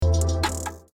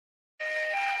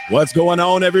What's going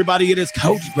on, everybody? It is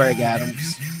Coach Greg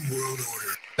Adams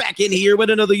back in here with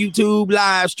another YouTube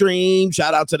live stream.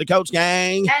 Shout out to the Coach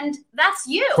Gang. And that's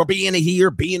you. For being here,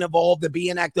 being involved, and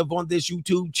being active on this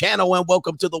YouTube channel. And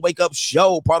welcome to the Wake Up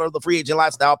Show, part of the Free Agent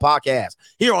Lifestyle podcast.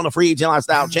 Here on the Free Agent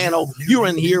Lifestyle channel, you're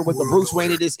in here with the Bruce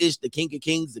Wayne of this ish, the King of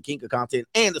Kings, the King of Content,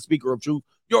 and the Speaker of Truth.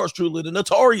 Yours truly, the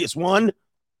notorious one.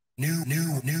 New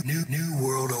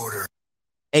World Order.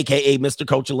 AKA Mr.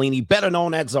 Coachellini, better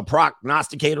known as a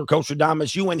prognosticator, Coach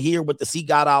Adamas. You in here with the Sea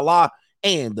God Allah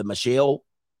and the Michelle.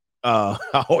 I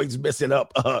always mess it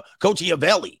up.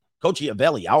 Cochiavelli.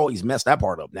 I always mess that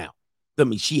part up now. The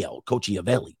Michelle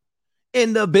Cochiavelli.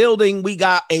 In the building, we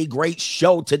got a great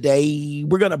show today.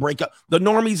 We're going to break up. The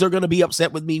normies are going to be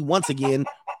upset with me once again.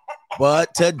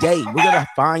 But today, we're going to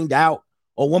find out.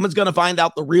 A woman's going to find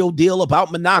out the real deal about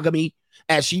monogamy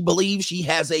as she believes she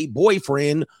has a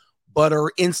boyfriend, but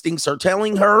her instincts are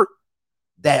telling her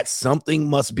that something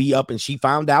must be up, and she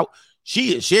found out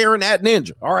she is sharing that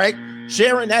ninja. All right,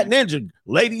 sharing that ninja.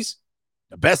 Ladies,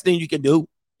 the best thing you can do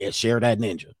is share that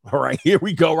ninja. All right, here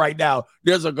we go right now.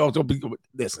 There's a go to be,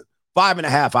 listen,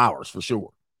 5.5 hours for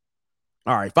sure.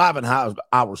 All right, 5.5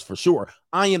 hours for sure.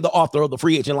 I am the author of The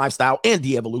Free Agent Lifestyle and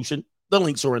De-Evolution. The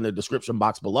links are in the description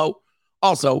box below.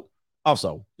 Also,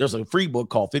 there's a free book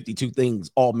called 52 Things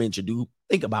All Men Should Do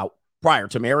Think About Prior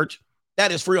to Marriage.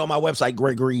 That is free on my website,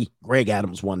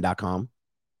 GregadamsOne.com.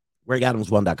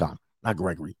 GregadamsOne.com, not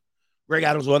Gregory.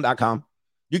 GregadamsOne.com.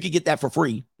 You can get that for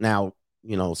free. Now,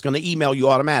 you know, it's going to email you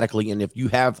automatically. And if you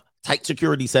have tight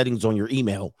security settings on your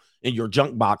email and your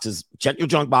junk boxes, check your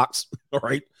junk box. All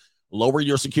right. Lower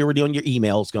your security on your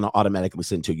email. It's going to automatically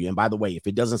send to you. And by the way, if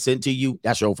it doesn't send to you,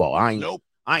 that's your fault. I ain't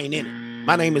in it.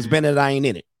 My name is Bennett. I ain't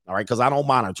in it. All right. Because I don't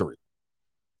monitor it.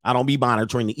 I don't be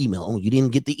monitoring the email. Oh, you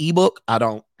didn't get the ebook? I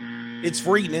don't. It's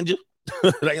free, ninja.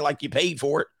 It ain't like you paid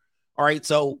for it. All right.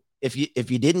 So if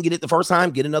you didn't get it the first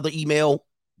time, get another email.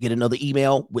 Get another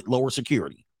email with lower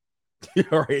security.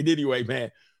 All right. Anyway, man,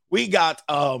 we got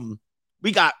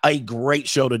a great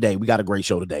show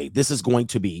today. This is going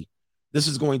to be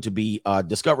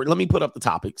discovered. Let me put up the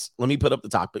topics.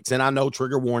 And I know,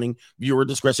 trigger warning, viewer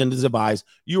discretion is advised.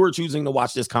 You are choosing to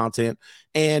watch this content.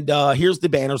 And here's the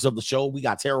banners of the show. We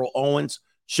got Terrell Owens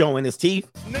showing his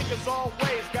teeth. Niggas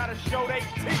always gotta show their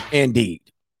teeth. Indeed.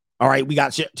 All right, we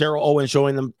got Terrell Owens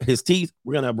showing them his teeth.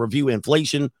 We're going to review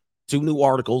inflation, 2 new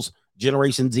articles,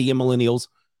 Generation Z and Millennials.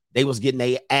 They was getting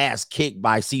their ass kicked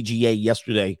by CGA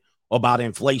yesterday about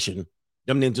inflation.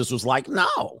 Them ninjas was like,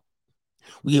 no.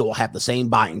 We all have the same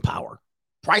buying power.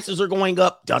 Prices are going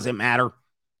up. Doesn't matter.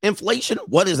 Inflation,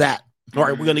 what is that? All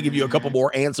right, we're going to give you a couple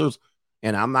more answers.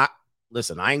 And I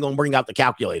ain't going to bring out the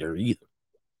calculator either.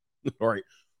 All right.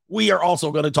 We are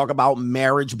also going to talk about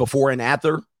marriage before and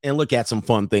after and look at some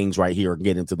fun things right here and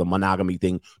get into the monogamy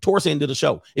thing towards the end of the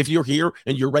show. If you're here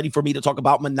and you're ready for me to talk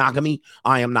about monogamy,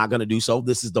 I am not going to do so.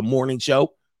 This is the morning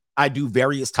show. I do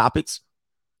various topics.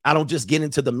 I don't just get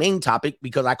into the main topic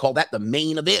because I call that the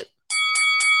main event.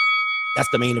 That's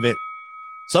the main event.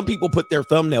 Some people put their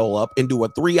thumbnail up and do a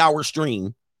 3-hour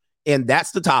stream, and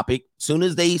that's the topic. Soon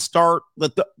as they start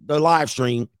the live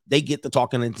stream, they get to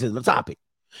talking into the topic.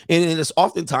 And it's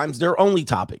oftentimes their only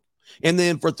topic. And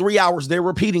then for 3 hours, they're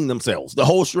repeating themselves the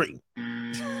whole stream.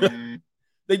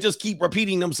 They just keep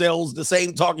repeating themselves, the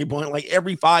same talking point, like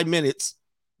every 5 minutes.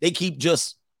 They keep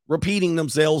just repeating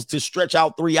themselves to stretch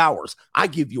out 3 hours. I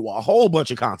give you a whole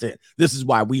bunch of content. This is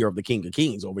why we are the King of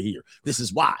Kings over here. This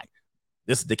is why.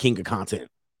 This is the King of Content.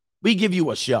 We give you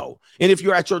a show. And if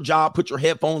you're at your job, put your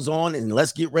headphones on and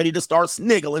let's get ready to start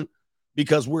sniggling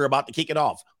because we're about to kick it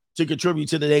off. To contribute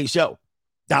to today's show,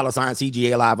 $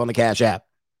 CGA Live on the Cash App,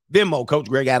 Venmo, Coach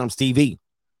Greg Adams TV,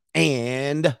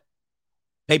 and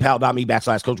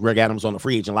PayPal.me/Coach Greg Adams on the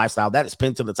Free Agent Lifestyle. That is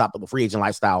pinned to the top of the Free Agent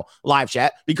Lifestyle live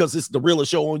chat because this is the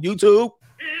realest show on YouTube.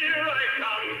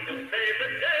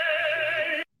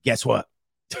 Guess what?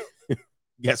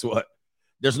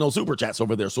 There's no super chats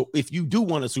over there. So if you do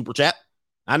want a super chat,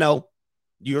 I know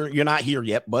you're not here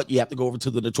yet, but you have to go over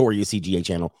to the Notorious CGA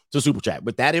channel to super chat.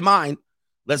 With that in mind,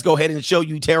 let's go ahead and show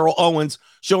you Terrell Owens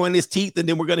showing his teeth, and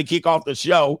then we're going to kick off the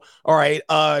show. All right,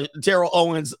 Terrell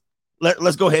Owens,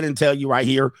 let's go ahead and tell you right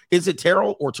here. Is it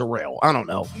Terrell or Terrell? I don't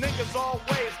know. Niggas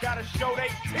always gotta show they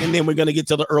teeth. And then we're going to get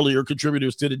to the earlier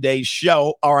contributors to today's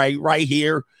show. All right, right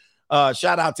here.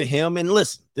 Shout out to him. And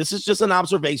listen, this is just an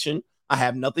observation. I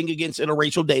have nothing against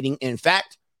interracial dating. In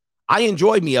fact, I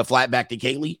enjoy me a flatback to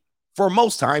Kaylee for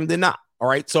most time than not. All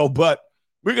right. So, but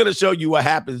we're going to show you what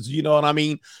happens. You know what I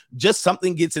mean? Just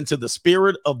something gets into the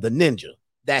spirit of the ninja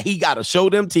that he got to show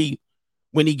them teeth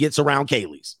when he gets around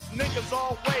Kaylee's. Niggas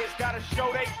always got to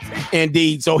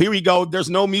Indeed. So here we go. There's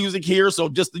no music here, so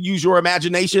just to use your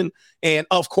imagination. And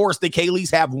of course, the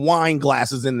Kayleys have wine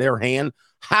glasses in their hand.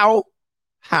 How?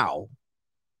 I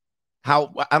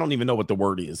don't even know what the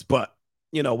word is, but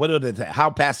you know, what are they? How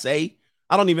passe?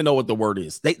 I don't even know what the word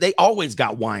is. They always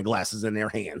got wine glasses in their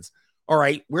hands. All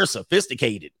right, we're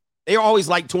sophisticated. They're always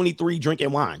like 23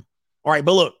 drinking wine. All right,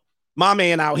 but look, my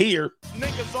man out here.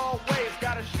 Niggas always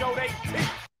gotta show they teeth.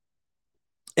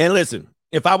 And listen,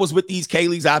 if I was with these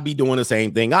Kayleys, I'd be doing the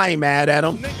same thing. I ain't mad at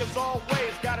them. Niggas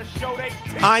always gotta show they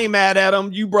teeth. I ain't mad at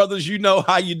them. You brothers, you know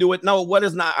how you do it. No, what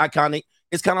is not iconic?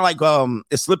 It's kind of like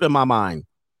it's slipping my mind.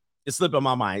 It's slipping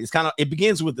my mind. It's kind of, it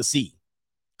begins with the C.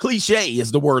 Cliche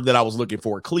is the word that I was looking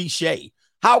for. Cliche.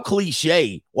 How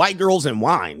cliche? White girls and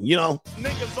wine, you know?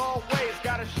 Niggas always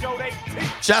gotta show they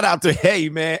teeth. Shout out to hey,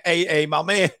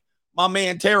 my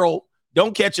man Terrell.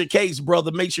 Don't catch a case,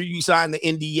 brother. Make sure you sign the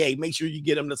NDA. Make sure you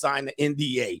get him to sign the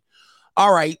NDA.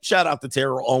 All right. Shout out to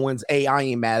Terrell Owens. Hey, I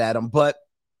ain't mad at him, but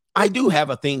I do have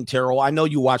a thing, Terrell. I know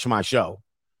you watch my show.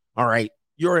 All right.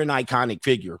 You're an iconic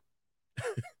figure.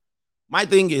 My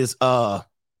thing is,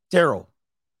 Terrell,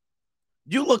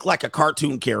 you look like a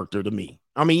cartoon character to me.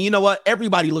 I mean, you know what?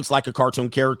 Everybody looks like a cartoon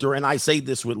character, and I say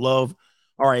this with love.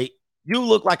 All right. You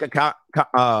look like a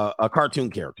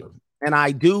cartoon character, and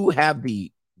I do have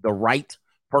the right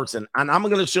person. And I'm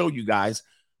going to show you guys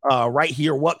right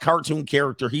here what cartoon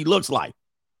character he looks like.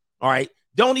 All right.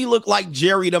 Don't he look like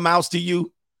Jerry the Mouse to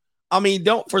you? I mean,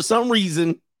 for some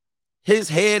reason, his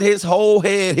head, his whole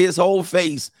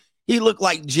face, he looked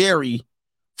like Jerry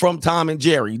from Tom and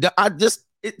Jerry.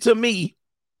 To me,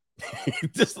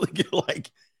 just looking like,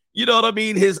 you know what I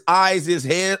mean? His eyes, his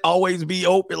head always be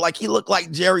open. Like he looked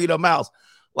like Jerry the Mouse.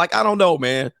 Like, I don't know,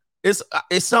 man. It's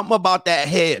something about that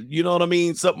head. You know what I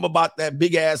mean? Something about that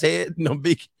big ass head. No,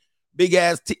 big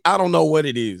ass. I don't know what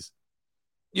it is.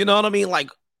 You know what I mean? Like,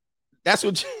 that's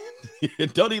what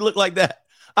don't he look like that?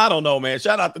 I don't know, man.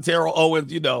 Shout out to Terrell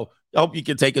Owens. You know, I hope you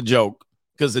can take a joke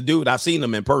because the dude, I've seen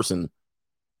him in person.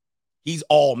 He's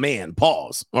all man.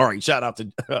 Pause. All right. Shout out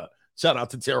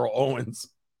to Terrell Owens.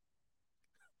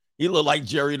 He looked like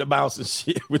Jerry the Mouse and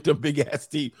shit with the big ass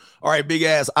teeth. All right, big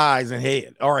ass eyes and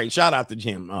head. All right, shout out to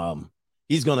Jim.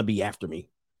 He's gonna be after me.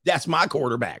 That's my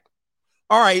quarterback.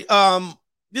 All right.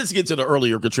 Let's get to the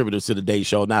earlier contributors to the day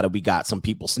show. Now that we got some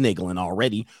people sniggling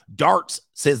already. Darts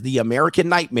says the American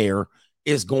Nightmare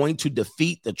is going to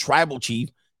defeat the tribal chief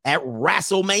at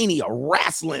WrestleMania.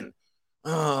 Wrestling.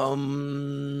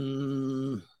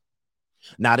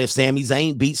 Not if Sami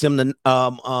Zayn beats him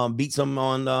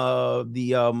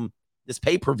on this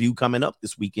pay-per-view coming up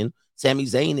this weekend. Sami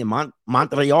Zayn in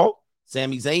Montreal.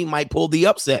 Sami Zayn might pull the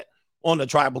upset on the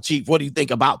tribal chief. What do you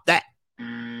think about that?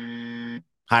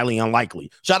 Highly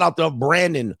unlikely. Shout out to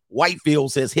Brandon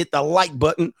Whitefield, says hit the like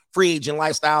button. Free agent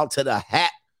lifestyle to the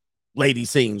hat lady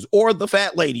sings, or the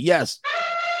fat lady. Yes,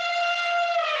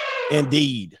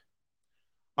 indeed.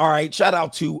 All right, shout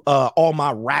out to all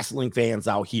my wrestling fans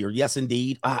out here. Yes,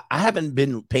 indeed. I haven't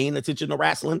been paying attention to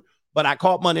wrestling, but I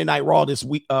caught Monday Night Raw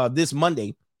this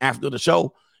Monday after the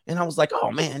show, and I was like,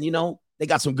 oh, man, you know, they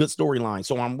got some good storylines,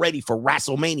 so I'm ready for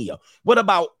WrestleMania. What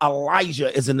about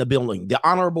Elijah is in the building? The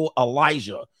Honorable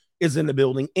Elijah is in the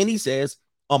building, and he says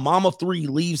a mom of three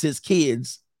leaves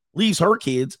her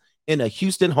kids in a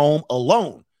Houston home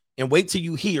alone. And wait till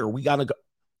you hear, we're going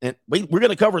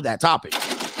to cover that topic.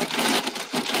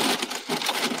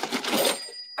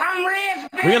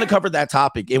 We're going to cover that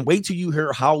topic and wait till you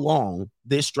hear how long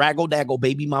this straggle-daggle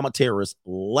baby mama terrorist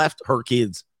left her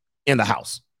kids in the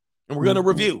house. And we're going to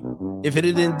review if it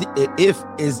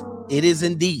is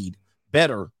indeed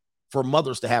better for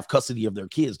mothers to have custody of their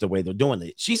kids the way they're doing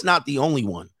it. She's not the only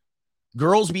one.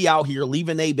 Girls be out here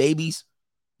leaving their babies.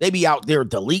 They be out there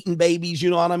deleting babies, you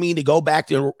know what I mean, to go back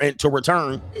to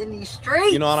return. In these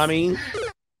streets. You know what I mean?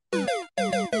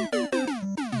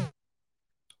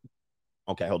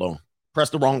 Okay, hold on. Press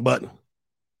the wrong button.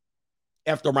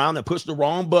 Effed around and push the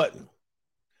wrong button.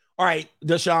 All right,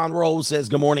 Deshaun Rose says,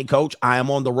 good morning, coach. I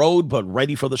am on the road, but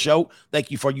ready for the show.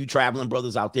 Thank you for you traveling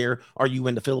brothers out there. Are you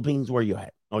in the Philippines? Where you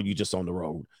at? Or you just on the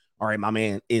road? All right, my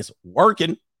man is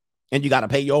working, and you got to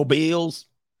pay your bills.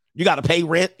 You got to pay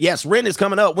rent. Yes, rent is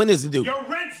coming up. When is it due? Your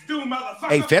rent's due, motherfucker.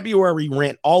 Hey, February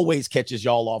rent always catches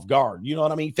y'all off guard. You know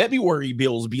what I mean? February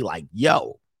bills be like,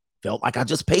 yo, felt like I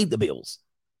just paid the bills.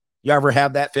 You ever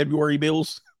have that February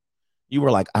bills? You were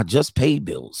like, I just paid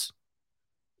bills.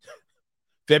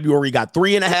 February got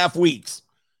 3.5 weeks,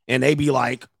 and they be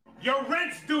like, your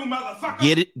rent's due, motherfucker.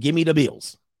 Get it? Give me the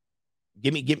bills.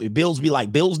 Give me bills. Be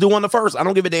like, bills due on the 1st. I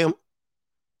don't give a damn.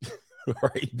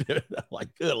 Right? Like,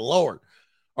 good Lord.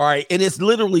 All right. And it's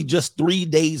literally just 3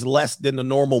 days less than the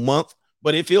normal month,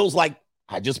 but it feels like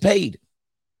I just paid.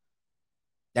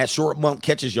 That short month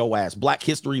catches your ass. Black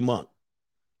History Month.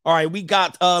 All right. We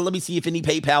got, let me see if any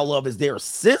PayPal love is there.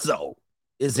 Sizzo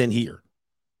is in here.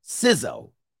 Sizzo.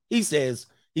 He says,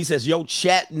 yo,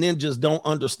 chat ninjas don't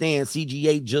understand.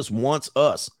 CGA just wants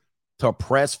us to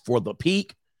press for the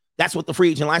peak. That's what the free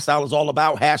agent lifestyle is all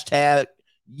about. Hashtag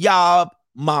Yob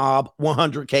Mob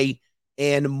 100K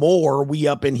and more. We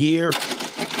up in here.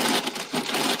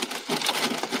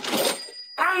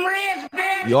 I'm rich,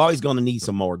 baby. You're always going to need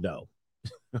some more dough.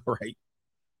 Right?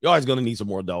 You're always going to need some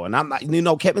more dough. And I'm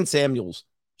not, Kevin Samuels,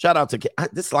 shout out to,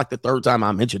 this is like the third time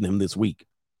I mentioned him this week.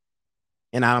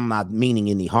 And I'm not meaning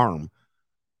any harm.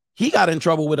 He got in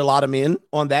trouble with a lot of men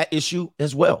on that issue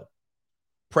as well,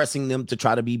 pressing them to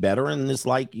try to be better. And it's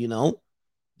like, you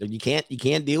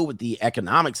can't deal with the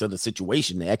economics of the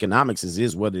situation. The economics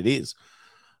is what it is.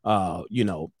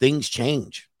 Things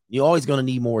change. You're always going to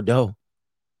need more dough.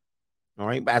 All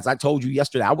right. As I told you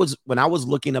yesterday, when I was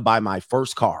looking to buy my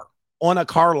first car on a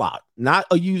car lot, not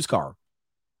a used car,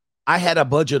 I had a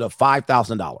budget of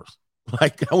 $5,000.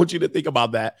 Like, I want you to think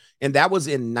about that. And that was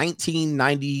in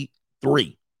 1993,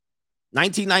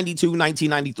 1992,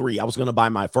 1993. I was going to buy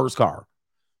my first car.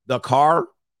 The car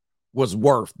was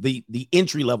worth the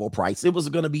entry level price. It was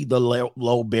going to be the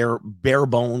low bare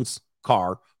bones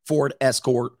car, Ford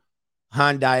Escort,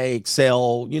 Hyundai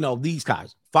Excel, these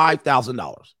guys,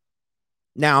 $5,000.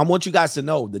 Now, I want you guys to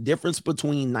know the difference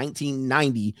between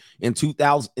 1990 and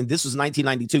 2000, and this was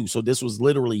 1992. So this was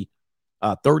literally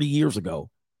 30 years ago.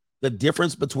 The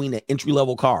difference between an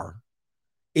entry-level car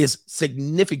is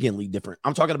significantly different.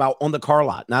 I'm talking about on the car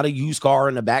lot, not a used car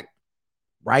in the back,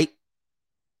 right?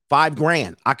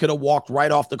 $5,000. I could have walked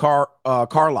right off the car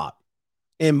lot.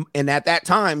 And at that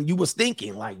time, you was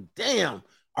thinking like, damn,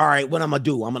 all right, what I'm going to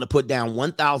do? I'm going to put down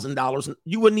 $1,000.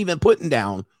 You wasn't even putting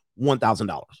down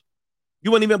 $1,000.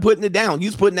 You weren't even putting it down. You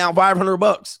was putting down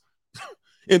 $500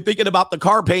 and thinking about the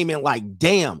car payment like,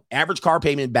 damn, average car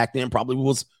payment back then probably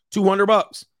was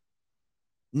 $200.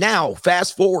 Now,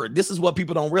 fast forward, this is what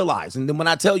people don't realize. And then when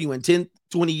I tell you in 10,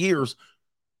 20 years,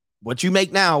 what you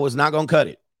make now is not going to cut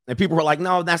it. And people were like,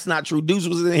 no, that's not true. Dudes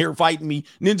was in here fighting me.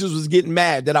 Ninjas was getting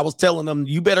mad that I was telling them,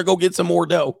 you better go get some more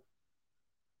dough.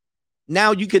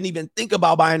 Now you couldn't even think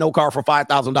about buying no car for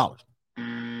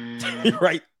 $5,000.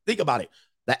 Right? Think about it.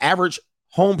 The average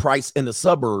home price in the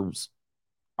suburbs.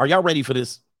 Are y'all ready for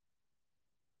this?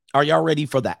 Are y'all ready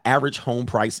for the average home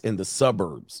price in the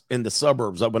suburbs? In the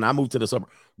suburbs, when I moved to the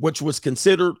suburbs, which was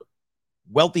considered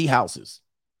wealthy houses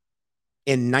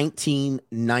in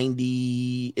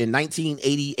 1990, in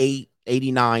 1988,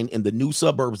 89, in the new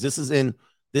suburbs. This is in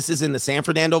the San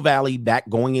Fernando Valley, back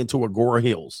going into Agora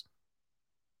Hills.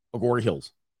 Agora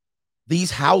Hills.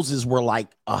 These houses were like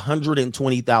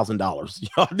 $120,000.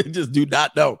 Y'all just do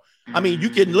not know. I mean, you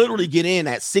can literally get in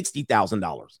at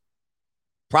 $60,000.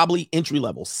 Probably entry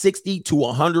level, $60,000 to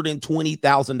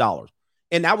 $120,000.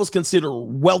 And that was considered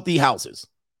wealthy houses.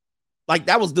 Like,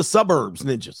 that was the suburbs,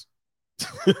 ninjas.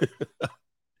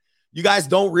 You guys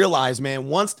don't realize, man,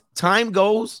 once time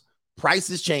goes,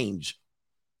 prices change.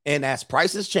 And as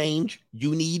prices change,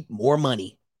 you need more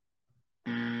money.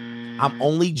 I'm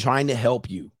only trying to help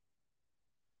you.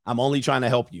 Let me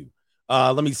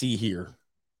see here.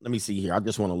 I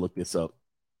just want to look this up.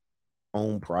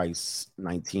 Home price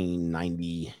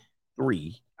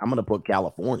 1993. I'm going to put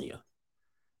California.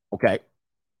 Okay.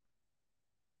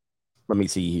 Let me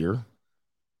see here.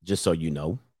 Just so you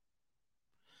know.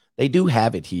 They do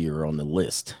have it here on the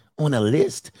list. On a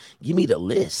list. Give me the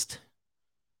list.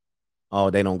 Oh,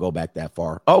 they don't go back that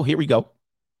far. Oh, here we go.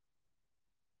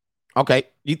 Okay.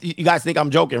 You guys think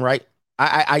I'm joking, right?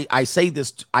 I say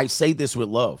this with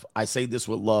love.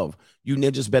 You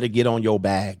ninjas better get on your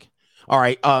bag. All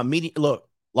right. Look,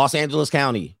 Los Angeles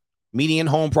County, median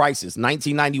home prices,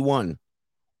 1991,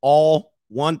 all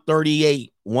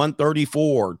 138,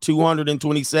 134,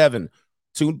 227,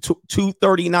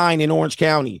 239 in Orange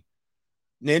County.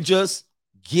 Ninjas,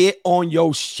 get on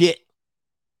your shit.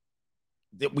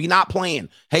 We not playing.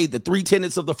 Hey, the 3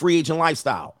 tenets of the free agent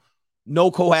lifestyle: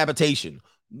 no cohabitation,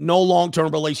 no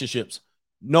long-term relationships,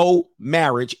 no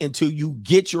marriage until you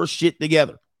get your shit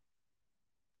together.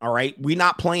 All right. We're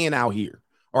not playing out here.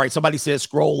 All right. Somebody says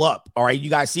scroll up. All right. You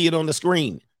guys see it on the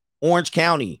screen. Orange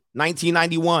County,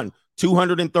 1991,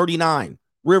 239.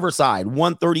 Riverside,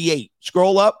 138.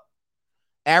 Scroll up.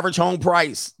 Average home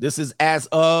price. This is as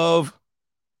of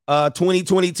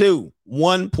 2022,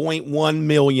 1.1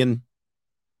 million.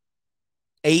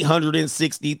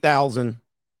 860,000.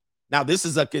 Now, this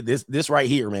is this right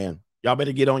here, man. Y'all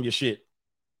better get on your shit.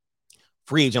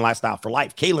 Free agent lifestyle for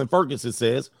life. Kaylin Ferguson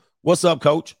says, what's up,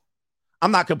 coach?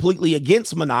 I'm not completely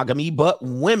against monogamy, but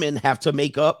women have to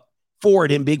make up for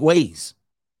it in big ways.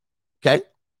 Okay.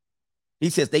 He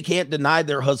says they can't deny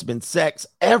their husband sex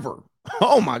ever.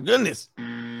 Oh, my goodness.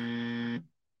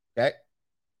 Okay.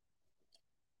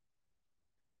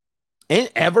 And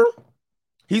ever.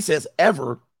 He says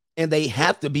ever. And they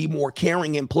have to be more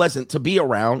caring and pleasant to be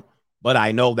around. But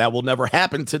I know that will never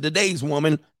happen to today's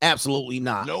woman. Absolutely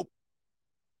not. Nope.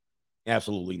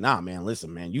 Absolutely not, man.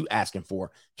 Listen, man, you asking for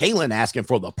Kaylin asking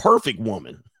for the perfect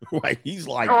woman. Right? He's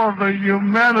like, Oh, the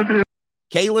humanity.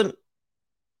 Kaylin,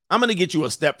 I'm gonna get you a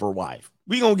Stepford wife.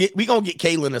 We gonna get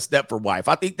Kaylin a Stepford wife.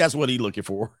 I think that's what he's looking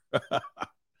for.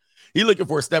 He's looking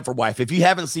for a Stepford wife. If you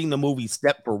haven't seen the movie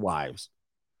Stepford Wives,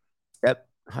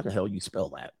 how the hell you spell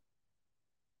that?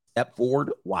 Stepford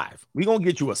wife. We gonna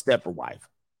get you a Stepford wife.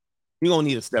 You're going to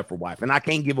need a Stepford wife. And I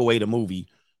can't give away the movie,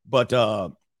 but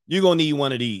you're going to need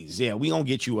one of these. Yeah, we're going to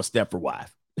get you a Stepford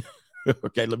wife.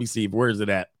 Okay, let me see. Where is it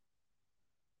at?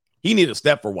 He need a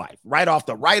Stepford wife right off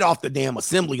the damn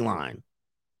assembly line.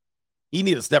 He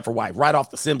need a Stepford wife right off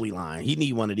the assembly line. He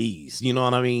need one of these. You know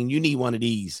what I mean? You need one of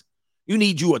these. You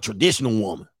need you a traditional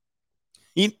woman.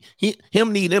 Him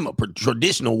need him a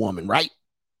traditional woman, right?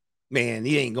 Man,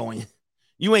 he ain't going.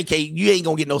 You ain't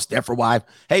gonna get no Stepford wife.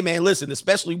 Hey, man, listen,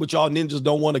 especially with y'all ninjas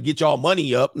don't want to get y'all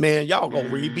money up, man. Y'all gonna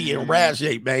really be in rad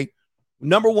shape, man.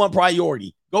 Number one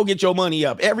priority, go get your money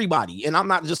up. Everybody. And I'm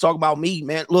not just talking about me,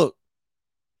 man. Look,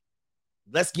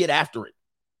 let's get after it.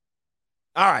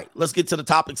 All right, let's get to the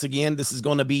topics again. This is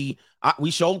going to be, we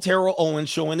showed Terrell Owens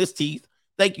showing his teeth.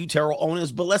 Thank you, Terrell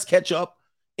Owens. But let's catch up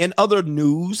in other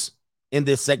news in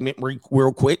this segment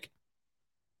real quick.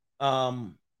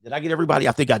 Did I get everybody?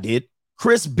 I think I did.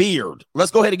 Chris Beard.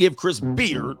 Let's go ahead and give Chris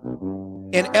Beard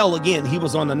an L again. He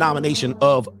was on the nomination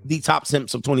of the top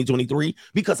simps of 2023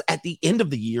 because at the end of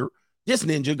the year, this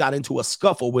ninja got into a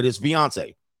scuffle with his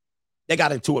fiance. They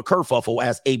got into a kerfuffle,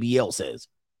 as ABL says.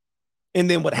 And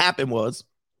then what happened was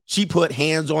she put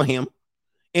hands on him,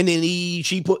 and then he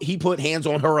put hands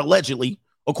on her allegedly,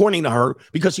 according to her,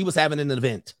 because she was having an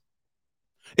event.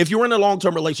 If you're in a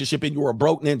long-term relationship and you're a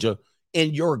broke ninja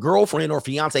and your girlfriend or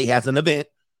fiance has an event,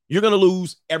 you're going to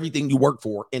lose everything you work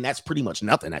for, and that's pretty much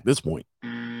nothing at this point.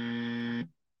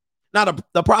 Now,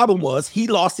 the problem was he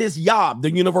lost his job.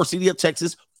 The University of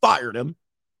Texas fired him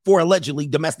for allegedly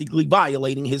domestically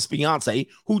violating his fiance,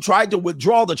 who tried to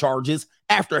withdraw the charges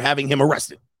after having him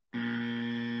arrested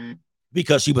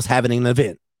because she was having an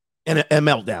event and a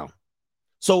meltdown.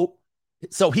 So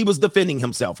he was defending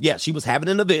himself. Yeah, she was having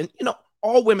an event. You know,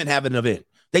 all women have an event.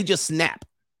 They just snap.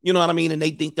 You know what I mean? And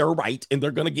they think they're right, and they're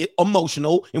going to get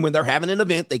emotional. And when they're having an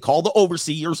event, they call the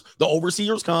overseers. The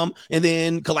overseers come, and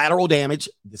then collateral damage.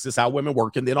 This is how women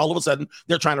work. And then all of a sudden,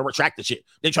 they're trying to retract the shit.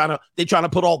 They're trying to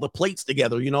put all the plates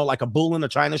together, you know, like a bull in a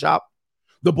china shop.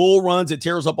 The bull runs and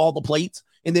tears up all the plates.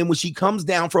 And then when she comes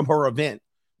down from her event,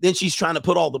 then she's trying to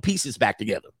put all the pieces back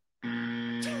together.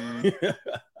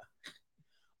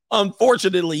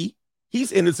 Unfortunately,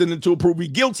 he's innocent until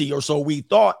proven guilty, or so we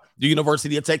thought. The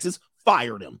University of Texas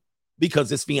fired him because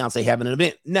his fiance having an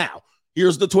event. Now,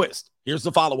 here's the twist. Here's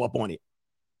the follow-up on it.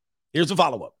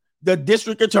 The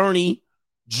district attorney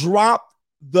dropped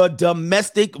the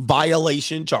domestic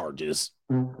violation charges.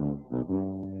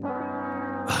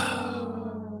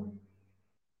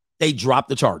 They dropped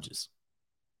the charges.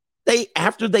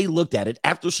 After they looked at it,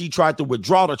 after she tried to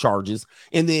withdraw the charges,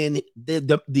 and then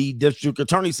the district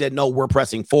attorney said, no, we're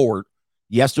pressing forward.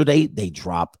 Yesterday, they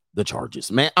dropped the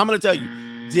charges. Man, I'm going to tell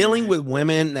you, dealing with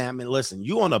women, I mean, listen,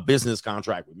 you on a business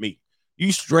contract with me.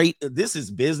 You straight, this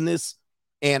is business,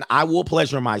 and I will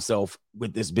pleasure myself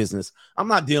with this business. I'm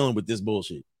not dealing with this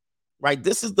bullshit, right?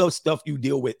 This is the stuff you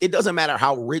deal with. It doesn't matter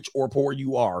how rich or poor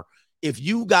you are. If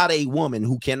you got a woman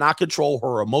who cannot control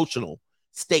her emotional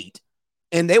state,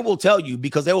 and they will tell you,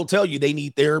 because they will tell you they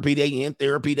need therapy, they in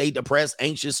therapy, they depressed,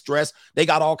 anxious, stressed, they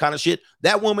got all kind of shit.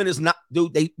 That woman is not,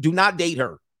 they do not date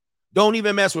her. Don't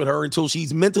even mess with her until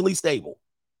she's mentally stable.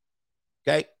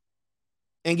 Okay?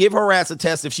 And give her ass a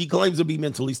test. If she claims to be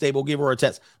mentally stable, give her a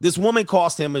test. This woman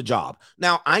cost him a job.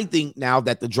 Now, I think now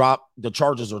that the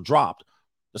charges are dropped,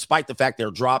 despite the fact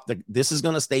they're dropped, this is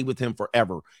going to stay with him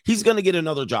forever. He's going to get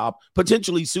another job,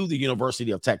 potentially sue the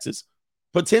University of Texas,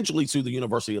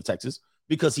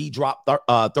 because he dropped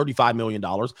 $35 million.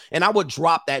 And I would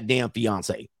drop that damn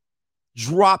fiance.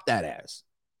 Drop that ass.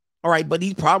 All right, but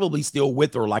he's probably still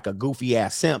with her like a goofy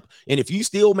ass simp. And if you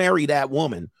still marry that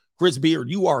woman, Chris Beard,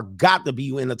 you are got to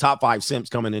be in the top 5 simps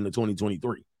coming into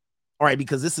 2023. All right,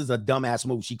 because this is a dumbass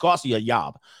move. She cost you a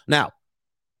job. Now,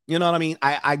 you know what I mean?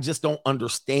 I just don't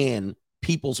understand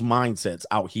people's mindsets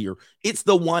out here. It's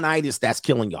the one-itis that's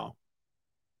killing y'all.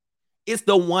 It's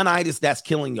the one-itis that's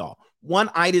killing y'all.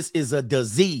 One-itis is a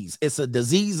disease. It's a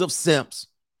disease of simps.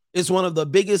 It's one of the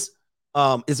biggest,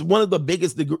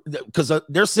 because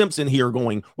there's simps in here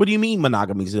going, what do you mean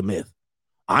monogamy is a myth?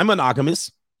 I'm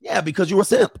monogamous. Yeah, because you're a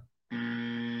simp.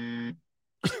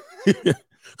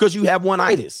 Because you have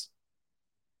one-itis.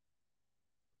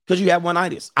 Because you have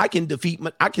one-itis. I can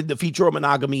defeat your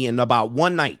monogamy in about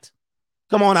one night.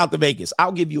 Come on out to Vegas.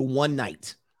 I'll give you one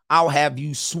night. I'll have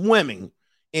you swimming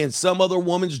in some other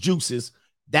woman's juices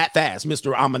that fast,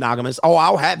 Mr. I'm monogamous. Oh,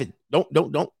 I'll have it. Don't.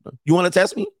 You want to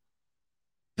test me?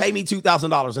 Pay me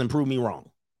 $2,000 and prove me wrong.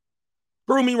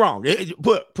 Prove me wrong.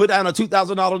 Put down a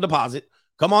 $2,000 deposit.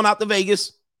 Come on out to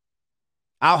Vegas.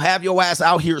 I'll have your ass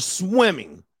out here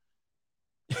swimming.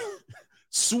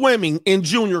 Swimming in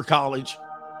junior college.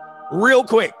 Real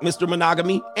quick, Mr.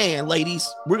 Monogamy. And ladies,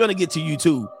 we're going to get to you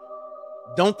too.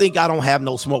 Don't think I don't have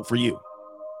no smoke for you.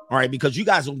 All right, because you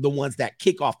guys are the ones that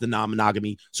kick off the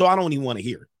non-monogamy, so I don't even want to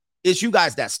hear it. It's you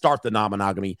guys that start the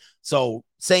non-monogamy. So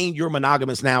saying you're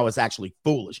monogamous now is actually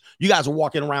foolish. You guys are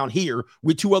walking around here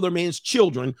with two other men's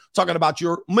children talking about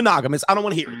you're monogamous. I don't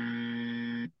want to hear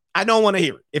it. I don't want to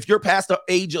hear it. If you're past the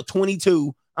age of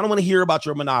 22, I don't want to hear about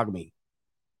your monogamy.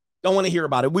 Don't want to hear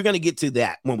about it. We're going to get to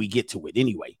that when we get to it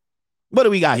anyway. What do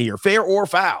we got here? Fair or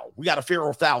foul? We got a fair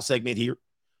or foul segment here.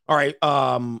 All right.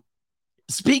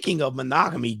 Speaking of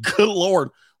monogamy, good Lord,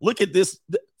 look at this.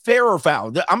 Fair or foul?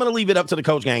 I'm going to leave it up to the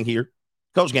coach gang here.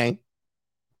 Coach gang,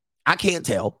 I can't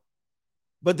tell,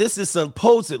 but this is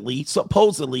supposedly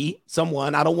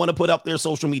someone, I don't want to put up their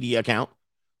social media account.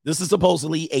 This is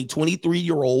supposedly a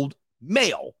 23-year-old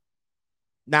male.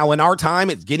 Now, in our time,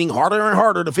 it's getting harder and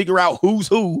harder to figure out who's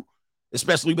who,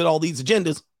 especially with all these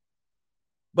agendas.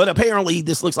 But apparently,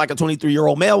 this looks like a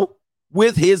 23-year-old male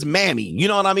with his mammy. You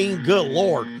know what I mean? Good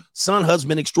Lord. Son,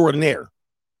 husband extraordinaire.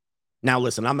 Now,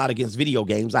 listen, I'm not against video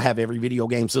games. I have every video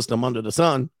game system under the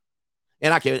sun.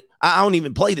 And I don't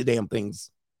even play the damn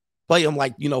things. Play them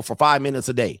for 5 minutes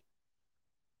a day.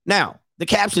 Now, the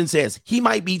caption says, he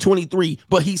might be 23,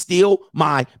 but he's still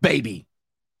my baby.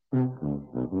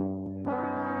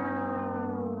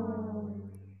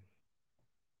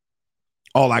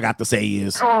 All I got to say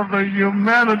is, oh, the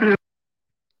humanity.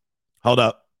 Hold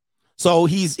up. So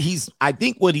I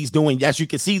think what he's doing, as you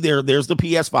can see there's the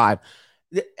PS5.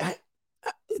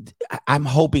 I'm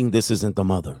hoping this isn't the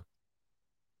mother.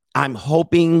 I'm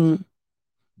hoping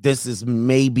this is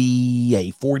maybe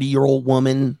a 40-year-old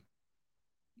woman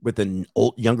with an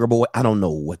younger boy. I don't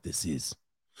know what this is.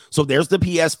 So there's the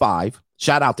PS5.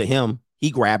 Shout out to him.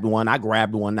 He grabbed one. I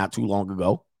grabbed one not too long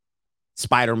ago.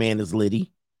 Spider-Man is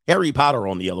litty. Harry Potter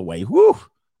on the other way. Whew.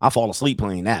 I fall asleep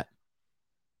playing that.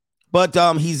 But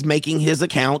he's making his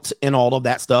account and all of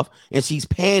that stuff. And she's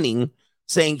panning,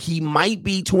 saying he might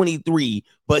be 23,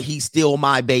 but he's still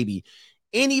my baby.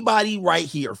 Anybody right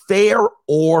here, fair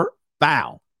or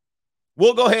foul?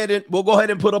 We'll go ahead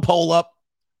and put a poll up.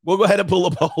 We'll go ahead and pull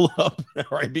a poll up,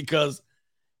 right? Because,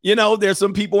 there's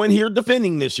some people in here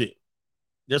defending this shit.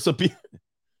 There's some people.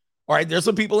 All right, there's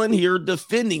some people in here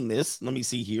defending this. Let me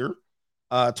see here.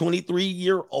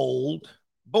 23-year-old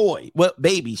boy. Well,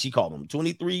 baby, she called him.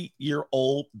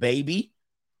 23-year-old baby.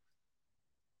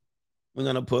 We're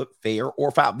going to put fair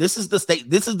or foul. This is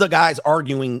the guys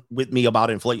arguing with me about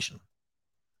inflation.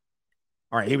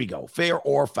 All right, here we go. Fair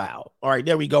or foul. All right,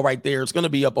 there we go right there. It's going to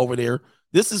be up over there.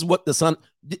 This is what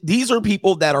these are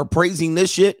people that are praising this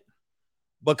shit,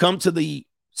 but come to the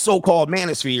so-called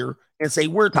manosphere and say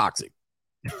we're toxic.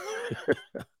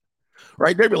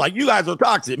 Right? They be like, you guys are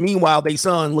toxic. Meanwhile, they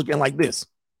son looking like this.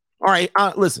 All right,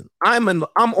 listen, I'm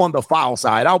on the foul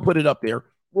side. I'll put it up there.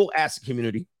 We'll ask the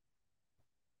community.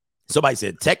 Somebody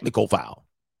said technical foul.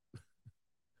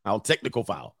 Technical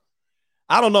foul.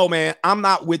 I don't know, man. I'm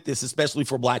not with this, especially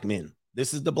for black men.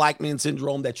 This is the black men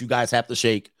syndrome that you guys have to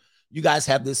shake. You guys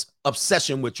have this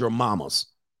obsession with your mamas.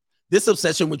 This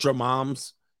obsession with your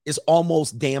moms is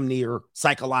almost damn near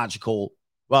psychological,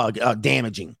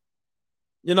 damaging.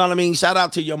 You know what I mean? Shout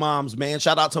out to your moms, man.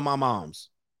 Shout out to my moms.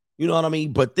 You know what I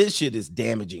mean? But this shit is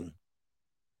damaging.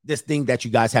 This thing that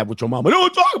you guys have with your mama.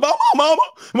 Don't talk about my mama.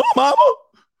 My mama.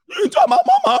 You talk about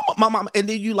my mama. And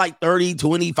then you 30,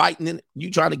 20 fighting and you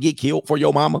trying to get killed for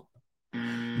your mama.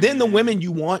 Then the women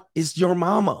you want is your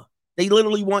mama. They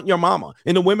literally want your mama.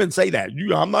 And the women say that.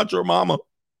 I'm not your mama.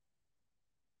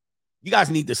 You guys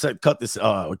need to cut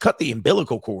the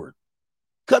umbilical cord.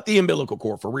 Cut the umbilical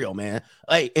cord for real, man.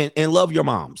 Hey, and love your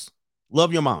moms.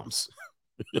 Love your moms.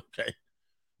 Okay.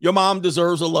 Your mom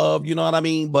deserves a love, you know what I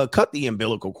mean? But cut the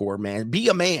umbilical cord, man. Be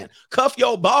a man. Cuff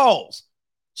your balls.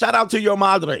 Shout out to your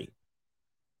madre.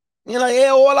 You're like, hey,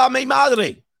 hola, mi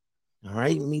madre. All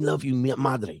right, me love you, mi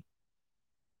madre.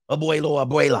 Abuelo,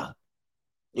 abuela.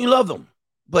 You love them.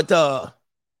 But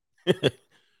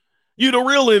you the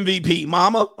real MVP,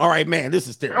 mama. All right, man, this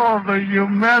is terrible. Oh, the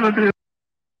humanity.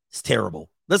 It's terrible.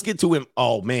 Let's get to him.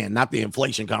 Oh, man, not the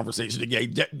inflation conversation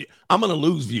again. I'm going to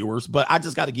lose viewers, but I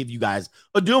just got to give you guys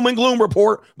a doom and gloom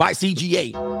report by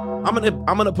CGA. I'm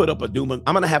going to put up a doom and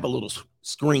I'm going to have a little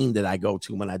screen that I go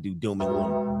to when I do doom and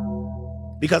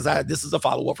gloom. Because this is a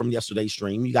follow-up from yesterday's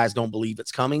stream. You guys don't believe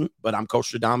it's coming, but I'm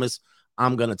Coach Stradamus.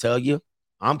 I'm going to tell you,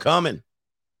 I'm coming.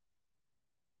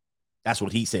 That's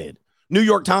what he said. New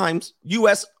York Times,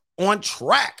 U.S. on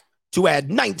track to add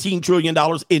 $19 trillion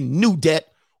in new debt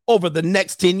over the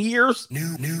next 10 years.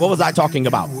 What was I talking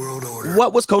about?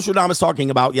 What was Coach Stradamus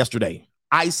talking about yesterday?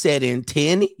 I said in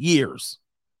 10 years.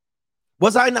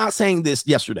 Was I not saying this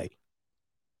yesterday?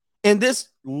 And this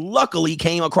luckily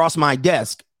came across my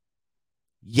desk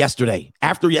yesterday,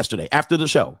 after the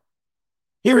show.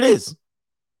 Here it is.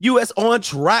 U.S. on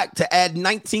track to add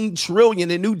 $19 trillion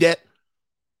in new debt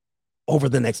over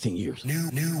the next 10 years.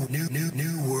 New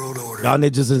world order. Y'all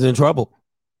niggas is in trouble.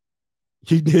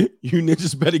 You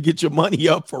niggas better get your money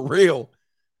up for real.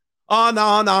 Oh,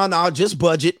 no, just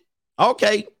budget.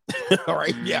 Okay. All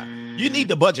right, yeah. You need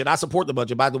the budget. I support the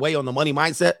budget. By the way, on the money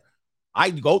mindset,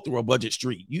 I go through a budget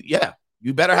street.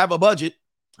 You better have a budget.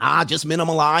 Just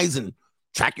minimalize and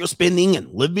track your spending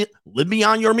and live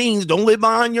beyond your means. Don't live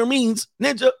behind your means.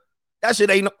 Ninja, that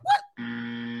shit ain't what?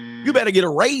 You better get a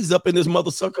raise up in this mother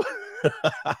sucker.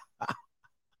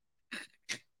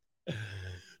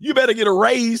 You better get a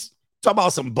raise. Talk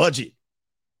about some budget.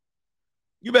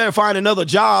 You better find another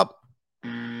job.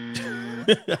 Hey,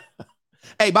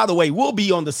 by the way, we'll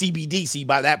be on the CBDC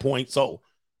by that point. So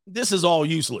this is all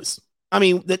useless. I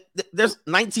mean, there's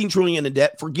 19 trillion in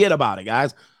debt. Forget about it,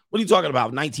 guys. What are you talking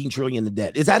about? 19 trillion in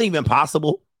debt. Is that even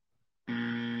possible?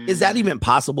 Is that even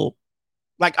possible?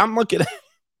 Like, I'm looking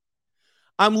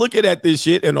at this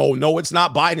shit and, oh, no, it's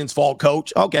not Biden's fault,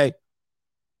 coach. Okay.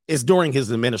 It's during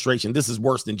his administration. This is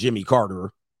worse than Jimmy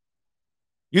Carter.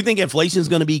 You think inflation is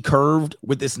going to be curved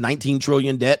with this 19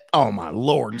 trillion debt? Oh, my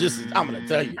Lord. I'm going to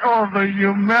tell you. Oh, the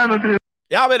humanity.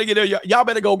 Y'all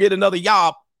better go get another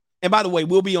job. And by the way,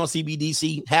 we'll be on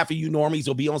CBDC. Half of you normies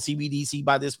will be on CBDC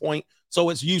by this point. So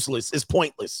it's useless. It's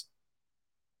pointless.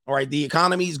 All right. The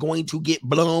economy is going to get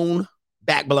blown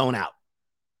out.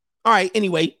 All right.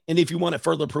 Anyway, and if you want to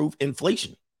further prove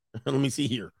inflation, let me see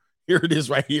here. Here it is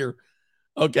right here.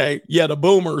 Okay. Yeah, the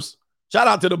boomers. Shout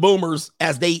out to the boomers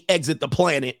as they exit the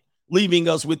planet, leaving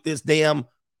us with this damn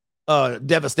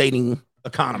devastating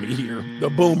economy here. The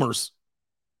boomers.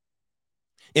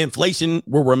 Inflation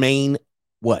will remain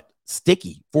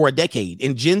sticky for a decade.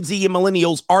 And Gen Z and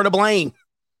millennials are to blame,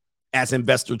 as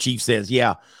Investor Chief says.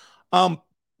 Yeah.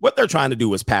 What they're trying to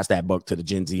do is pass that buck to the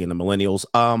Gen Z and the millennials.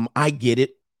 I get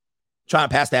it. Trying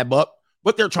to pass that buck.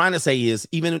 What they're trying to say is,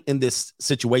 even in this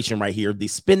situation right here, the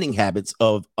spending habits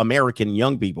of American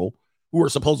young people who are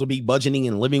supposed to be budgeting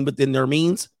and living within their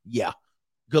means, yeah,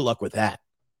 good luck with that.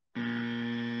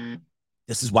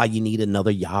 This is why you need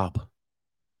another job.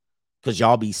 Because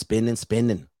y'all be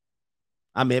spending.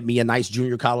 I met me a nice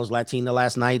junior college Latina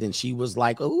last night, and she was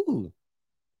like, ooh,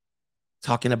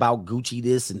 talking about Gucci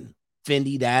this and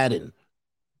Fendi that. And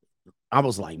I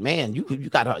was like, man, you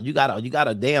got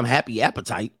a damn happy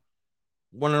appetite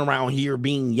running around here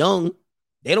being young.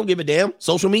 They don't give a damn.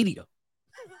 Social media.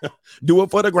 Do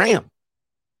it for the gram.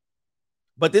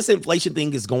 But this inflation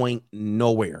thing is going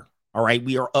nowhere. All right.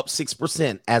 We are up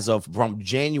 6% as of from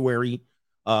January,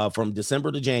 from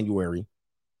December to January.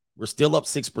 We're still up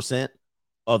 6%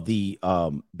 of the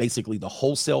basically the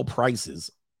wholesale prices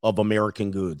of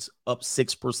American goods, up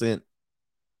 6%.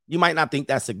 You might not think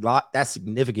that's a lot. That's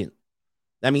significant.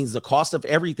 That means the cost of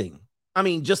everything, I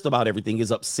mean, just about everything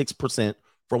is up 6%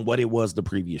 from what it was the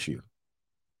previous year.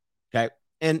 Okay.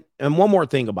 And one more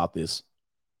thing about this.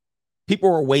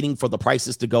 People are waiting for the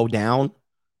prices to go down.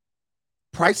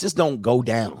 Prices don't go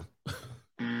down.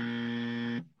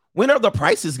 When are the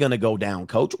prices going to go down,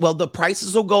 coach? Well, the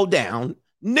prices will go down.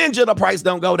 Ninja, the price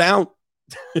don't go down.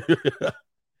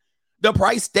 The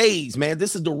price stays, man.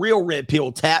 This is the real red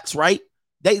pill tax, right?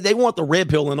 They want the red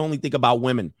pill and only think about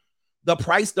women. The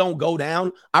price don't go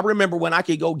down. I remember when I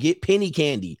could go get penny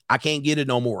candy. I can't get it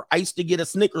no more. I used to get a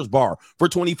Snickers bar for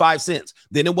 25 cents.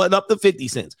 Then it went up to 50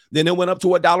 cents. Then it went up to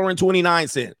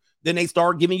 $1.29. Then they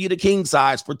start giving you the king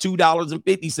size for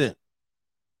 $2.50.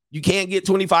 You can't get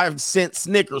 25-cent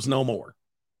Snickers no more.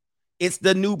 It's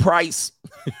the new price.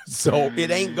 So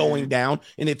it ain't going down.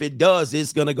 And if it does,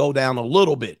 it's going to go down a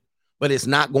little bit. But it's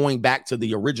not going back to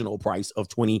the original price of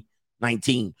 $20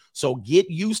 19. So get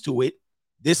used to it.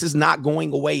 This is not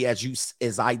going away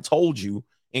as I told you.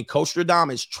 And Coach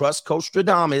Stradamus, trust Coach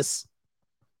Stradamus.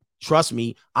 Trust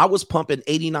me, I was pumping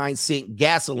 89-cent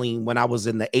gasoline when I was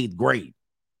in the 8th grade.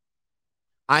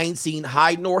 I ain't seen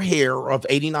hide nor hair of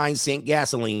 89-cent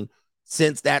gasoline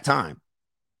since that time.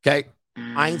 Okay?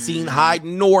 I ain't seen hide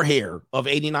nor hair of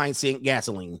 89-cent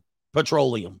gasoline,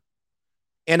 petroleum.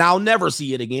 And I'll never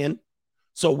see it again.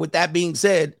 So with that being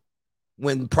said,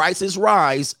 when prices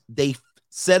rise, they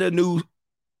set a new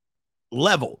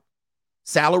level.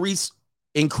 Salaries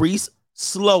increase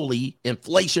slowly.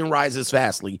 Inflation rises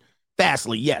fastly.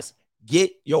 Yes.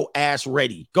 Get your ass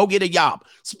ready. Go get a job.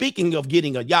 Speaking of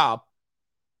getting a job,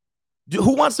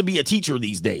 who wants to be a teacher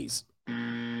these days?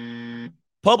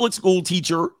 Public school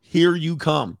teacher, here you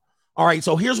come. All right,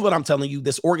 so here's what I'm telling you.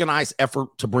 This organized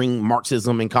effort to bring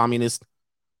Marxism and communist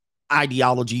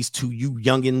ideologies to you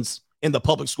youngins in the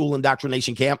public school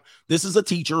indoctrination camp. This is a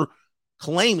teacher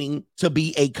claiming to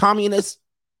be a communist.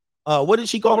 What did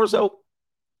she call herself?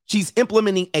 She's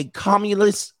implementing a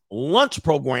communist lunch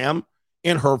program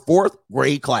in her 4th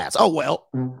grade class. Oh, well.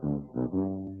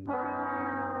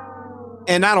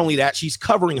 And not only that, she's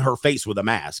covering her face with a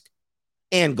mask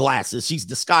and glasses. She's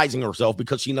disguising herself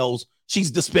because she knows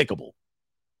she's despicable.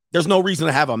 There's no reason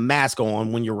to have a mask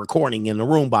on when you're recording in the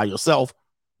room by yourself,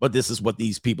 but this is what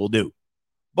these people do.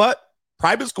 But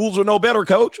private schools are no better,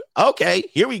 Coach. Okay,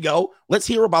 here we go. Let's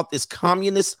hear about this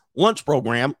communist lunch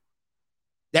program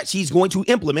that she's going to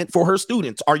implement for her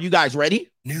students. Are you guys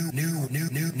ready? New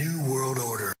world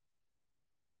order.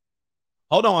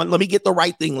 Hold on. Let me get the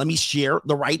right thing. Let me share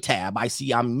the right tab. I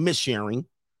see I'm missharing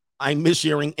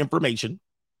information.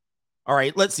 All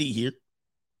right, let's see here.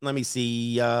 Let me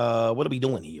see. What are we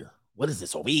doing here? What is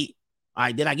this, over here? All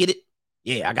right, did I get it?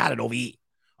 Yeah, I got it over here.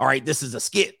 All right, this is a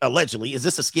skit, allegedly. Is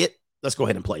this a skit? Let's go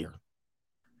ahead and play her.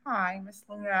 Hi, Miss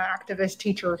Luna, activist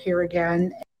teacher here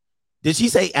again. Did she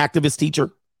say activist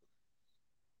teacher?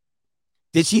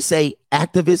 Did she say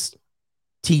activist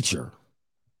teacher?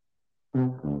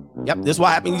 Yep, this is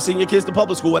what happens. You send your kids to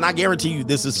public school, and I guarantee you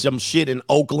this is some shit in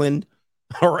Oakland.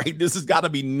 All right, this has got to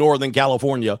be Northern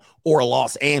California or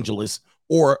Los Angeles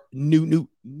or New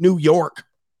York.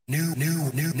 New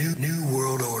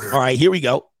world order. All right, here we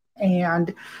go.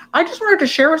 And I just wanted to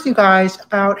share with you guys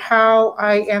about how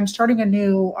I am starting a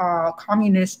new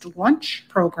communist lunch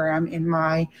program in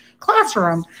my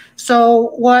classroom.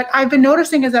 So what I've been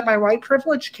noticing is that my white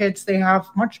privileged kids, they have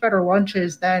much better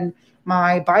lunches than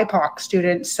my BIPOC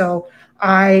students. So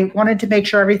I wanted to make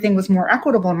sure everything was more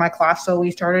equitable in my class. So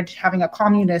we started having a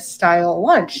communist style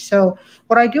lunch. So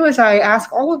what I do is I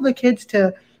ask all of the kids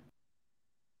to.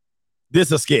 This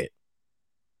is a skit.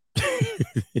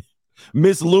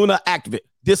 Miss Luna activist.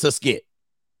 This a skit.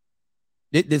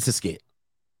 This a skit.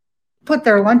 Put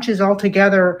their lunches all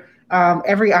together,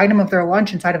 every item of their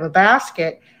lunch inside of a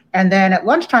basket. And then at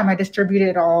lunchtime, I distribute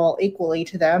it all equally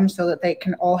to them so that they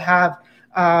can all have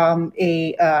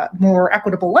more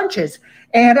equitable lunches.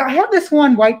 And I have this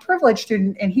one white privileged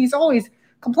student, and he's always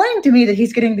complaining to me that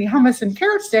he's getting the hummus and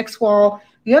carrot sticks while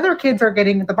the other kids are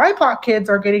getting, the BIPOC kids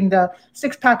are getting the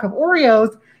 6-pack of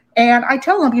Oreos. And I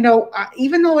tell them,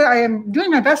 even though I am doing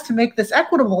my best to make this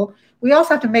equitable, we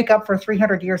also have to make up for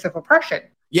 300 years of oppression.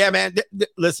 Yeah, man.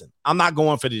 Listen, I'm not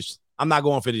going for this. I'm not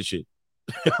going for this shit.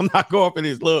 I'm not going for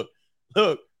this. Look,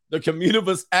 the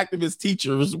communist activist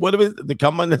teachers, what is it? The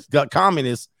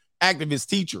communist activist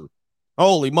teacher.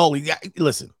 Holy moly.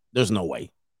 Listen, there's no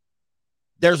way.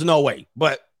 There's no way.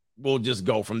 But we'll just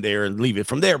go from there and leave it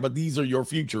from there. But these are your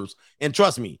futures. And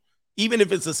trust me, even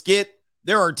if it's a skit,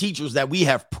 there are teachers that we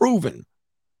have proven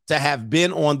to have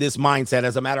been on this mindset.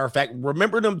 As a matter of fact,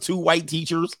 remember them 2 white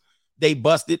teachers they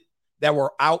busted that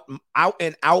were out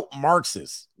and out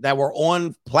Marxists, that were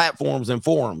on platforms and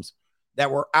forums,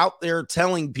 that were out there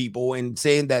telling people and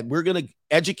saying that we're going to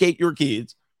educate your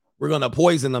kids, we're going to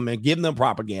poison them and give them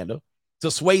propaganda to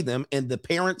sway them, and the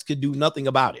parents could do nothing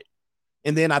about it.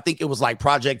 And then I think it was like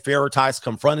Project Veritas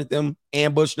confronted them,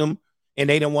 ambushed them, and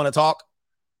they didn't want to talk.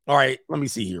 All right, let me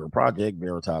see here. Project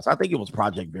Veritas. I think it was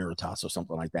Project Veritas or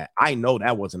something like that. I know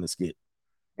that wasn't a skit.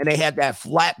 And they had that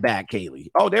flat back Kaylee.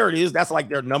 Oh, there it is. That's like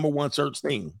their number one search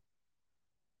thing.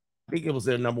 I think it was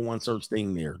their number one search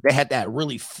thing there. They had that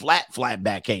really flat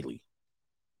back Kaylee.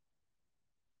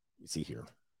 You see here.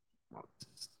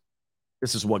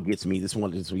 This is what gets me. This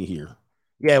one gets me here.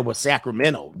 Yeah, it was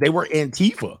Sacramento. They were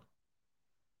Antifa.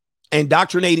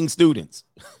 Indoctrinating students.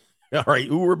 All right,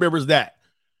 who remembers that?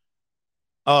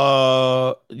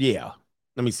 Yeah.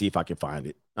 Let me see if I can find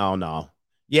it. Oh no.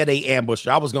 Yeah, they ambushed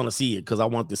her. I was gonna see it because I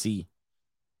wanted to see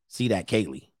that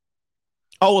Kaylee.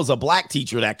 Oh, it was a black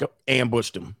teacher that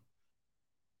ambushed him.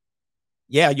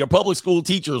 Yeah, your public school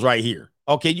teachers right here.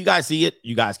 Okay, you guys see it?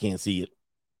 You guys can't see it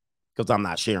because I'm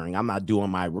not sharing. I'm not doing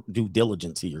my due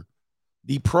diligence here.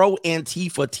 The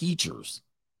pro-Antifa teachers.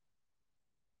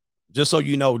 Just so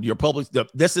you know, your public,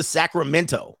 this is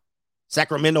Sacramento,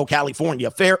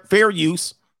 California. Fair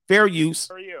use. How are you?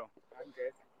 I'm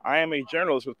good. I am a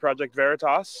journalist with Project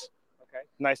Veritas. Okay.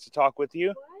 Nice to talk with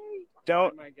you.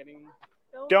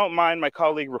 Don't mind my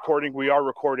colleague recording. We are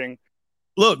recording.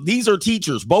 Look, these are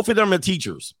teachers. Both of them are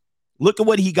teachers. Look at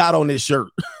what he got on his shirt.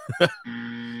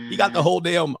 He got the whole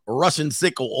damn Russian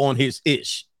sickle on his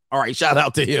ish. All right, shout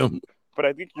out to him. But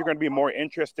I think you're going to be more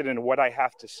interested in what I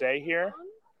have to say here.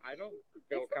 I don't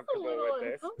feel comfortable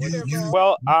with this.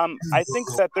 Well, I think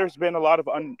that there's been a lot of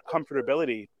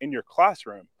uncomfortability in your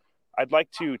classroom. I'd like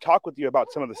to talk with you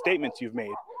about some of the statements you've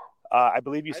made. I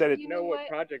believe you said it. You know what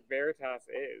Project Veritas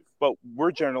is. But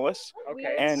we're journalists.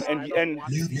 Okay. And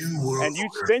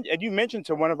you mentioned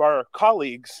to one of our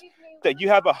colleagues that you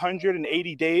have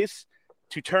 180 days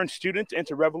to turn students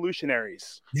into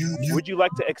revolutionaries. Would you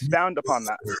like to expound upon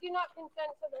that? We do not consent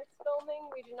to this filming.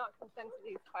 We do not consent to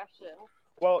these questions.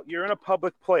 Well, you're in a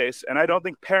public place, and I don't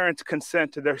think parents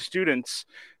consent to their students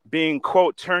being,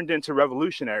 quote, turned into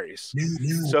revolutionaries.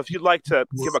 So if you'd like to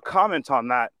give a comment on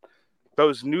that,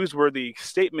 those newsworthy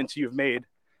statements you've made,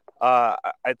 I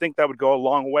think that would go a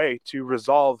long way to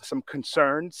resolve some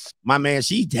concerns. My man,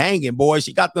 she hanging, boy.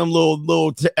 She got them she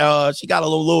got a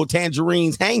little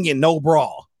tangerines hanging, no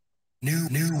bra. In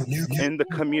the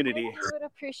community. I would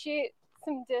appreciate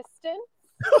some distance.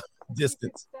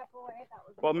 Distance.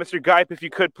 Well, Mr. Geip, if you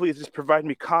could please just provide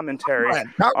me commentary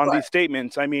on these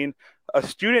statements. I mean, a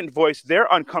student voiced their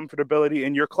uncomfortability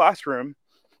in your classroom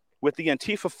with the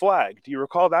Antifa flag. Do you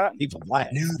recall that? Antifa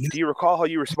flag. Do you recall how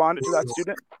you responded to that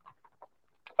student?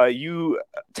 You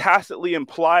tacitly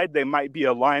implied they might be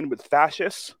aligned with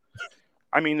fascists.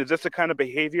 I mean, is this the kind of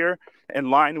behavior in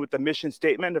line with the mission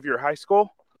statement of your high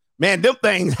school? Man, them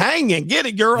things hanging. Get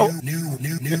it, girl. New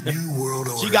world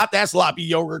order. She got that sloppy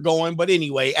yogurt going. But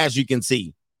anyway, as you can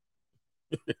see,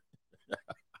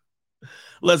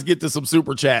 let's get to some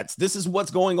super chats. This is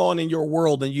what's going on in your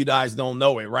world, and you guys don't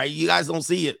know it, right? You guys don't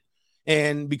see it.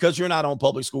 And because you're not on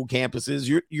public school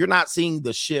campuses, you're not seeing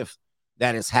the shift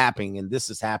that is happening, and this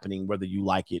is happening whether you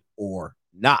like it or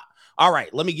not. All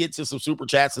right, let me get to some super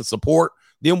chats and support.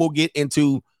 Then we'll get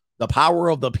into the power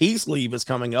of the peace leave is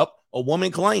coming up. A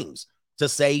woman claims to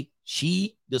say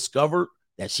she discovered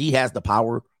that she has the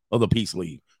power of the peace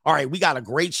leave. All right, we got a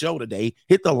great show today.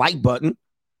 Hit the like button.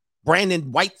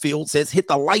 Brandon Whitefield says hit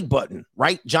the like button,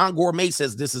 right? John Gourmet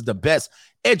says this is the best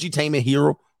edutainment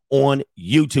here on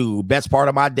YouTube. Best part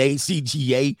of my day,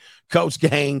 CGA, Coach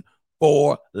Gang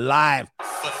for life.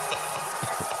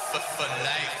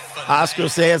 Oscar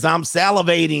says I'm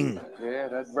salivating. Yeah,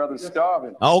 that brother's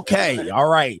starving. Okay, all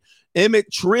right.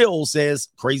 Emmett Trill says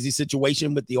crazy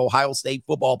situation with the Ohio State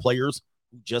football players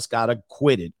who just got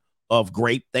acquitted of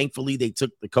grape. Thankfully, they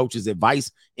took the coach's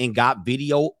advice and got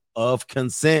video of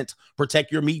consent. Protect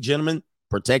your meat, gentlemen.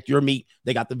 Protect your meat.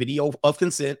 They got the video of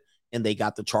consent and they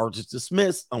got the charges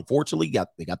dismissed. Unfortunately,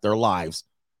 they got their lives.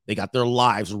 They got their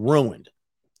lives ruined,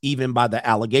 even by the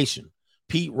allegation.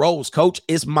 Pete Rose, coach,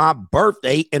 it's my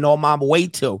birthday and on my way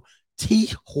to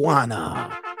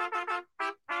Tijuana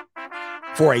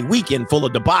for a weekend full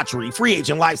of debauchery, free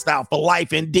agent lifestyle for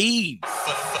life indeed.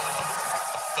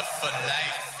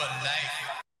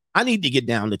 I need to get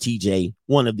down to TJ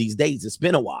one of these days. It's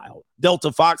been a while.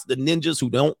 Delta Fox, the ninjas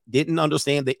who didn't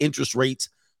understand the interest rates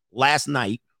last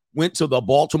night, went to the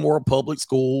Baltimore Public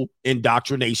School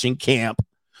indoctrination camp.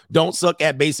 Don't suck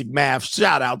at basic math.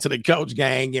 Shout out to the Coach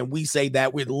Gang. And we say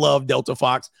that with love, Delta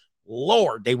Fox.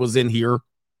 Lord, they was in here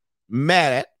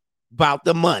mad about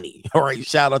the money. All right.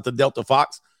 Shout out to Delta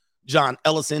Fox. John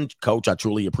Ellison, coach, I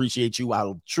truly appreciate you.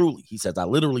 He says, I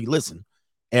literally listen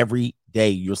every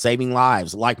day. You're saving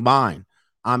lives like mine.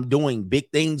 I'm doing big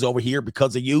things over here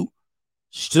because of you.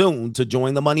 Soon to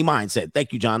join the money mindset.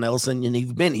 Thank you, John Ellison. And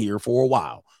you've been here for a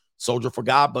while. Soldier for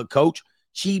God, but coach,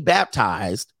 she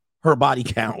baptized her body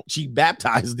count. She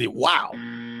baptized it. Wow.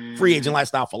 Free agent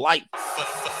lifestyle for life.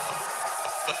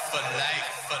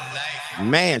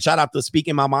 Man, shout out to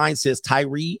Speaking My Mind says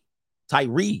Tyree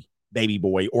baby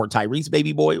boy or Tyrese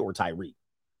baby boy or Tyree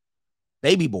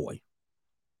baby boy.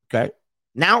 Okay.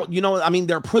 Now,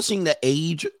 they're pushing the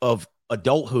age of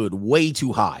adulthood way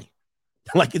too high.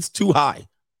 Like it's too high.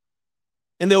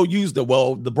 And they'll use the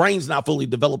brain's not fully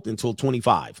developed until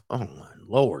 25. Oh my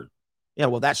Lord. Yeah,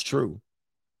 well, that's true.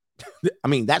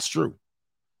 That's true.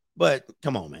 But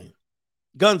come on, man.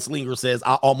 Gunslinger says,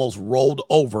 I almost rolled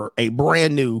over a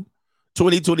brand new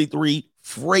 2023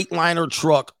 Freightliner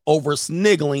truck over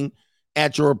sniggling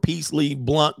at your peace leave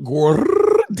blunt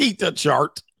gordita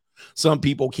chart. Some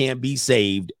people can't be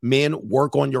saved. Men,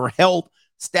 work on your health,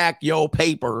 stack your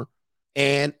paper,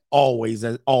 and always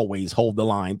hold the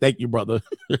line. Thank you, brother.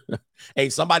 Hey,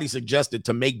 somebody suggested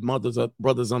to make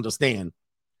brothers understand,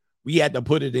 we had to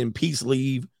put it in peace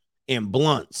leave and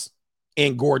blunts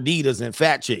and gorditas and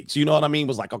fat chicks. You know what I mean? It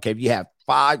was like, okay, if you have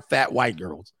 5 fat white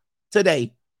girls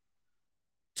today,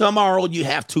 tomorrow you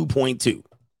have 2.2.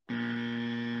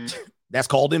 That's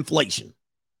called inflation.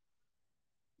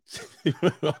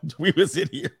 We was in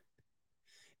here.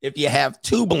 If you have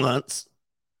 2 blunts,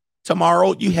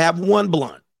 tomorrow you have 1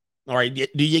 blunt. All right,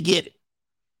 do you get it?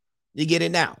 You get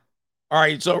it now. All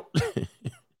right, so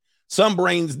some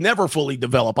brains never fully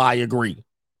develop. I agree.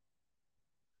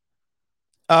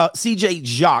 CJ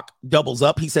Jacques doubles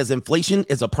up. He says inflation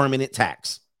is a permanent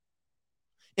tax.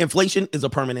 Inflation is a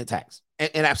permanent tax.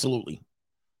 And absolutely.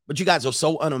 But you guys are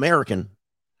so un-American.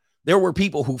 There were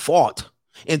people who fought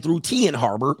and threw tea in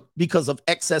harbor because of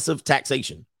excessive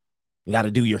taxation. You got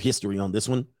to do your history on this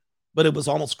one. But it was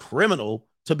almost criminal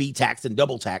to be taxed and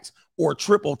double taxed or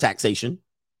triple taxation.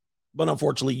 But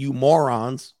unfortunately, you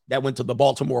morons that went to the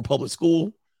Baltimore public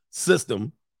school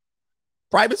system,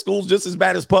 private schools just as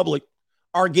bad as public,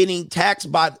 are getting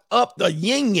taxed by up the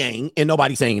yin yang and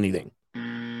nobody saying anything.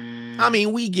 I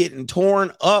mean, we getting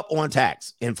torn up on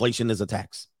tax. Inflation is a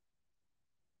tax.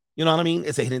 You know what I mean?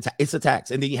 It's a hidden tax. It's a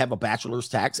tax. And then you have a bachelor's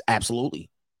tax. Absolutely.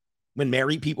 When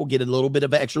married people get a little bit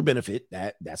of extra benefit,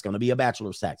 that's going to be a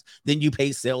bachelor's tax. Then you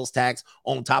pay sales tax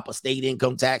on top of state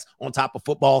income tax, on top of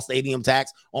football stadium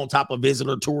tax, on top of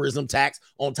visitor tourism tax,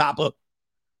 on top of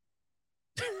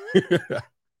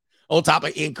on top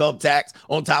of income tax,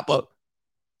 on top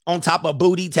of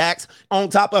booty tax, on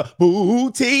top of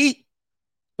booty.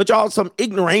 But y'all, some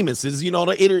ignoramuses, you know,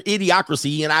 the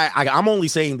idiocracy. And I'm only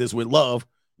saying this with love.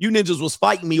 You ninjas was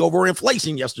fighting me over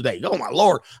inflation yesterday. Oh, my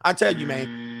Lord. I tell you,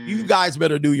 man, you guys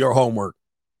better do your homework.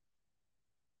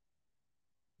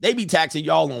 They be taxing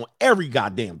y'all on every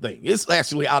goddamn thing. It's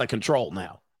actually out of control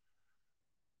now.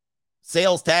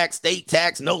 Sales tax, state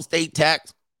tax, no state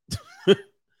tax,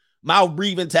 mouth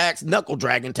breathing tax, knuckle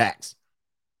dragging tax.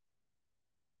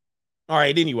 All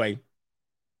right, anyway.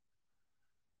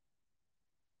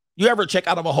 You ever check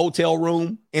out of a hotel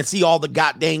room and see all the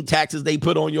goddamn taxes they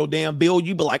put on your damn bill?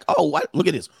 You be like, oh, what? Look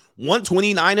at this.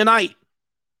 $129 a night.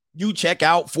 You check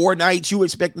out 4 nights, you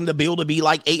expecting the bill to be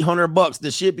like $800.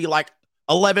 This should be like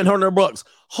 $1,100.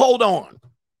 Hold on.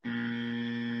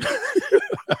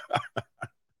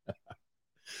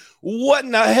 What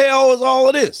in the hell is all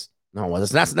of this? No, well,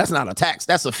 that's not a tax.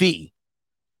 That's a fee.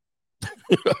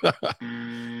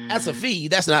 That's a fee.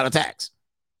 That's not a tax.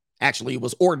 Actually, it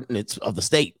was ordinance of the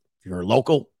state. If you're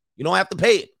local, you don't have to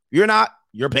pay it. If you're not,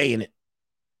 you're paying it.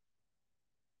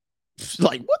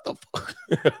 Like, what the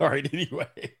fuck? All right,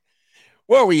 anyway.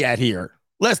 Where are we at here?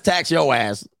 Let's tax your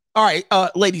ass. All right,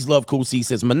 Ladies Love Cool C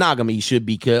says monogamy should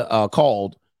be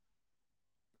called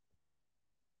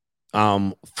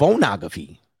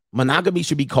phonography. Monogamy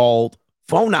should be called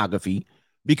phonography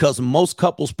because most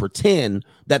couples pretend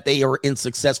that they are in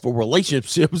successful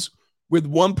relationships with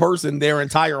one person their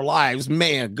entire lives.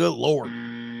 Man, good Lord.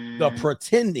 The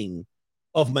pretending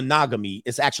of monogamy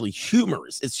is actually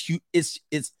humorous.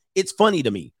 It's funny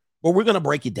to me, but we're going to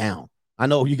break it down. I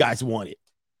know you guys want it.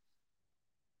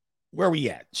 Where are we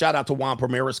at? Shout out to Juan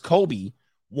Primeras. Kobe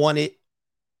wanted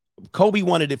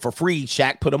it for free.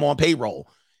 Shaq put him on payroll.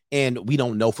 And we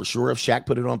don't know for sure if Shaq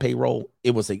put it on payroll.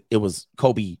 It was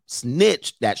Kobe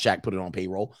snitched that Shaq put it on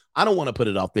payroll. I don't want to put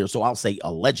it out there, so I'll say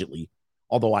allegedly.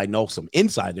 Although I know some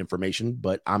inside information,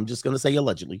 but I'm just going to say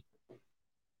allegedly.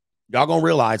 Y'all going to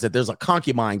realize that there's a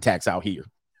concubine tax out here.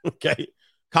 Okay.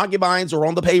 Concubines are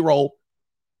on the payroll.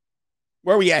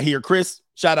 Where are we at here, Chris?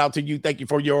 Shout out to you. Thank you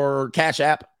for your Cash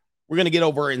App. We're going to get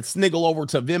over and sniggle over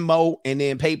to Venmo and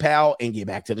then PayPal and get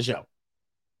back to the show.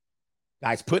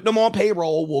 Guys, putting them on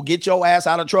payroll will get your ass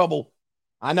out of trouble.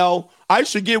 I know. I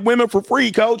should get women for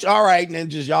free, coach. All right. And then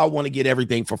just y'all want to get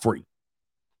everything for free.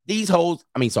 These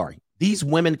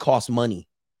women cost money.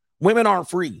 Women aren't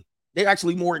free. They're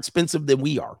actually more expensive than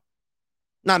we are.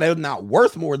 Now, they're not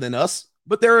worth more than us,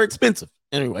 but they're expensive.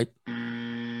 Anyway,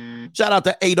 shout out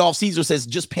to Adolf Caesar says,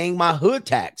 just paying my hood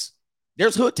tax.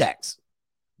 There's hood tax.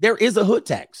 There is a hood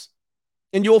tax.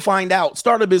 And you'll find out.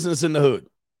 Start a business in the hood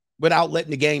without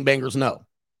letting the gangbangers know.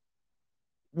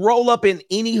 Roll up in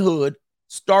any hood,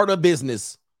 start a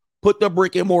business, put the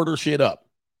brick and mortar shit up.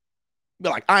 Be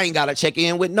like, I ain't got to check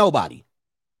in with nobody.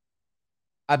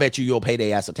 I bet you'll pay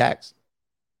their ass a tax.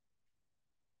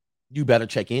 You better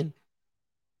check in.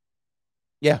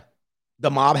 Yeah. The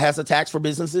mob has a tax for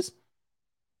businesses.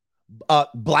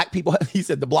 Black people, he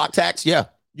said the block tax. Yeah,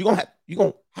 you're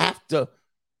gonna have to.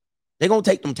 They're gonna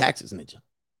take them taxes, Ninja.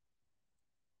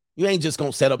 You ain't just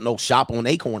gonna set up no shop on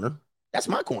a corner. That's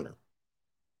my corner.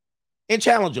 And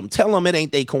challenge them. Tell them it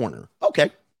ain't their corner.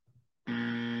 Okay.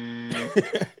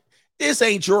 This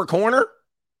ain't your corner.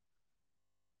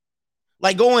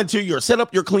 Like go into set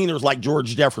up your cleaners like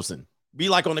George Jefferson. Be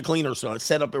like on the cleaner, so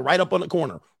set up it right up on the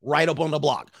corner, right up on the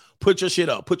block. Put your shit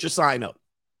up, put your sign up.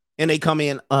 And they come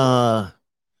in,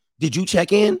 did you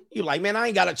check in? You're like, man, I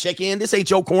ain't got to check in. This ain't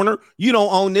your corner. You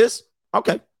don't own this.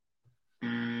 Okay.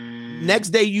 Next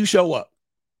day you show up.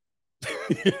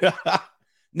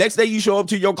 Next day you show up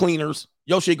to your cleaners.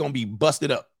 Your shit going to be busted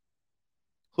up.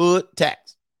 Hood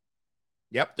tax.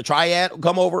 Yep. The triad will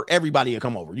come over. Everybody will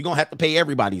come over. You're going to have to pay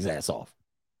everybody's ass off.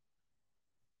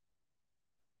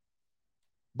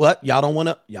 But y'all don't want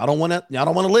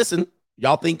to listen.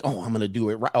 Y'all think, oh, I'm going to do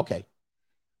it right. Okay.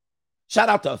 Shout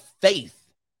out to Faith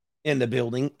in the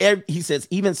building. He says,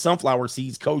 even sunflower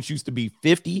seeds, Coach, used to be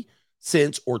 50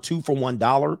 cents or 2 for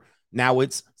 $1. Now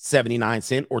it's 79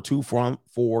 cents or 2 for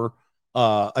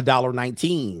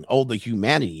 $1.19. Oh, the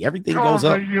humanity. Everything goes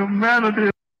up.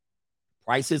 Humanity.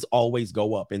 Prices always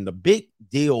go up. And the big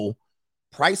deal,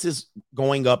 prices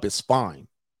going up is fine,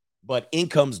 but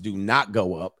incomes do not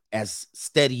go up as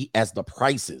steady as the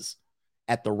prices.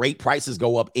 At the rate prices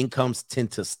go up, incomes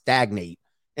tend to stagnate.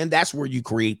 And that's where you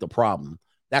create the problem.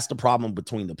 That's the problem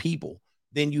between the people.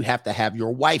 Then you have to have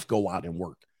your wife go out and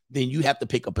work. Then you have to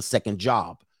pick up a second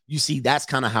job. You see, that's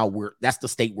kind of that's the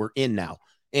state we're in now.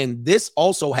 And this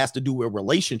also has to do with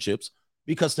relationships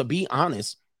because, to be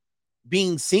honest,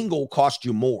 being single costs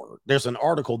you more. There's an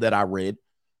article that I read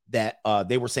that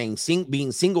they were saying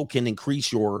being single can increase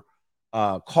your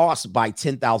cost by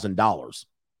 $10,000.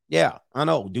 Yeah, I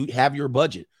know, dude, have your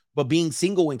budget. But being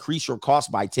single increase your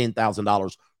cost by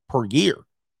 $10,000 per year,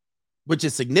 which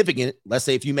is significant. Let's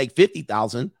say if you make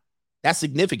 $50,000, that's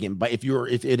significant. But if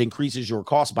it increases your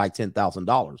cost by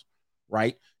 $10,000,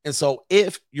 right? And so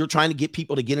if you're trying to get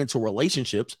people to get into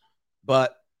relationships,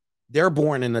 but they're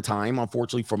born in a time,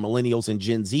 unfortunately, for millennials and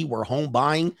Gen Z, where home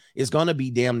buying is going to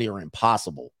be damn near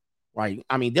impossible, right?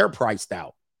 I mean, they're priced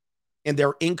out, and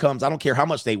their incomes, I don't care how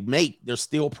much they make, they're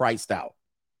still priced out.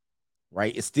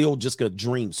 Right? It's still just a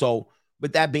dream. So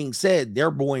with that being said,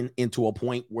 they're born into a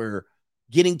point where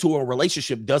getting to a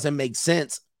relationship doesn't make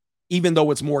sense, even though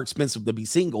it's more expensive to be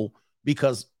single,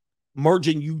 because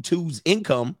merging you two's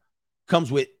income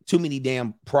comes with too many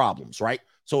damn problems, right?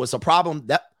 So it's a problem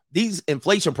that these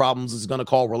inflation problems is going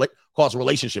to cause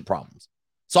relationship problems.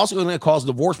 It's also going to cause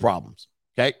divorce problems.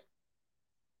 Okay.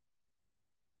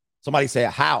 Somebody say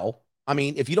how? I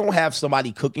mean, if you don't have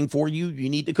somebody cooking for you, you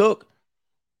need to cook.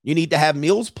 You need to have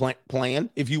meals planned.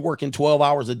 If you work in 12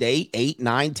 hours a day, 8,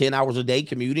 9, 10 hours a day,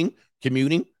 commuting.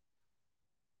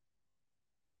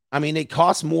 I mean, it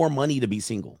costs more money to be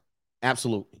single.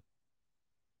 Absolutely.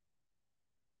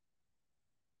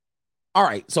 All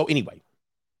right. So anyway,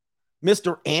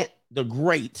 Mr. Ant the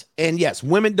Great. And yes,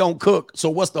 women don't cook. So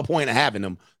what's the point of having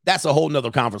them? That's a whole nother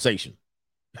conversation.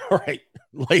 All right.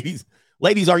 Ladies,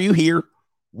 are you here?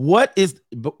 We're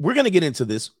going to get into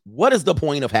this. What is the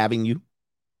point of having you?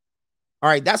 All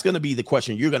right, that's going to be the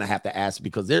question you're going to have to ask,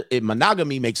 because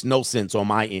monogamy makes no sense on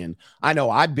my end. I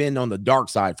know I've been on the dark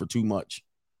side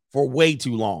for way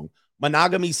too long.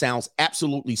 Monogamy sounds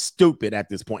absolutely stupid at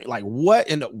this point. Like, what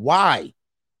and why?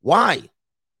 Why?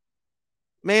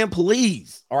 Man,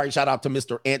 please. All right, shout out to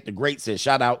Mr. Ant the Great says,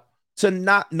 shout out to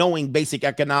not knowing basic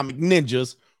economic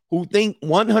ninjas who think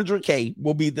 100K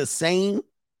will be the same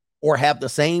or have the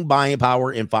same buying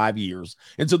power in 5 years,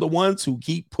 and to the ones who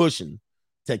keep pushing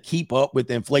to keep up with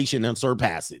inflation and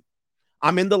surpass it.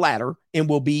 I'm in the latter and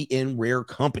will be in rare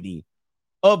company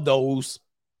of those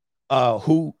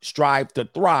who strive to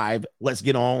thrive. Let's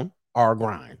get on our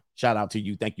grind. Shout out to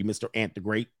you. Thank you, Mr. Ant the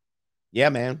Great. Yeah,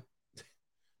 man.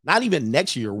 Not even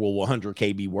next year will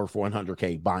 100K be worth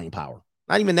 100K buying power.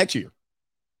 Not even next year.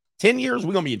 10 years,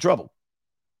 we're going to be in trouble.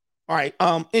 All right.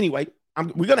 Anyway,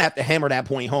 we're going to have to hammer that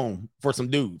point home for some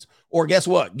dudes. Or guess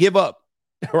what? Give up.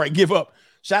 All right, give up.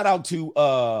 Shout out to,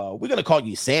 we're going to call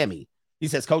you Sammy. He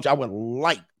says, Coach, I would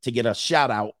like to get a shout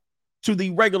out to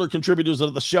the regular contributors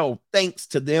of the show. Thanks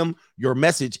to them, your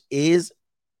message is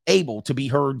able to be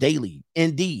heard daily.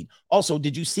 Indeed. Also,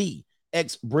 did you see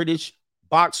ex-British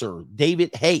boxer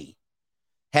David Haye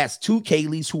has 2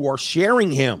 Kayleys who are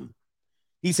sharing him?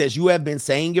 He says, you have been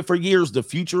saying it for years. The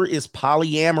future is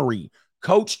polyamory.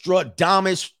 Coach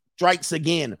Stradamus strikes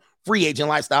again. Free agent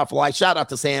lifestyle for life. Shout out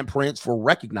to Sam Prince for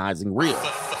recognizing real.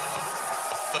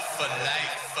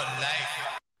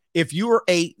 if you're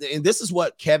and this is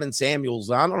what Kevin Samuels,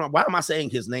 I don't know, why am I saying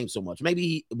his name so much?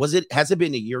 Maybe has it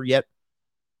been a year yet?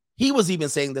 He was even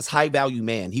saying this high value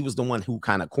man. He was the one who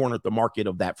kind of cornered the market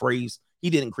of that phrase. He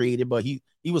didn't create it, but he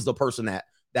was the person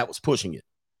that was pushing it.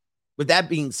 With that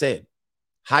being said,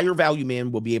 higher value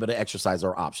men will be able to exercise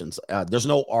their options. There's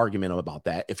no argument about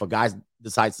that. If a guy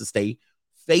decides to stay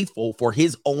faithful for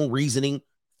his own reasoning,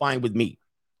 fine with me.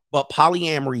 But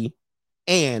polyamory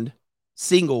and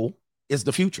single is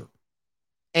the future.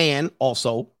 And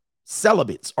also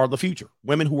celibates are the future.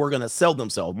 Women who are going to sell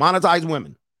themselves, monetize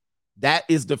women. That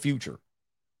is the future.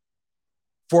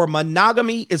 For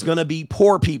monogamy is going to be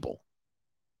poor people.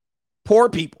 Poor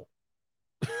people.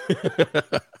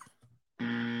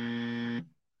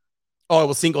 Oh, it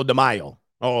was Cinco de Mayo.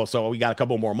 Oh, so we got a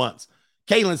couple more months.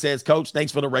 Kaylin says, Coach,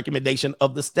 thanks for the recommendation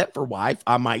of the Stepford wife.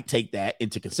 I might take that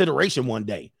into consideration one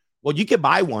day. Well, you can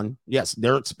buy one. Yes,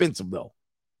 they're expensive, though.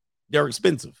 They're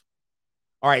expensive.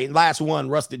 All right, last one,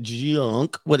 Rusted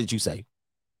Junk. What did you say?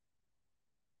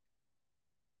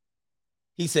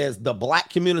 He says, the black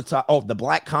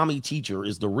commie teacher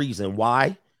is the reason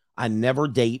why I never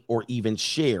date or even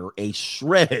share a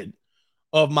shred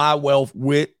of my wealth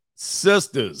with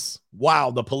sisters.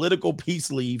 Wow, the political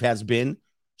peace leave has been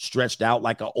stretched out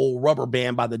like an old rubber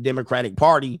band by the Democratic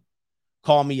Party.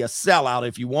 Call me a sellout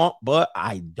if you want, but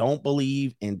I don't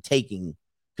believe in taking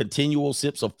continual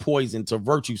sips of poison to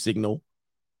virtue signal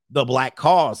the black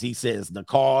cause. He says the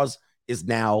cause is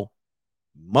now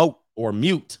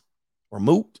mute.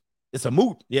 It's a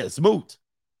moot. Yeah, it's moot.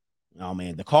 Oh,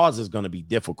 man, the cause is going to be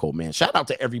difficult, man. Shout out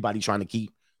to everybody trying to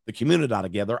keep the community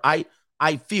together. I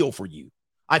feel for you.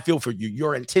 I feel for you.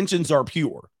 Your intentions are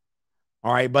pure.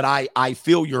 All right. But I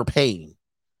feel your pain.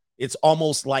 It's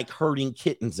almost like hurting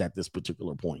kittens at this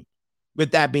particular point.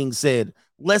 With that being said,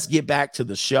 let's get back to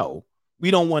the show.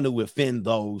 We don't want to offend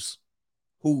those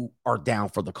who are down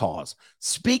for the cause.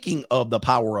 Speaking of the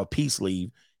power of peace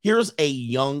leave, here's a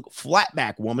young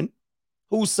flatback woman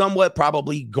who's somewhat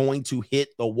probably going to hit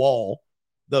the wall,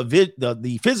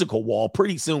 the physical wall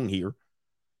pretty soon here.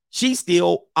 She's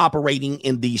still operating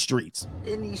in these streets.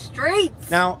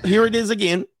 Now, here it is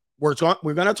again. We're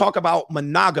going to talk about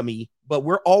monogamy, but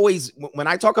we're always, when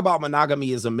I talk about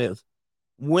monogamy is a myth,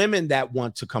 women that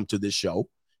want to come to this show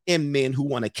and men who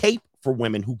want to cape for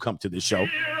women who come to this show,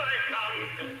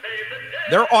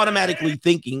 they're automatically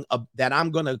thinking that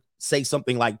I'm going to say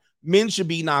something like men should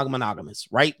be non-monogamous,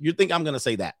 right? You think I'm going to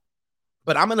say that,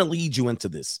 but I'm going to lead you into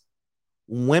this.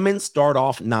 Women start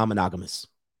off non-monogamous.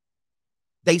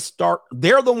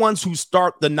 They're the ones who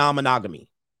start the non-monogamy.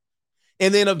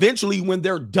 And then eventually when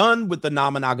they're done with the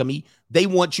non-monogamy, they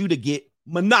want you to get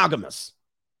monogamous.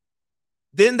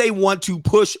 Then they want to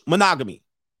push monogamy.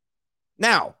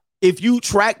 Now, if you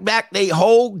track back they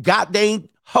whole goddamn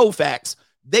hoe facts,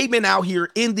 they've been out here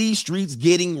in these streets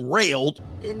getting railed,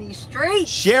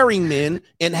 sharing men,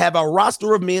 and have a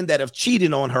roster of men that have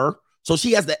cheated on her. So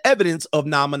she has the evidence of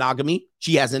non-monogamy.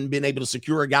 She hasn't been able to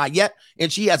secure a guy yet.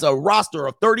 And she has a roster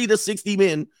of 30 to 60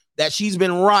 men that she's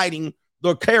been riding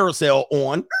the carousel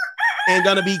on and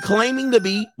going to be claiming to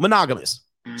be monogamous.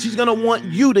 She's going to want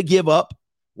you to give up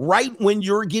right when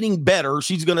you're getting better.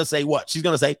 She's going to say what? She's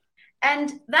going to say,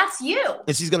 and that's you.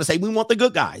 And she's going to say, we want the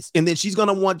good guys. And then she's going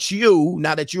to want you,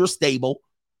 now that you're stable,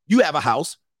 you have a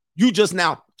house, you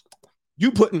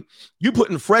putting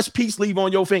fresh peace leave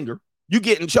on your finger. You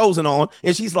getting chosen on.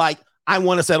 And she's like, I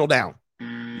want to settle down.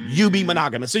 You be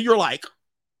monogamous. So you're like,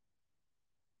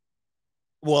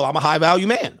 well, I'm a high value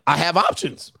man. I have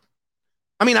options.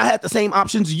 I mean, I had the same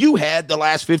options you had the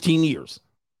last 15 years.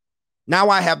 Now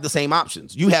I have the same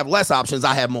options. You have less options.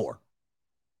 I have more.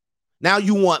 Now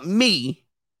you want me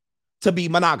to be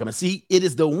monogamous. See, it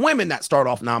is the women that start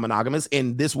off non-monogamous,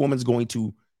 and this woman's going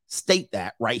to state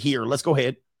that right here. Let's go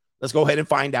ahead and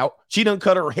find out. She done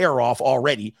cut her hair off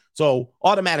already, so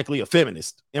automatically a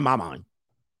feminist in my mind.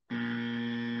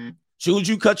 Should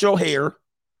you cut your hair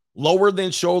lower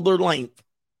than shoulder length,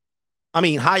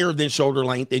 higher than shoulder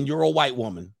length, and you're a white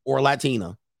woman or a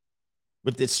Latina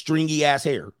with this stringy ass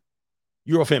hair,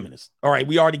 you're a feminist. All right,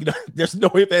 there's no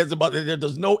ifs, ands, and buts.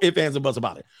 There's no ifs, ands, and buts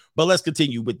about it. But let's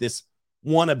continue with this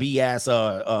wannabe ass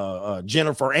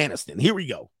Jennifer Aniston. Here we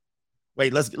go.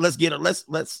 Wait, let's get her. Let's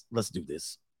do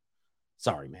this.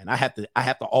 Sorry, man. I have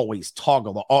to always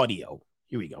toggle the audio.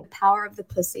 Here we go. Power of the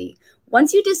pussy.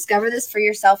 Once you discover this for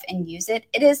yourself and use it,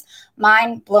 it is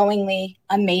mind-blowingly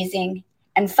amazing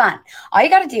and fun. All you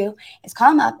got to do is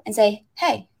call him up and say,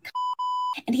 hey,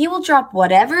 and he will drop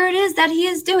whatever it is that he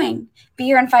is doing. Be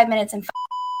here in 5 minutes and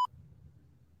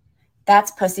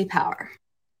that's pussy power.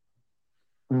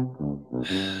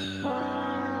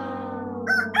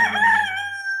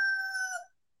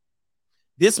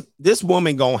 This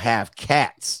woman gonna have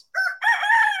cats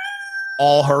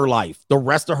all her life, the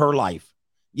rest of her life.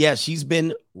 Yeah, she's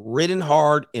been ridden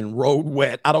hard and rode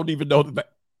wet. I don't even know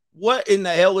what in the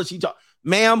hell is she talking?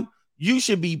 Ma'am, you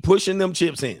should be pushing them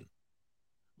chips in.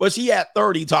 But she at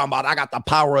 30 talking about, I got the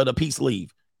power of the peace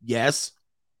leave. Yes,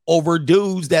 over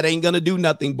dudes that ain't going to do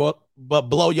nothing but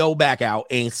blow your back out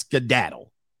and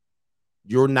skedaddle.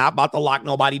 You're not about to lock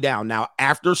nobody down. Now,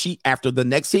 after the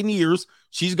next 10 years,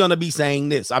 she's going to be saying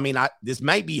this. I mean, this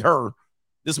might be her.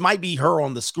 This might be her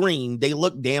on the screen. They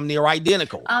look damn near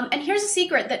identical. And here's a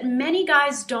secret that many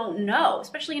guys don't know,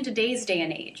 especially in today's day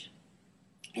and age,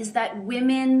 is that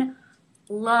women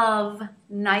love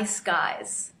nice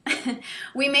guys.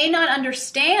 We may not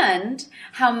understand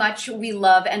how much we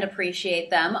love and appreciate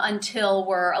them until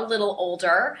we're a little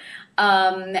older,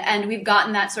 and we've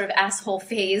gotten that sort of asshole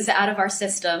phase out of our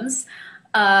systems.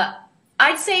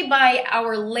 I'd say by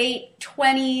our late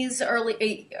 20s,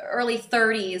 early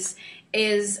 30s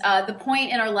is the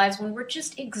point in our lives when we're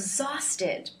just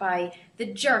exhausted by the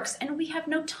jerks and we have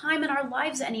no time in our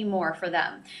lives anymore for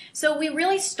them. So we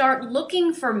really start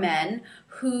looking for men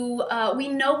who we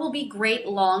know will be great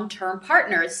long-term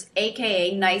partners,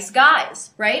 aka nice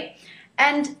guys, right?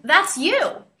 And that's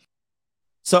you.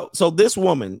 So this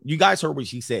woman, you guys heard what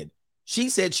she said. She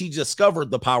said she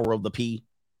discovered the power of the P,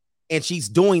 and she's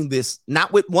doing this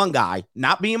not with one guy,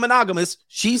 not being monogamous.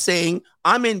 She's saying,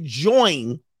 I'm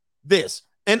enjoying this.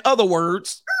 In other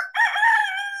words,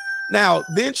 now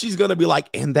then she's going to be like,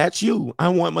 and that's you. I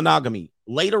want monogamy.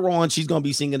 Later on, she's going to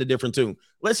be singing a different tune.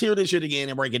 Let's hear this shit again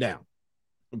and break it down.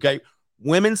 Okay.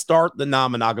 Women start the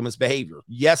non-monogamous behavior.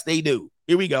 Yes, they do.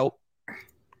 Here we go.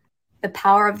 The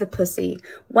power of the pussy.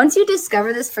 Once you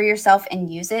discover this for yourself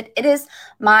and use it, it is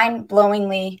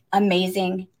mind-blowingly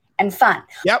amazing and fun.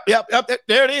 Yep.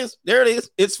 There it is. There it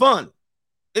is. It's fun.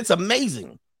 It's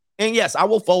amazing. And yes, I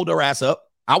will fold her ass up.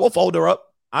 I will fold her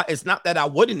up. It's not that I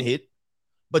wouldn't hit,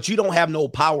 but you don't have no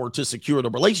power to secure the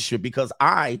relationship because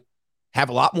I have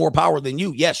a lot more power than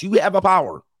you. Yes, you have a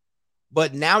power,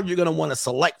 but now you're going to want to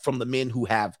select from the men who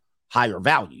have higher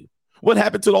value. What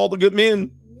happened to all the good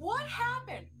men? What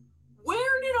happened?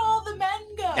 Where did all the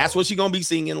men go? That's what she's going to be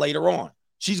singing later on.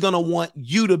 She's going to want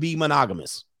you to be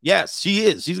monogamous. Yes, she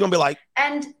is. She's going to be like,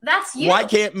 and that's you. Why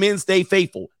can't men stay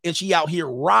faithful? And she out here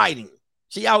riding.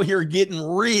 She out here getting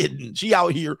ridden. She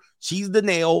out here. She's the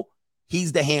nail.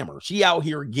 He's the hammer. She out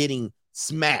here getting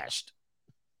smashed.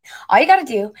 All you got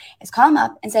to do is call him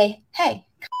up and say, hey,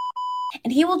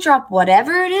 and he will drop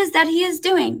whatever it is that he is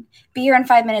doing. Be here in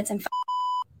 5 minutes and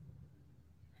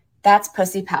that's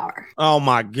pussy power. Oh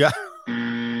my God.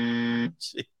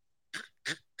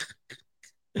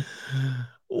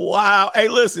 Wow. Hey,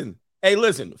 listen.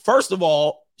 First of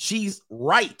all, she's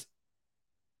right.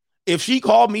 If she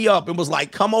called me up and was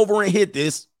like, come over and hit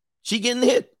this, she getting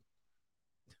hit.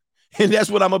 And that's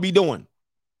what I'm going to be doing.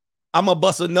 I'm going to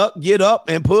bust a nut, get up,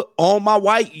 and put on my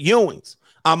white Ewings.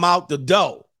 I'm out the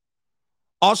door.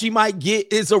 All she might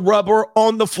get is a rubber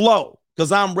on the floor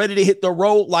because I'm ready to hit the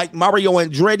road like Mario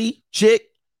Andretti chick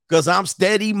because I'm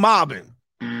steady mobbing.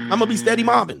 I'm going to be steady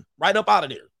mobbing right up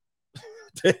out of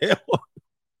there.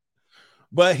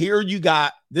 But here you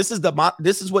got, this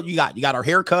is what you got. You got her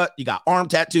haircut. You got arm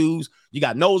tattoos. You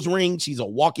got nose rings. She's a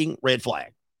walking red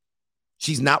flag.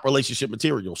 She's not relationship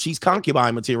material. She's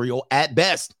concubine material at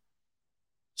best.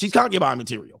 She's concubine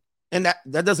material. And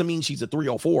that doesn't mean she's a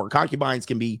 304. Concubines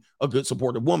can be a good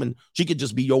supportive woman. She could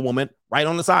just be your woman right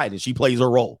on the side and she plays her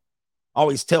role. I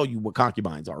always tell you what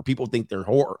concubines are. People think they're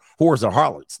whores or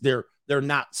harlots. They're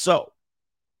not so.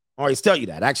 I always tell you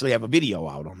that. I actually have a video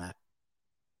out on that.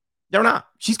 They're not.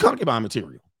 She's concubine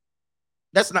material.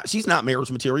 She's not marriage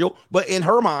material, but in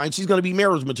her mind, she's going to be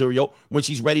marriage material when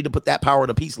she's ready to put that power of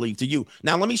the peace leave to you.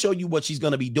 Now, let me show you what she's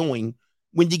going to be doing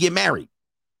when you get married.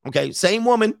 Okay, same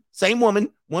woman.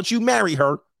 Once you marry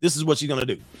her, this is what she's going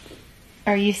to do.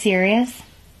 Are you serious?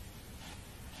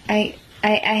 I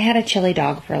had a chili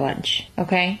dog for lunch,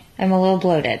 okay? I'm a little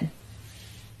bloated.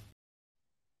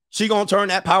 She going to turn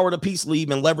that power of the peace leave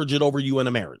and leverage it over you in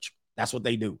a marriage. That's what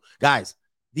they do. Guys,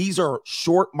 these are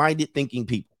short-minded thinking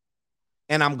people.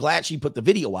 And I'm glad she put the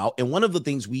video out. And one of the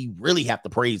things we really have to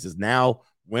praise is now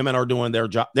women are doing their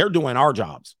job. They're doing our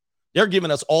jobs. They're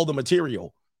giving us all the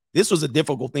material. This was a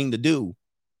difficult thing to do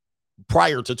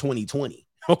prior to 2020.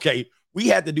 Okay. We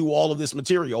had to do all of this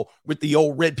material with the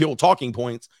old red pill talking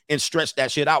points and stretch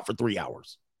that shit out for 3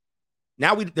 hours.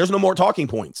 Now there's no more talking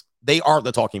points. They are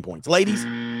the talking points. Ladies,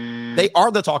 they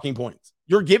are the talking points.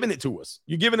 You're giving it to us.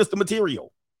 You're giving us the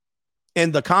material.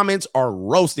 And the comments are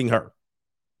roasting her.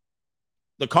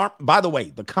 By the way,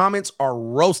 the comments are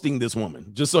roasting this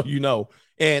woman, just so you know.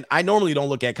 And I normally don't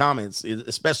look at comments,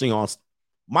 especially on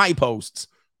my posts,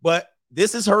 but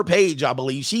this is her page, I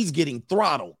believe. She's getting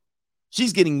throttled.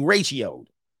 She's getting ratioed.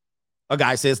 A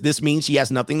guy says, this means she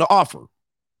has nothing to offer.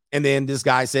 And then this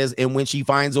guy says, and when she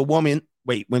finds a woman,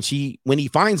 when he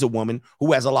finds a woman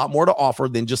who has a lot more to offer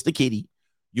than just a kitty,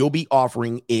 you'll be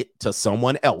offering it to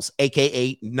someone else,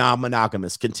 aka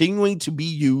non-monogamous, continuing to be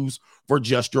used for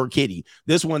just your kitty.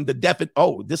 This one,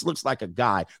 this looks like a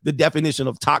guy. The definition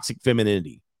of toxic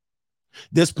femininity.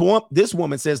 This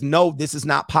woman says, no, this is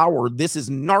not power. This is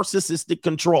narcissistic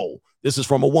control. This is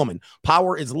from a woman.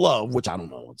 Power is love, which I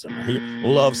don't know what's in here.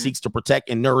 Love seeks to protect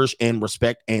and nourish and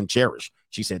respect and cherish.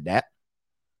 She said that.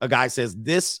 A guy says,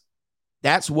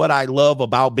 that's what I love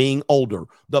about being older.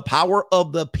 The power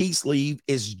of the peace leave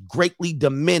is greatly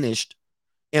diminished,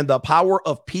 and the power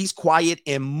of peace, quiet,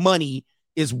 and money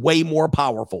is way more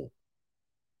powerful.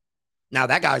 Now,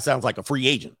 that guy sounds like a free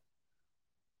agent.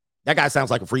 By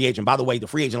the way, the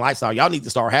free agent lifestyle, y'all need to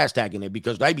start hashtagging it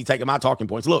because they be taking my talking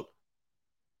points. Look,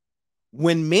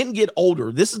 when men get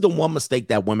older, this is the one mistake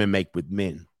that women make with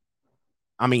men.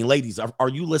 I mean, ladies, are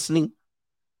you listening?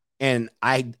 And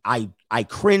I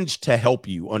cringe to help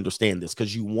you understand this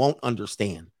because you won't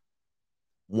understand.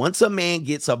 Once a man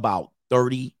gets about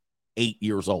 38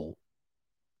 years old,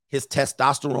 his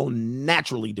testosterone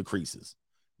naturally decreases,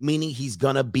 meaning he's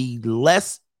going to be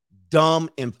less dumb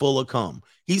and full of cum.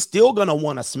 He's still going to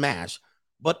want to smash,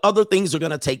 but other things are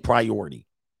going to take priority.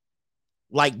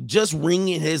 Like just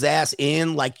ringing his ass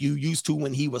in like you used to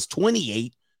when he was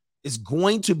 28 is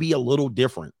going to be a little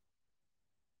different.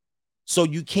 So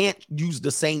you can't use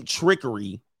the same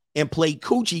trickery and play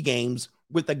coochie games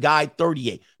with a guy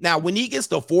 38. Now, when he gets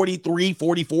to 43,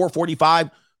 44, 45,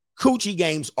 coochie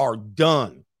games are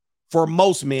done for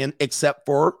most men except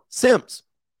for simps.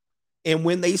 And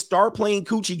when they start playing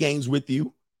coochie games with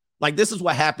you, like this is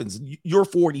what happens. You're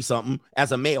 40 something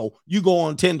as a male. You go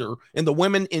on Tinder and the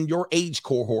women in your age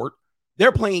cohort,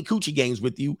 they're playing coochie games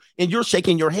with you and you're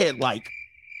shaking your head like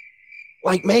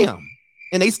ma'am.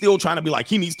 And they still trying to be like,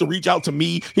 he needs to reach out to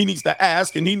me. He needs to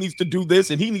ask and he needs to do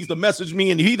this and he needs to message me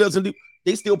and he doesn't do.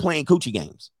 They still playing coochie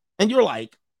games. And you're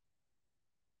like,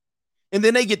 and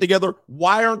then they get together.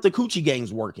 Why aren't the coochie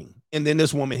games working? And then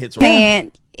this woman hits her.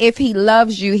 And if he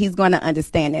loves you, he's going to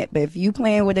understand it. But if you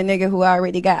playing with a nigga who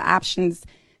already got options,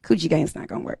 coochie game's not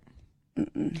going to work.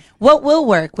 Mm-mm. What will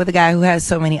work with a guy who has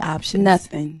so many options?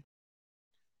 Nothing.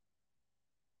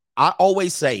 I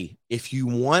always say, if you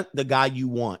want the guy you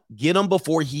want, get him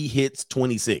before he hits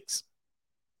 26.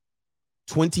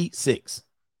 26.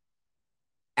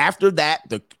 After that,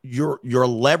 your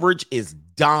leverage is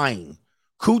dying.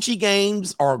 Coochie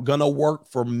games are going to work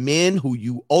for men who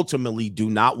you ultimately do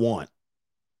not want.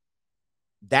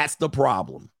 That's the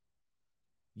problem.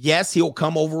 Yes, he'll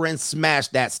come over and smash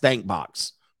that stank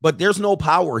box, but there's no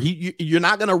power. You're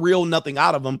not going to reel nothing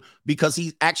out of him because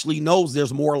he actually knows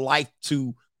there's more life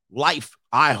to life.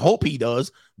 I hope he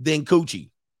does than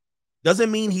coochie.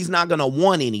 Doesn't mean he's not going to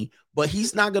want any, but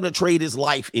he's not going to trade his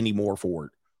life anymore for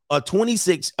it.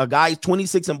 A guy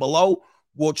 26 and below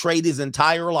will trade his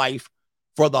entire life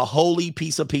for the holy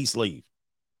piece of peace leave.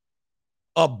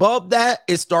 Above that,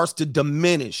 it starts to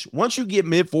diminish. Once you get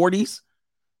mid-40s,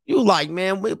 you like,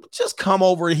 man, just come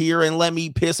over here and let me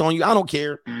piss on you. I don't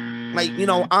care. Like, you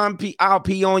know, I'll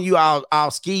pee on you.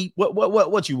 I'll ski.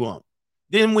 What you want?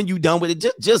 Then when you done with it,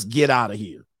 just get out of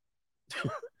here.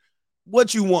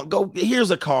 What you want? Go. Here's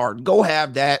a card. Go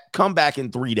have that. Come back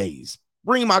in 3 days.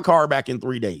 Bring my car back in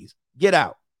 3 days. Get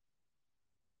out.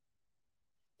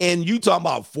 And you talking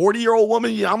about 40-year-old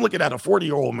woman? Yeah, I'm looking at a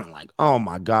 40-year-old woman like, oh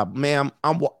my God, ma'am,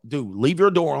 dude, leave your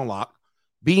door unlocked.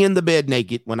 Be in the bed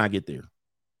naked when I get there.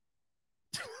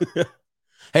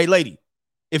 Hey, lady,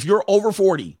 if you're over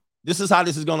 40, this is how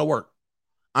this is going to work.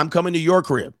 I'm coming to your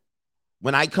crib.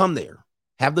 When I come there,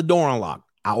 have the door unlocked.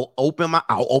 I'll open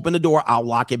the door. I'll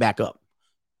lock it back up.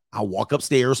 I'll walk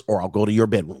upstairs or I'll go to your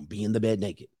bedroom. Be in the bed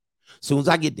naked. As soon as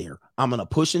I get there, I'm going to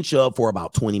push and shove for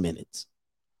about 20 minutes.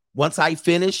 Once I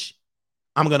finish,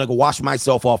 I'm going to go wash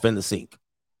myself off in the sink.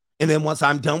 And then once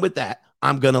I'm done with that,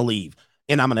 I'm going to leave.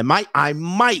 And I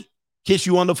might kiss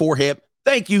you on the forehead.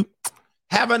 Thank you.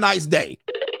 Have a nice day.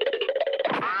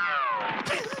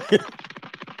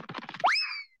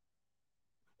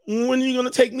 When are you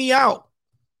going to take me out?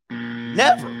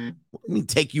 Never. Let me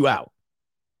take you out.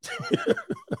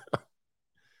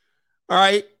 All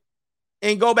right.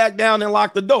 And go back down and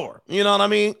lock the door. You know what I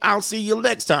mean? I'll see you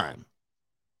next time.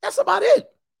 That's about it.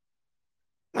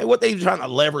 Like what they trying to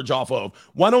leverage off of.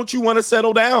 Why don't you want to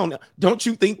settle down? Don't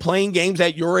you think playing games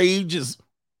at your age is...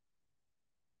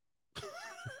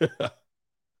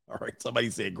 All right. Somebody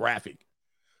said graphic.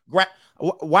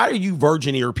 Why are you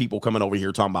virgin ear people coming over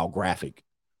here talking about graphic?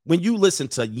 When you listen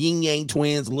to Yin Yang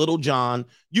Twins, Little John,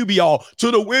 you be all to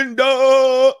the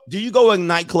window. Do you go in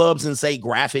nightclubs and say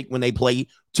graphic when they play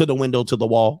to the window, to the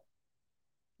wall?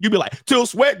 You be like, till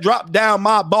sweat drop down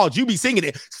my balls. You be singing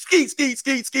it. Skeet, skeet,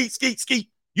 skeet, skeet, skeet, skeet.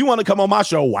 You want to come on my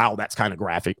show? Wow, that's kind of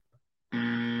graphic.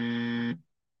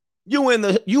 You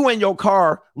in your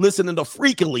car listening to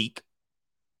Freak a Leak.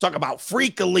 Talk about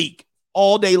Freak a Leak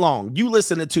all day long. You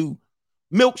listening to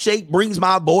Milkshake Brings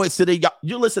My Boys to the...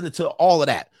 You're listening to all of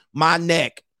that. My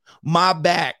neck, my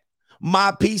back,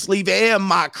 my peace leaf, and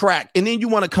my crack. And then you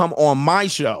want to come on my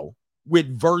show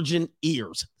with virgin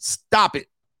ears. Stop it.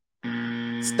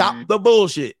 Stop the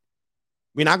bullshit.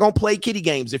 We're not going to play kiddie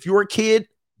games. If you're a kid,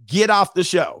 get off the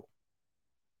show.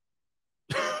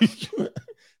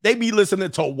 They be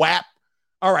listening to WAP.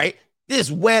 All right. This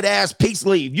wet ass peace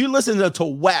leaf. You listening to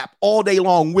WAP all day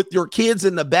long with your kids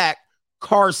in the back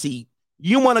car seat.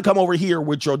 You want to come over here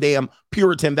with your damn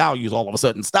Puritan values all of a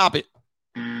sudden. Stop it.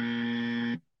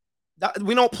 We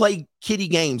don't play kiddie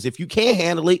games. If you can't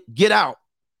handle it, get out.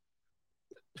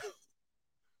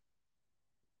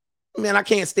 Man, I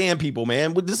can't stand people,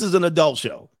 man. This is an adult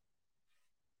show.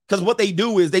 Because what they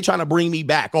do is they trying to bring me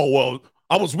back. Oh, well,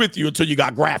 I was with you until you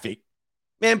got graphic.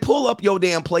 Man, pull up your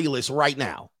damn playlist right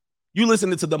now. You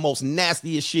listening to the most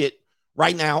nastiest shit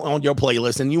right now on your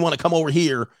playlist, and you want to come over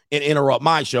here and interrupt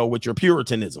my show with your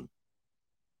Puritanism.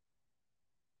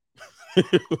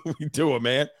 We do it,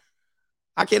 man.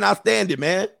 I cannot stand it,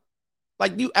 man.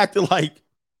 Like you acting like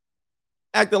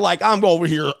I'm over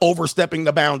here overstepping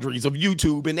the boundaries of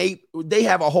YouTube, and they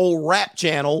have a whole rap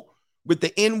channel with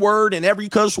the N-word and every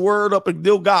cuss word up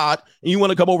until God, and you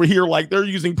want to come over here like they're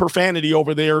using profanity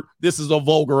over there. This is a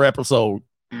vulgar episode.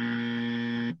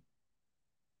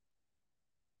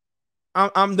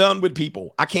 I'm done with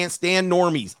people. I can't stand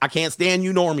normies. I can't stand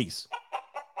you normies.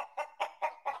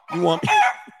 You want me?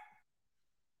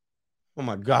 Oh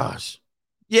my gosh.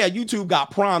 Yeah, YouTube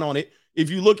got prawn on it. If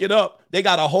you look it up, they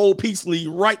got a whole peace leaf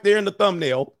right there in the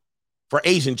thumbnail for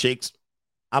Asian chicks.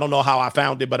 I don't know how I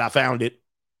found it, but I found it.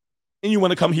 And you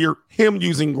want to come here, him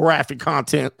using graphic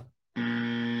content.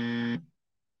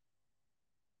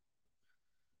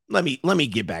 Let me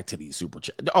get back to these super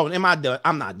chats. Oh, am I done?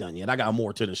 I'm not done yet. I got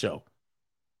more to the show.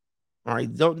 All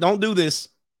right, don't do this.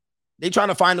 They trying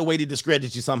to find a way to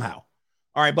discredit you somehow.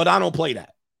 All right, but I don't play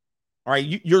that. All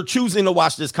right, you're choosing to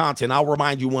watch this content. I'll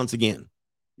remind you once again.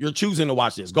 You're choosing to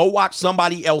watch this. Go watch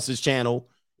somebody else's channel.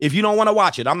 If you don't want to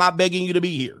watch it, I'm not begging you to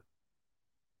be here.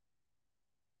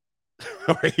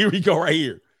 All right, here we go right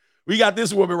here. We got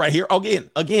this woman right here.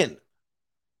 Again,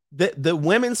 the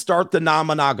women start the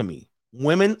non-monogamy.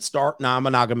 Women start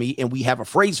non-monogamy, and we have a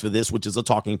phrase for this, which is a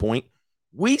talking point.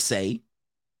 We say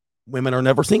women are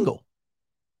never single.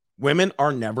 Women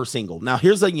are never single. Now,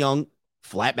 here's a young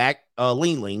flatback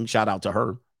lean, shout out to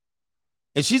her.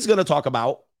 And she's going to talk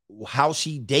about how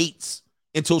she dates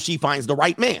until she finds the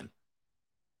right man.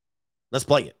 Let's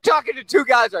play it. Talking to two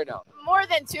guys right now. More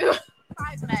than 2.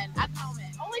 5 men at the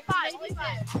moment. Only 5.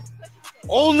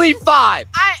 Only 5.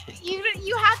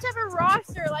 You have to have a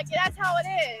roster. Like, that's how it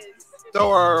is. So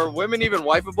are women even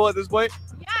wifeable at this point?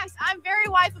 Yes, I'm very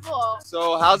wifeable.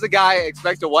 So how's a guy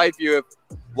expect to wife you if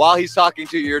while he's talking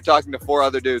to you, you're talking to 4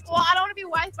 other dudes? Well, I don't want to be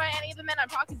wifed by any of the men I'm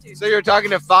talking to. So you're talking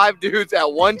to 5 dudes at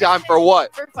one time for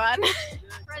what? For fun.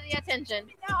 For the attention.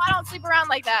 No, I don't sleep around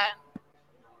like that.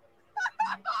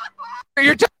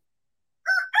 You're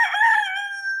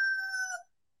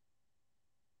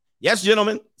Yes,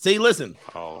 gentlemen. See, listen.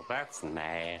 Oh, that's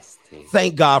nasty.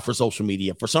 Thank God for social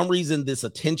media. For some reason, this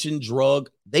attention drug,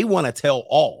 they want to tell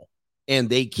all, and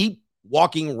they keep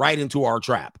walking right into our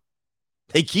trap.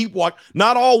 They keep walking.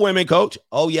 Not all women, coach.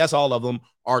 Oh, yes, all of them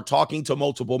are talking to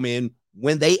multiple men.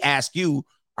 When they ask you,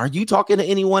 are you talking to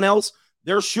anyone else?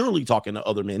 They're surely talking to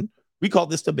other men. We call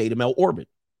this the beta male orbit.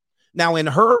 Now, in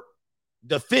her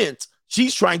defense,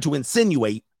 she's trying to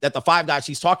insinuate that the 5 guys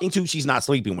she's talking to, she's not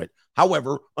sleeping with.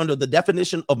 However, under the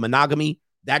definition of monogamy,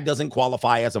 that doesn't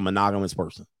qualify as a monogamous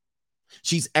person.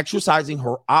 She's exercising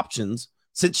her options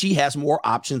since she has more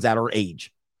options at her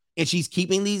age. And she's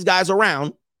keeping these guys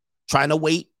around, trying to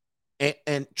wait.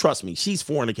 And trust me, she's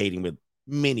fornicating with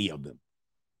many of them.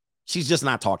 She's just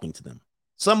not talking to them.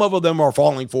 Some of them are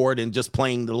falling for it and just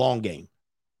playing the long game.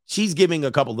 She's giving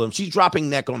a couple of them. She's dropping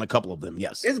neck on a couple of them,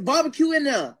 yes. It's barbecue in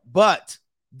there. But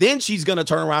then she's going to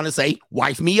turn around and say,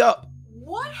 wife me up.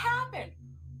 What happened?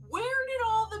 Where did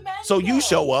all the men So go? you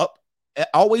show up.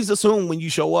 Always assume when you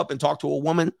show up and talk to a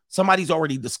woman, somebody's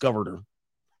already discovered her.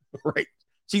 Right?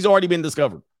 She's already been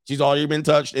discovered. She's already been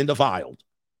touched and defiled.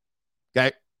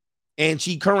 Okay? And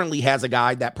she currently has a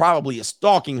guy that probably is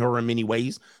stalking her in many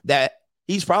ways, that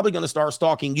he's probably going to start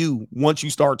stalking you once you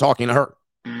start talking to her.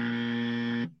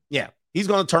 Yeah, he's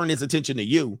going to turn his attention to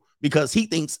you because he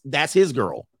thinks that's his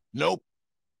girl. Nope.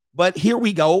 But here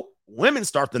we go. Women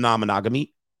start the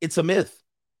non-monogamy. It's a myth.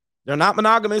 They're not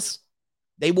monogamous.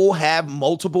 They will have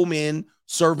multiple men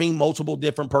serving multiple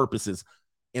different purposes.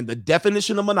 And the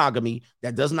definition of monogamy,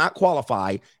 that does not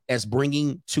qualify as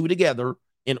bringing two together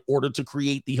in order to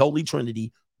create the holy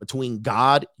trinity between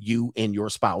God, you, and your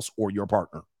spouse or your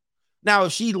partner. Now,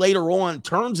 if she later on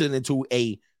turns it into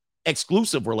a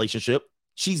exclusive relationship,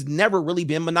 she's never really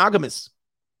been monogamous.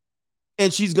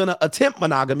 And she's going to attempt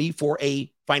monogamy for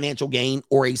a financial gain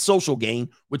or a social gain,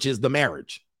 which is the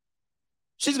marriage.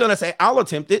 She's going to say, I'll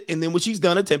attempt it. And then when she's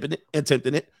done attempting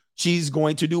it, she's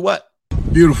going to do what?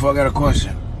 Beautiful, I got a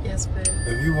question. Yes, babe.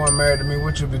 If you weren't married to me,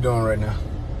 what you be doing right now?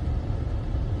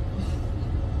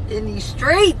 In these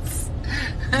streets.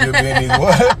 You'll be in these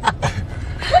what?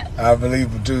 I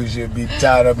believe it too. She'll be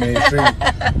tied up in these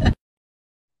streets.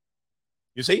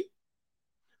 You see?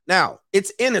 Now,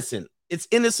 it's innocent. It's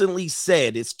innocently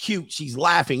said. It's cute. She's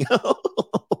laughing.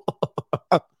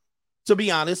 To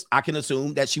be honest, I can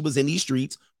assume that she was in these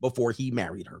streets before he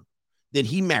married her. Then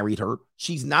he married her.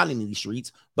 She's not in these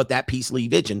streets, but that peace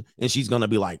leave itching. And she's going to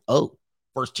be like, oh,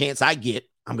 first chance I get,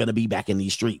 I'm going to be back in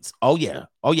these streets. Oh, yeah.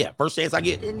 Oh, yeah. First chance I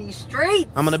get In these streets.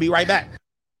 I'm going to be right back.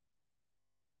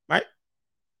 Right?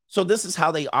 So this is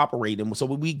how they operate. And so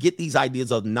when we get these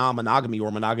ideas of non-monogamy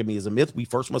or monogamy as a myth, we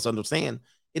first must understand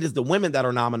it is the women that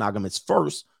are non-monogamous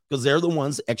first, because they're the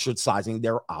ones exercising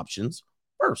their options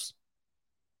first.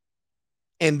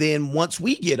 And then once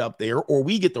we get up there or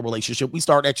we get the relationship, we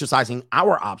start exercising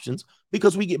our options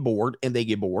because we get bored and they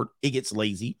get bored. It gets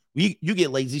lazy. You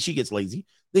get lazy. She gets lazy.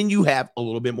 Then you have a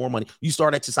little bit more money. You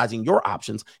start exercising your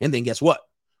options. And then guess what?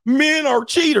 Men are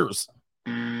cheaters.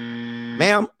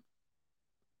 Ma'am,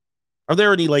 are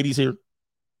there any ladies here?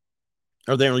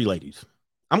 Are there any ladies?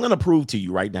 I'm going to prove to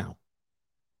you right now.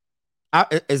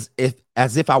 As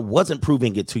if I wasn't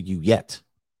proving it to you yet.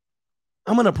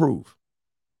 I'm going to prove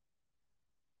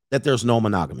that there's no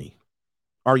monogamy.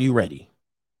 Are you ready?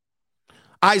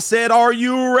 I said, are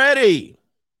you ready?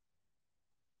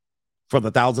 For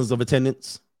the thousands of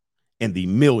attendants and the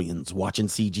millions watching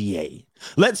CGA.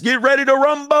 Let's get ready to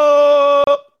rumble.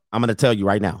 I'm going to tell you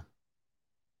right now.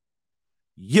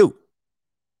 You,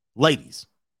 ladies,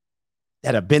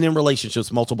 that have been in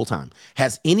relationships multiple times,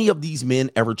 has any of these men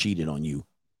ever cheated on you?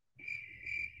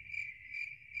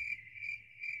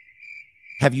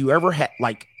 Have you ever had,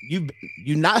 like, you've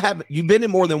been in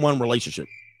more than one relationship?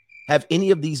 Have any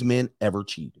of these men ever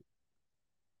cheated?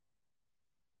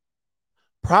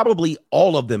 Probably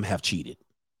all of them have cheated.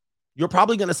 You're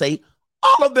probably going to say,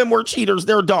 all of them were cheaters.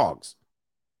 They're dogs.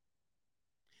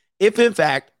 If in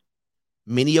fact,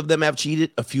 many of them have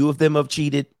cheated, a few of them have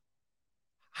cheated,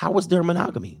 how is there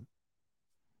monogamy?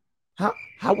 How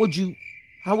would you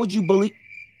believe?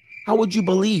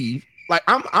 Like,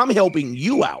 I'm helping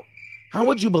you out. How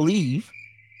would you believe?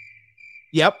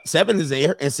 Yep, 7 is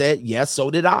there and said, yes, so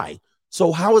did I.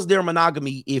 So how is there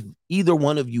monogamy if either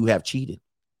one of you have cheated?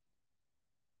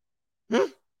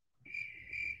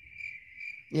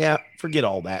 Yeah, forget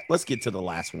all that. Let's get to the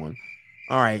last one.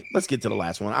 All right, let's get to the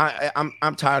last one.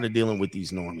 I'm tired of dealing with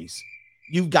these normies.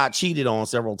 You've got cheated on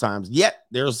several times, yet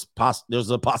there's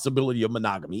a possibility of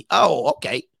monogamy. Oh,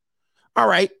 okay. All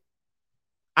right.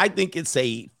 I think it's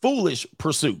a foolish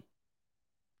pursuit.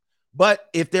 But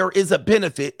if there is a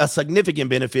benefit, a significant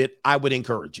benefit, I would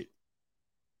encourage it.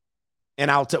 And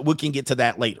we can get to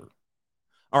that later.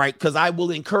 All right, because I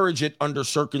will encourage it under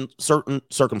certain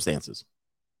circumstances.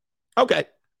 Okay,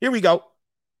 here we go.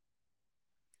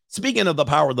 Speaking of the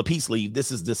power of the peace leave,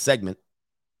 this is this segment.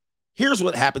 Here's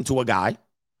what happened to a guy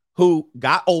who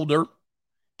got older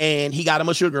and he got him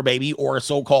a sugar baby, or a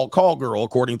so-called call girl,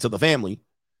 according to the family.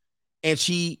 And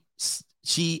she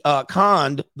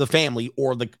conned the family,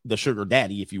 or the sugar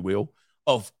daddy, if you will,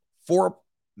 of 4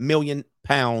 million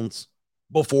pounds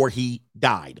before he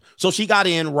died. So she got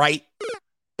in right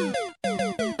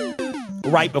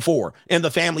before, and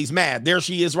the family's mad. There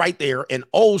she is right there, an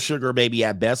old sugar baby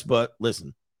at best. But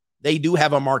listen, they do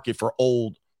have a market for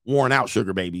old, worn out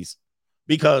sugar babies,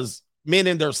 because men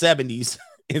in their 70s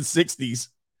and 60s,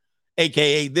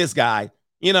 aka this guy,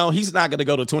 he's not going to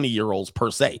go to 20-year-olds per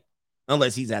se,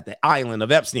 unless he's at the island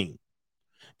of Epstein.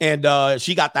 And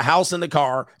she got the house and the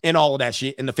car and all of that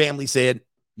shit. And the family said,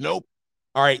 nope.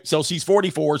 All right. So she's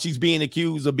 44. She's being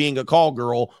accused of being a call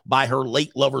girl by her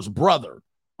late lover's brother.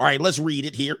 All right. Let's read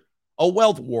it here. A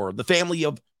wealth war. The family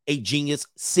of a genius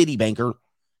city banker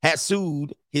has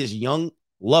sued his young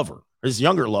lover his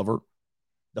younger lover,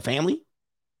 the family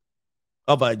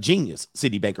of a genius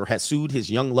city banker, has sued his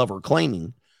young lover,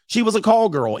 claiming she was a call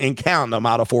girl and counted them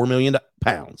out of £4 million.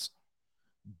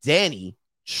 Danny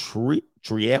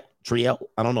Triel,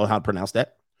 I don't know how to pronounce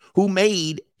that, who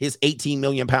made his £18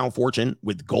 million fortune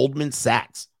with Goldman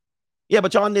Sachs. Yeah,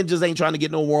 but y'all ninjas ain't trying to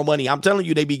get no more money. I'm telling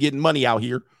you, they be getting money out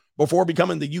here. Before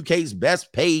becoming the UK's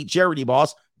best paid charity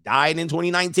boss, died in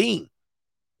 2019.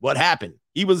 What happened?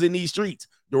 He was in these streets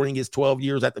during his 12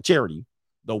 years at the charity,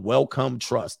 the Wellcome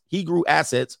Trust. He grew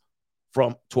assets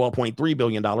from $12.3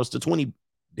 billion to $20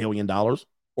 billion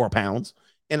or pounds,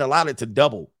 and allowed it to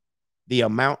double the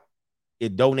amount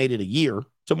it donated a year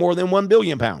to more than 1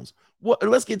 billion pounds. Well,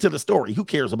 let's get to the story. Who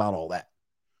cares about all that?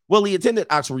 Well, he attended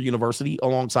Oxford University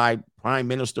alongside Prime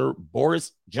Minister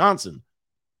Boris Johnson,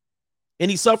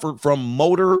 and he suffered from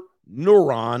motor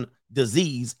neuron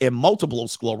disease and multiple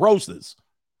sclerosis,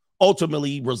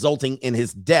 ultimately resulting in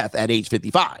his death at age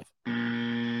 55.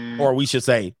 Or we should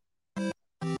say,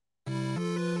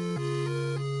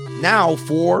 now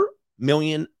 $4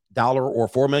 million or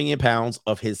 4 million pounds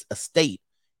of his estate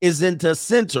is in the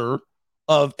center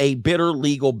of a bitter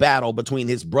legal battle between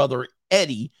his brother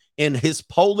Eddie and his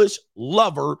Polish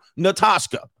lover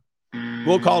Natasha.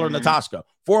 We'll call her Natasha.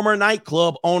 Former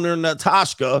nightclub owner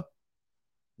Natasha,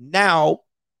 now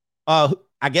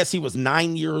I guess he was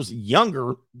 9 years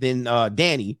younger than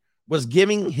Danny, was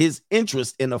giving his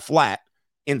interest in a flat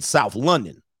in South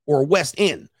London or West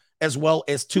End, as well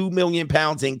as 2 million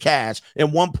pounds in cash and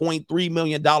 $1.3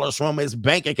 million from his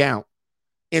bank account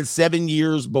in 7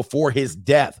 years before his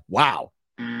death. Wow.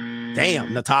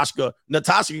 Damn, Natasha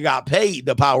got paid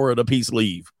the power of the peace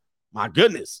leave. My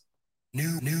goodness.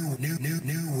 New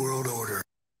world order.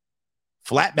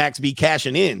 Flatbacks be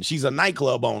cashing in. She's a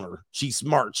nightclub owner. She's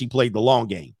smart. She played the long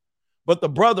game. But the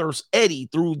brothers, Eddie,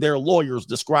 through their lawyers,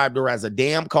 described her as a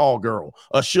damn call girl,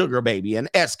 a sugar baby, an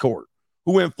escort,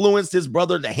 who influenced his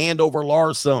brother to hand over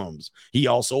large sums. He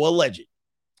also alleged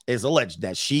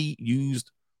that she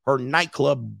used her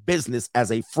nightclub business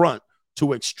as a front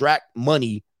to extract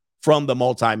money from the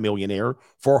multimillionaire.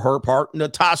 For her part,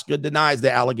 Natasha denies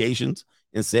the allegations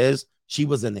and says she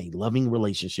was in a loving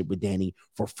relationship with Danny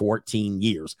for 14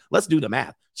 years. Let's do the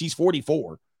math. She's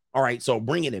 44. All right, so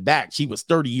bringing it back, she was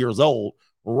 30 years old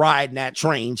riding that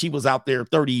train. She was out there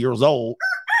 30 years old.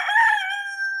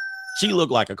 She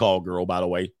looked like a call girl, by the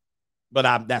way,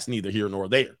 but that's neither here nor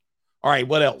there. All right,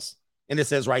 what else? And it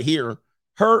says right here,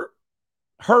 her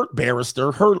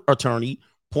barrister, her attorney,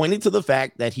 pointed to the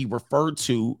fact that he referred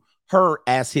to her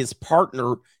as his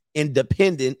partner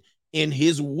independent in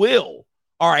his will.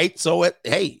 All right, so it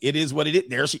is what it is.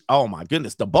 There she, oh my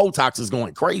goodness, the Botox is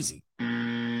going crazy.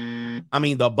 I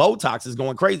mean, the Botox is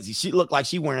going crazy. She looked like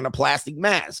she wearing a plastic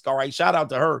mask. All right, shout out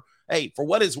to her. Hey, for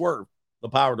what it's worth, the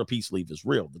power of the peace leave is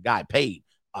real. The guy paid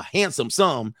a handsome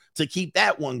sum to keep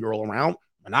that one girl around.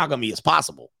 Monogamy is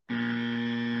possible.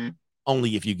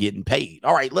 Only if you're getting paid.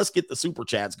 All right, let's get the super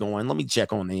chats going. Let me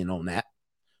check on that.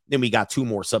 Then we got two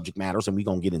more subject matters, and we're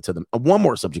going to get into them. One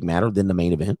more subject matter, then the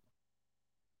main event.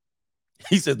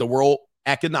 He says the World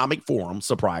Economic Forum.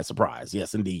 Surprise, surprise.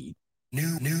 Yes, indeed.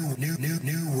 New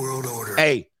world order.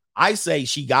 Hey, I say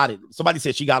she got it. Somebody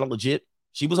said she got it legit.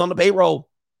 She was on the payroll.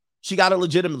 She got it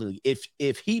legitimately.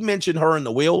 If he mentioned her in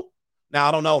the will, now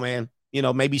I don't know, man. You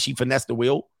know, maybe she finessed the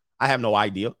will. I have no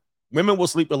idea. Women will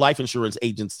sleep with life insurance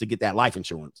agents to get that life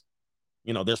insurance.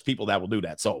 You know, there's people that will do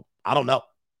that. So I don't know.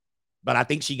 But I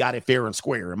think she got it fair and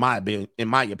square, in my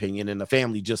opinion, and the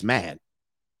family just mad.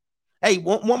 Hey,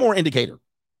 one more indicator.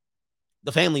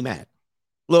 The family mad.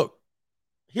 Look,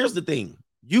 here's the thing.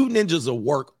 You ninjas will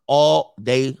work all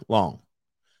day long,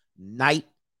 night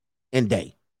and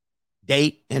day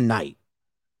and night.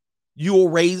 You'll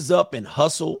raise up and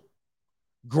hustle,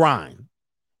 grind.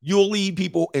 You'll leave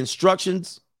people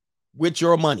instructions with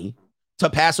your money to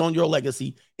pass on your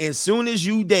legacy. As soon as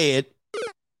you dead,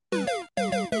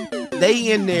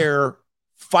 they in there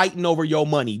fighting over your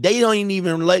money. They ain't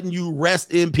even letting you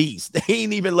rest in peace. They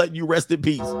ain't even letting you rest in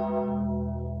peace.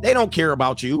 They don't care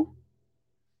about you.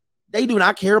 They do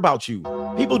not care about you.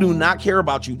 People do not care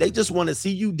about you. They just want to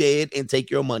see you dead and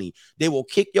take your money. They will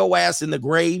kick your ass in the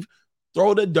grave,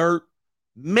 throw the dirt,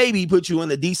 maybe put you in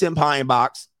a decent pine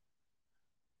box.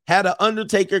 Had an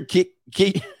Undertaker kick.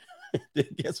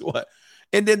 Guess what?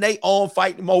 And then they all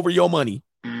fight them over your money.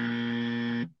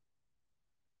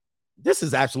 This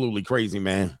is absolutely crazy,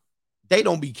 man. They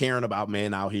don't be caring about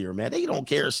men out here, man. They don't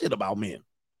care shit about men.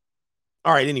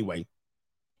 All right, anyway.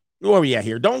 Where are we at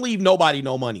here? Don't leave nobody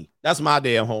no money. That's my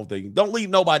damn whole thing. Don't leave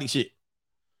nobody shit.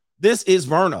 This is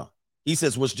Verna. He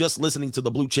says, was just listening to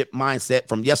the blue chip mindset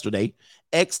from yesterday.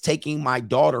 Ex taking my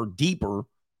daughter deeper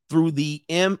through the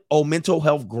mental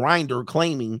health grinder,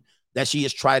 claiming that she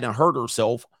has tried to hurt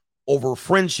herself over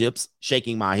friendships,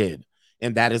 shaking my head.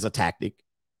 And that is a tactic,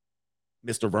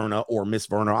 Mr. Verna or Miss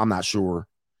Verna, I'm not sure.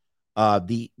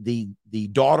 The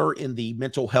daughter in the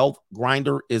mental health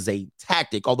grinder is a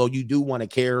tactic, although you do want to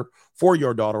care for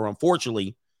your daughter.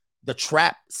 Unfortunately, the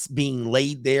traps being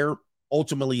laid there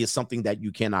ultimately is something that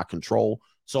you cannot control.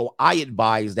 So I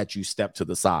advise that you step to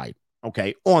the side,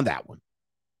 okay, on that one.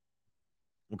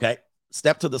 Okay,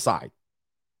 step to the side.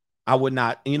 I would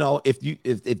not,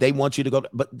 if they want you to go,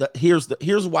 but here's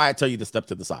why I tell you to step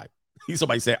to the side.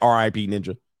 Somebody said R.I.P.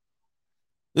 Ninja.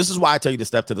 This is why I tell you to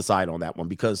step to the side on that one,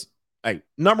 because hey,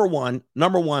 number one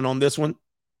on this one,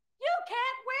 you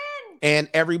can't win. And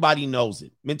everybody knows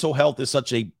it. Mental health is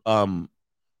such a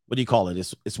what do you call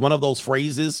it? It's one of those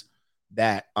phrases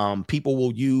that people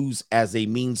will use as a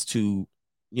means to,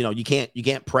 you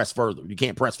can't press further. You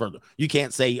can't press further. You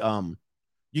can't say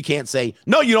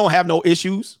no, you don't have no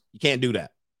issues. You can't do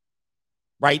that.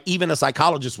 Right? Even a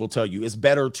psychologist will tell you it's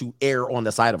better to err on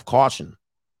the side of caution.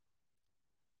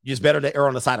 It's better to err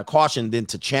on the side of caution than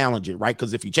to challenge it, right?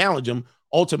 Because if you challenge them,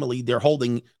 ultimately they're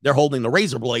holding the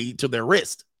razor blade to their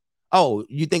wrist. Oh,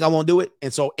 you think I won't do it?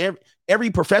 And so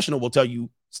every professional will tell you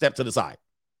step to the side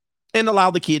and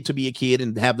allow the kid to be a kid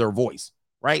and have their voice,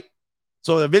 right?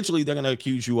 So eventually they're going to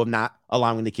accuse you of not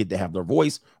allowing the kid to have their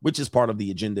voice, which is part of the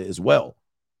agenda as well.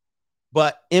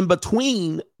 But in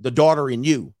between the daughter and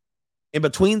you,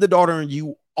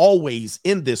 always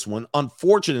in this one,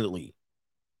 unfortunately,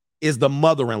 is the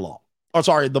mother-in-law. Oh,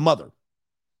 sorry, the mother.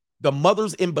 The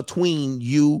mother's in between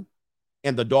you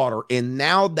and the daughter. And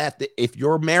now that if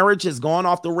your marriage has gone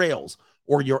off the rails,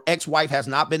 or your ex-wife has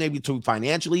not been able to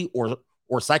financially or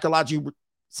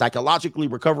psychologically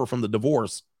recover from the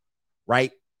divorce,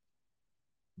 right?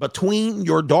 Between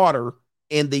your daughter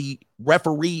and the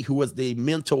referee, who is the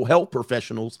mental health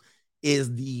professionals,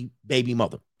 is the baby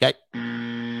mother, okay?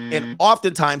 And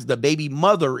oftentimes the baby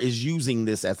mother is using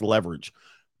this as leverage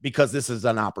because this is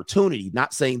an opportunity.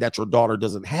 Not saying that your daughter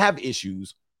doesn't have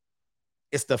issues.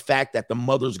 It's the fact that the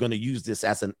mother's going to use this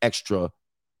as an extra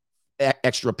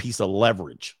piece of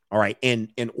leverage, all right?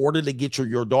 And in order to get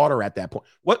your daughter at that point,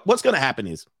 what's going to happen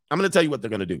is, I'm going to tell you what they're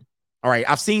going to do, all right?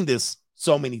 I've seen this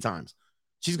so many times.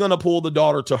 She's going to pull the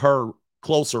daughter to her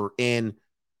closer, and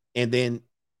then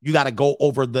you got to go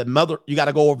over the mother. You got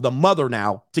to go over the mother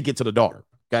now to get to the daughter,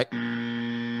 okay?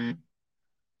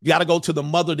 You got to go to the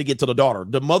mother to get to the daughter.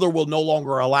 The mother will no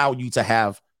longer allow you to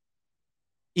have,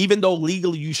 even though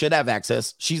legally you should have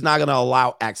access, she's not going to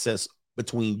allow access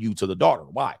between you to the daughter.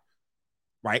 Why?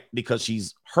 Right? Because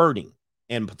she's hurting,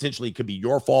 and potentially it could be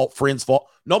your fault, friend's fault.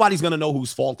 Nobody's going to know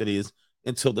whose fault it is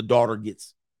until the daughter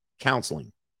gets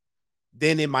counseling.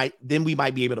 Then we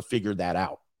might be able to figure that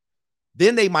out.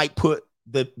 Then they might put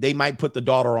the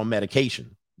daughter on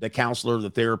medication, the counselor,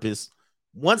 the therapist.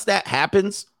 Once that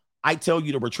happens, I tell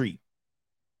you to retreat.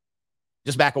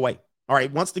 Just back away. All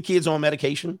right. Once the kid's on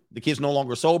medication, the kid's no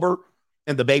longer sober,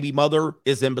 and the baby mother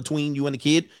is in between you and the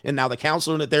kid, and now the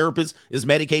counselor and the therapist is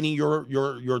medicating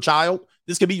your child.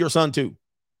 This could be your son too.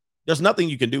 There's nothing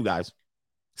you can do, guys.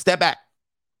 Step back.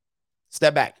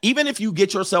 Step back. Even if you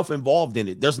get yourself involved in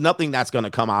it, there's nothing that's going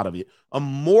to come out of it.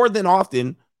 More than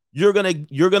often, you're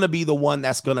gonna be the one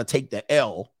that's going to take the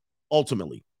L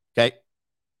ultimately. Okay.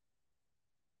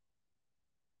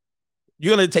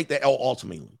 You're going to take the L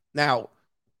ultimately. Now,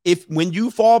 when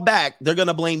you fall back, they're going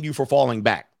to blame you for falling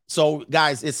back. So,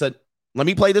 guys, let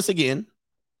me play this again.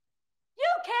 You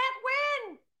can't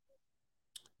win.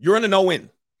 You're in a no-win.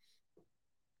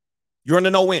 You're in a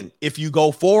no-win. If you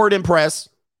go forward and press,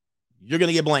 you're going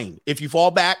to get blamed. If you fall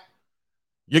back,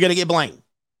 you're going to get blamed.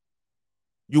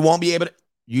 You won't be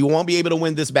able to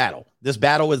win this battle. This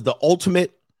battle is the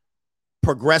ultimate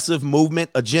progressive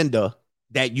movement agenda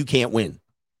that you can't win.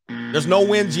 There's no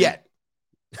wins yet.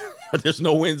 There's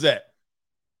no wins yet.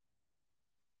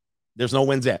 There's no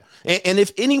wins yet. And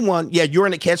if anyone, you're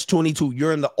in a catch-22.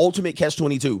 You're in the ultimate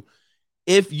catch-22.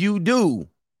 If you do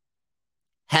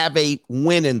have a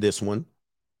win in this one,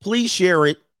 please share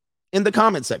it in the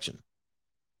comment section.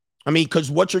 I mean, because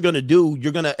what you're going to do,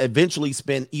 you're going to eventually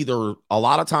spend either a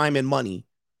lot of time and money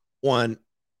on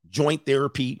joint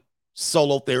therapy,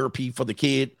 solo therapy for the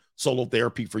kid, solo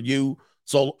therapy for you.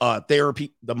 So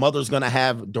therapy, the mother's going to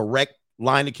have direct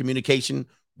line of communication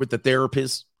with the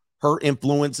therapist. Her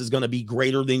influence is going to be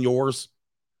greater than yours.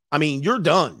 I mean, you're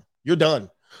done. You're done.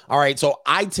 All right. So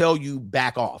I tell you,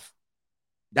 back off.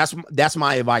 That's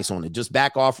my advice on it. Just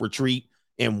back off, retreat,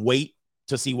 and wait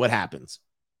to see what happens,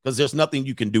 because there's nothing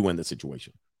you can do in the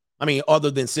situation. I mean, other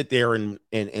than sit there and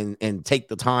take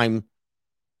the time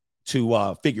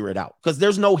to figure it out, because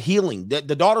there's no healing. The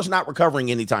daughter's not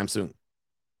recovering anytime soon.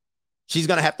 She's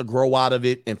going to have to grow out of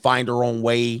it and find her own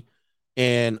way,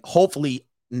 and hopefully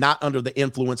not under the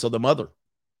influence of the mother.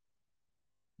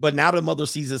 But now the mother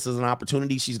sees this as an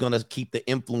opportunity. She's going to keep the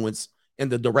influence in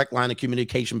the direct line of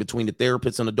communication between the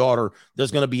therapist and the daughter.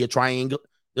 There's going to be a triangle.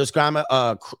 There's kind of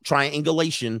a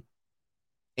triangulation,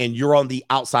 and you're on the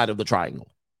outside of the triangle.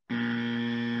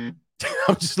 I'm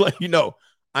just letting you know.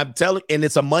 I'm telling, and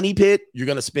it's a money pit. You're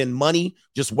going to spend money.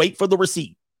 Just wait for the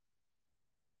receipt.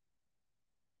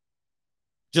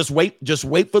 Just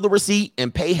wait for the receipt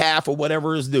and pay half or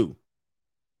whatever is due.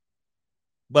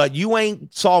 But you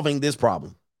ain't solving this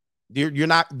problem. You're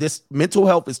not, this mental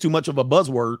health is too much of a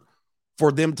buzzword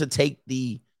for them to take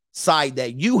the side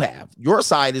that you have. Your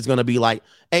side is going to be like,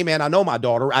 hey man, I know my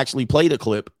daughter. Actually played a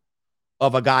clip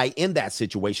of a guy in that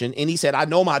situation. And he said, I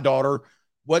know my daughter.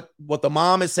 What the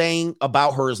mom is saying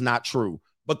about her is not true.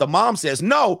 But the mom says,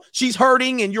 no, she's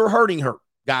hurting and you're hurting her.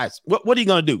 Guys, what are you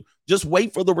going to do? Just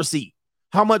wait for the receipt.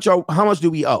 How much do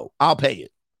we owe? I'll pay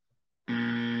it.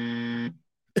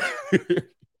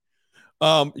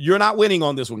 You're not winning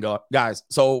on this one, guys.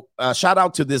 So shout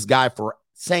out to this guy for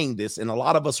saying this. And a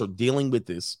lot of us are dealing with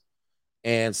this.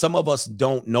 And some of us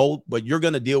don't know, but you're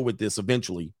going to deal with this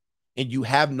eventually. And you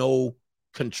have no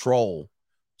control.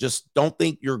 Just don't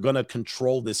think you're going to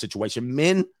control this situation.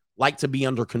 Men like to be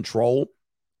under control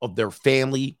of their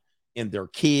family and their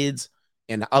kids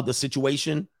and the other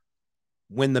situation.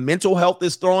 When the mental health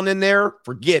is thrown in there,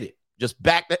 forget it.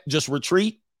 Just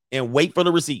retreat and wait for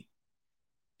the receipt.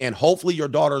 And hopefully your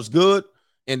daughter's good.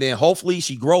 And then hopefully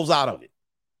she grows out of it.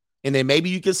 And then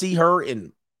maybe you can see her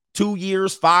in 2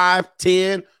 years, 5,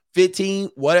 10,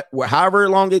 15, however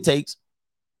long it takes.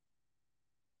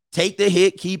 Take the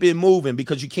hit, keep it moving,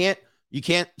 because you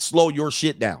can't slow your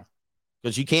shit down,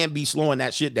 because you can't be slowing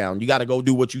that shit down. You got to go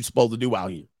do what you're supposed to do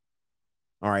out here.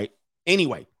 All right.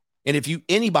 Anyway, and if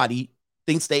anybody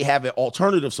thinks they have an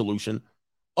alternative solution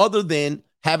other than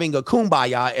having a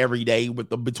kumbaya every day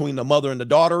between the mother and the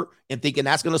daughter and thinking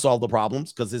that's going to solve the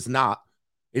problems, because it's not.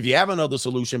 If you have another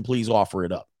solution, please offer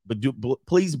it up, but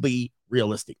please be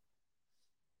realistic.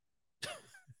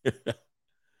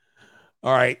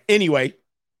 All right. Anyway.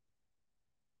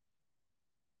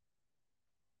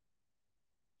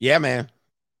 Yeah, man.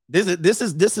 This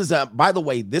is by the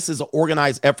way, this is an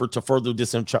organized effort to further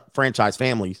disenfranchise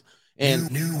families.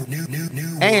 And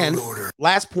new order.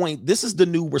 Last point, this is the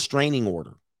new restraining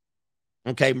order.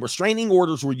 Okay, restraining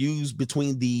orders were used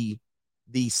between the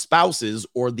spouses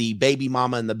or the baby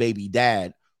mama and the baby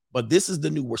dad, but this is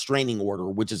the new restraining order,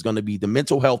 which is going to be the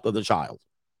mental health of the child.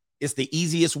 It's the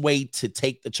easiest way to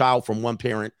take the child from one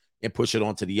parent and push it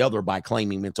onto the other by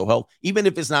claiming mental health, even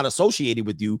if it's not associated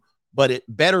with you. But it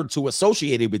better to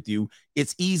associate it with you.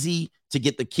 It's easy to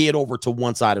get the kid over to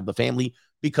one side of the family,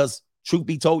 because truth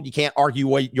be told, you can't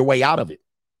argue your way out of it.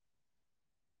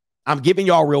 I'm giving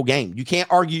y'all a real game. You can't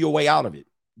argue your way out of it.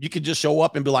 You could just show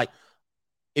up and be like,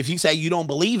 if you say you don't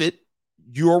believe it,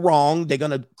 you're wrong. They're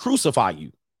going to crucify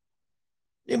you.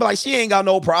 They'll be like, she ain't got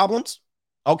no problems.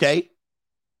 Okay.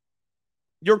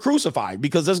 You're crucified,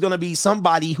 because there's going to be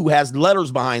somebody who has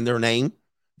letters behind their name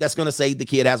that's going to say the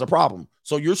kid has a problem.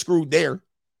 So you're screwed there.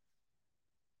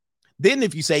 Then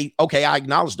if you say, okay, I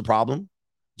acknowledge the problem,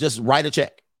 just write a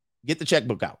check. Get the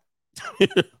checkbook out.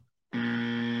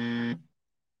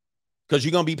 Because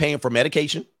you're going to be paying for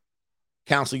medication,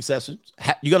 counseling sessions.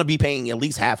 You're going to be paying at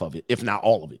least half of it, if not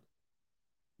all of it.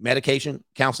 Medication,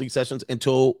 counseling sessions,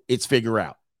 until it's figured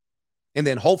out. And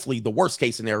then hopefully the worst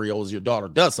case scenario is your daughter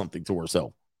does something to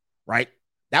herself, right?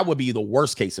 That would be the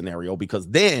worst case scenario, because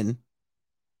then,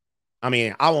 I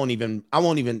mean, I won't even,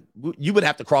 you would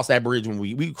have to cross that bridge when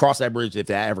we cross that bridge, if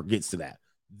that ever gets to that.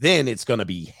 Then it's going to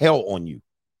be hell on you.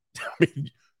 I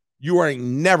mean, you are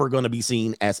never going to be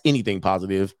seen as anything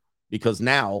positive, because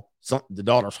now the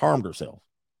daughter's harmed herself.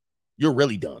 You're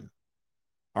really done.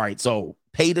 All right. So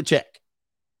pay the check.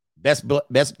 Best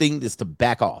thing is to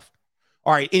back off.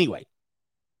 All right. Anyway.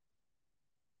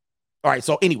 All right.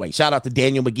 So anyway, shout out to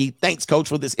Daniel McGee. Thanks, coach,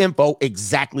 for this info.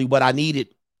 Exactly what I needed.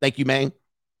 Thank you, man.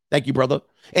 Thank you, brother.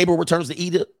 Abel returns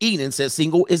to Eden, says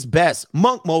single is best.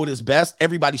 Monk mode is best.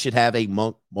 Everybody should have a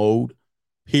monk mode,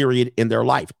 period, in their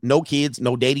life. No kids,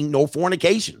 no dating, no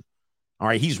fornication. All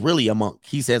right, he's really a monk.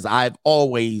 He says, I've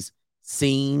always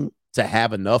seen to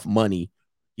have enough money.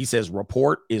 He says,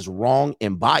 report is wrong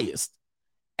and biased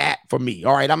for me.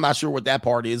 All right, I'm not sure what that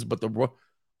part is, but is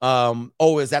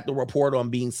that the report on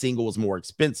being single is more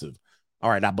expensive? All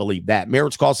right, I believe that.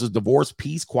 Marriage costs us divorce,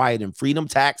 peace, quiet, and freedom.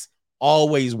 Tax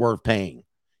always worth paying.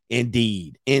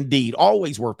 Indeed. Indeed.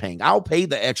 Always worth paying. I'll pay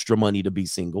the extra money to be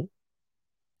single.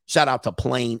 Shout out to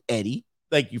Plain Eddie.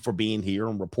 Thank you for being here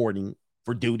and reporting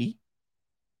for duty.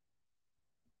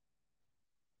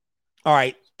 All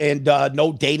right. And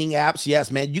no dating apps. Yes,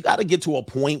 man. You got to get to a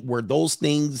point where those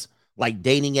things like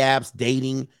dating apps,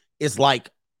 dating, it's like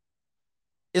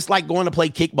going to play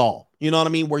kickball. You know what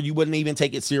I mean? Where you wouldn't even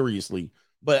take it seriously.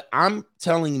 But I'm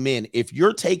telling men, if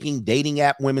you're taking dating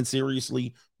app women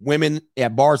seriously, women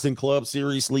at bars and clubs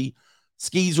seriously,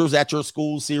 skeezers at your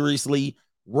school seriously,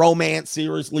 romance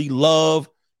seriously, love,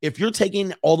 if you're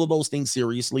taking all of those things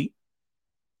seriously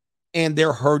and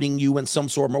they're hurting you in some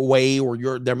sort of way,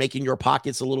 or they're making your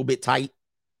pockets a little bit tight,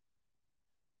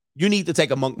 you need to take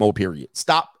a monk mode period.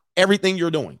 Stop everything you're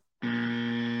doing.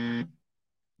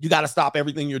 You got to stop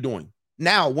everything you're doing.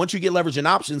 Now, once you get leverage and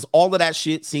options, all of that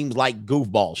shit seems like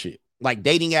goofball shit. Like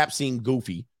dating apps seem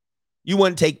goofy. You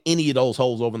wouldn't take any of those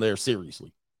hoes over there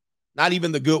seriously. Not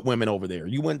even the good women over there.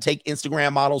 You wouldn't take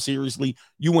Instagram models seriously.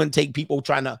 You wouldn't take people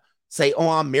trying to say, oh,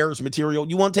 I'm marriage material.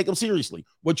 You won't take them seriously.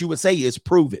 What you would say is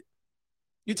prove it.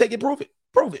 You take it, prove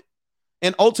it.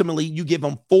 And ultimately, you give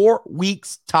them 4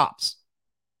 weeks tops.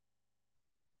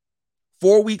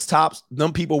 4 weeks tops,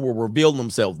 them people will reveal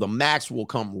themselves. The max will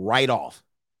come right off.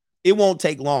 It won't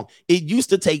take long. It used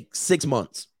to take 6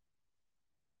 months.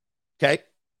 Okay?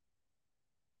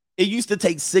 It used to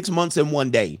take 6 months and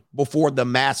 1 day before the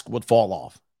mask would fall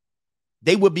off.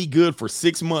 They would be good for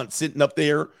 6 months sitting up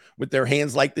there with their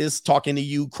hands like this, talking to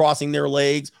you, crossing their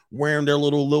legs, wearing their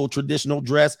little traditional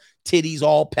dress, titties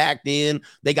all packed in.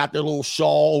 They got their little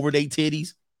shawl over their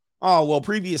titties. Oh, well,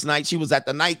 previous night, she was at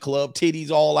the nightclub, titties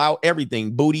all out,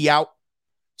 everything, booty out.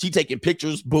 She taking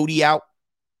pictures, booty out.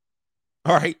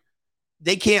 All right.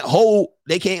 They can't hold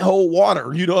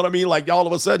water. You know what I mean? Like all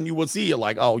of a sudden you will see it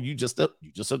like, oh,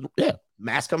 yeah,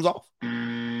 mask comes off.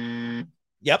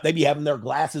 Yep. They be having their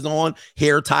glasses on,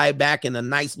 hair tied back in a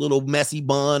nice little messy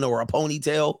bun or a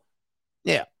ponytail.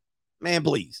 Yeah, man,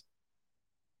 please.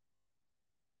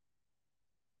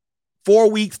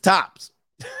 4 weeks tops.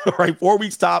 All right. 4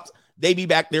 weeks tops. They be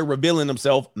back there revealing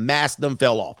themselves. Mask them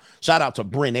fell off. Shout out to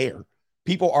Bryn Air.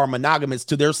 People are monogamous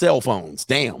to their cell phones.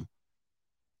 Damn.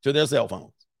 To their cell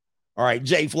phones. All right.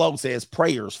 Jay Flo says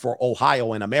prayers for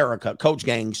Ohio and America. Coach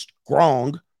Gang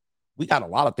strong. We got a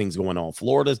lot of things going on.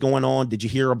 Florida's going on. Did you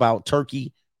hear about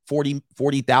Turkey?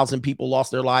 40,000 people lost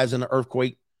their lives in the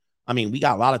earthquake. I mean, we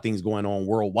got a lot of things going on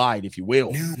worldwide, if you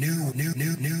will.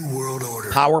 New world order.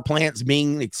 Power plants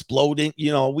being exploded.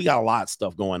 You know, we got a lot of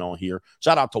stuff going on here.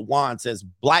 Shout out to Juan, says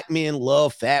black men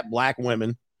love fat black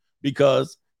women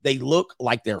because they look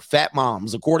like they're fat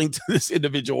moms. According to this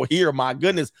individual here, my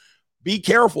goodness, be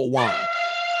careful, Juan.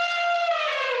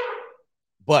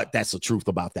 But that's the truth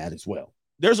about that as well.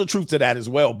 There's a truth to that as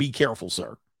well. Be careful,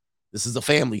 sir. This is a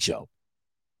family show.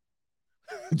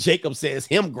 Jacob says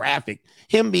him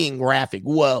being graphic.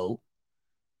 Whoa.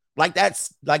 Like that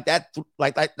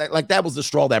was the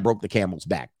straw that broke the camel's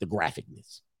back, the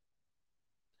graphicness.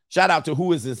 Shout out to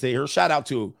who is this here? Shout out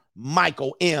to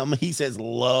Michael M. He says,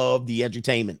 love the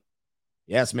edutainment.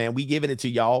 Yes, man. We giving it to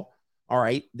y'all. All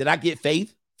right. Did I get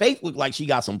Faith? Faith looked like she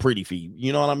got some pretty feet.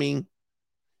 You know what I mean?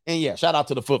 And yeah, shout out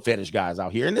to the foot fetish guys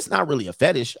out here. And it's not really a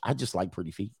fetish. I just like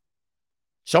pretty feet.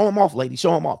 Show them off, lady.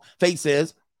 Show them off. Faith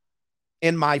says,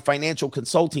 in my financial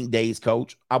consulting days,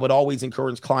 coach, I would always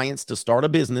encourage clients to start a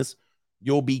business.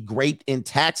 You'll be great in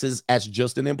taxes as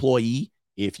just an employee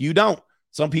if you don't.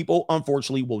 Some people,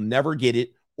 unfortunately, will never get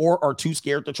it or are too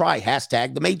scared to try.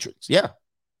 Hashtag the Matrix. Yeah.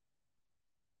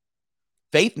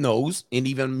 Faith knows, and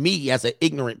even me as an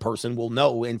ignorant person will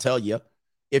know and tell you,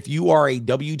 if you are a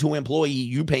W-2 employee,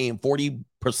 you're paying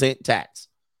 40% tax.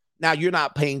 Now, you're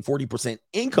not paying 40%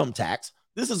 income tax.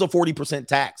 This is a 40%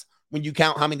 tax when you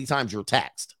count how many times you're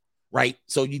taxed, right?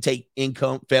 So you take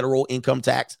income, federal income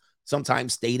tax,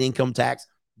 sometimes state income tax.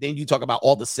 Then you talk about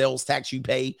all the sales tax you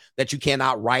pay that you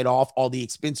cannot write off, all the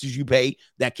expenses you pay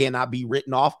that cannot be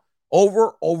written off.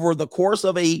 Over the course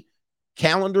of a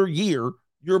calendar year,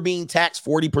 you're being taxed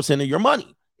 40% of your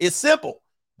money. It's simple.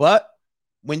 But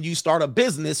when you start a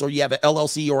business or you have an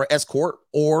LLC or an S corp,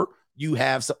 or you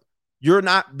have some, you're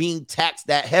not being taxed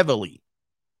that heavily.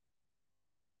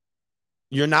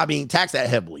 You're not being taxed that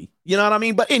heavily. You know what I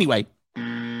mean? But anyway,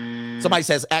 somebody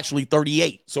says actually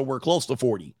 38. So we're close to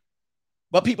 40.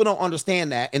 But people don't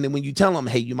understand that. And then when you tell them,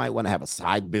 hey, you might want to have a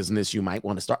side business, you might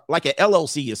want to start, like an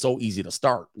LLC is so easy to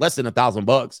start. Less than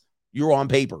 $1,000, you're on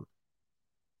paper.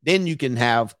 Then you can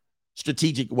have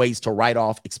strategic ways to write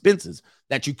off expenses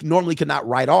that you normally could not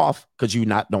write off because you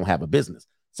don't have a business.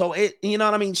 So you know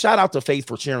what I mean? Shout out to Faith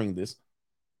for sharing this.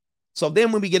 So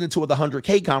then when we get into the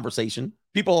 100K conversation,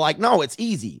 People are like, no, it's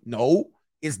easy. No,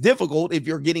 it's difficult if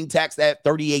you're getting taxed at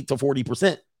 38 to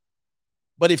 40%.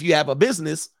 But if you have a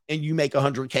business and you make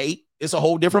 100K, it's a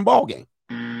whole different ballgame.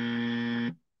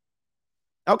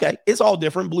 Okay, it's all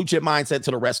different. Blue chip mindset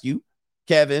to the rescue.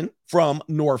 Kevin from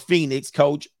North Phoenix,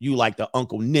 coach, you like the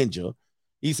Uncle Ninja.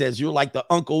 He says, you're like the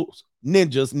uncles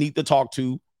ninjas need to talk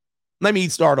to. Let me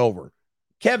start over.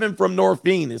 Kevin from North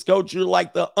Phoenix, coach, you're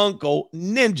like the uncle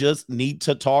ninjas need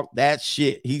to talk that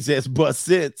shit. He says, but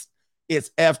since it's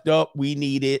effed up, we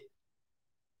need it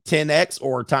 10x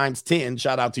or times 10.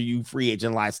 Shout out to you, Free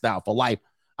Agent Lifestyle for life.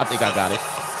 I think I got it.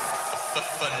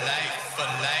 For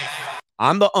life.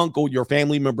 I'm the uncle your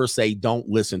family members say, don't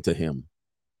listen to him.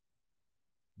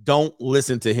 Don't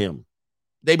listen to him.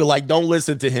 They be like, don't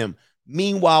listen to him.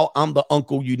 Meanwhile, I'm the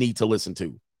uncle you need to listen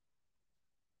to.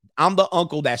 I'm the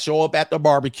uncle that show up at the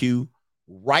barbecue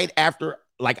right after.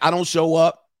 Like, I don't show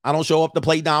up. I don't show up to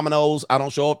play dominoes. I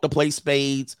don't show up to play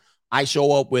spades. I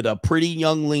show up with a pretty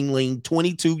young Ling,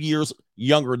 22 years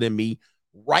younger than me,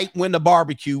 right when the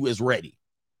barbecue is ready.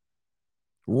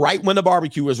 Right when the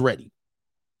barbecue is ready.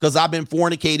 Because I've been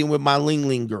fornicating with my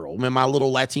Ling girl, with my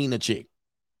little Latina chick.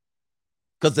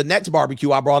 Because the next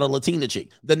barbecue, I brought a Latina chick.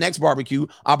 The next barbecue,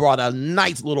 I brought a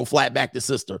nice little flat-backed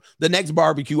sister. The next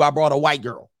barbecue, I brought a white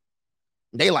girl.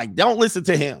 They like, don't listen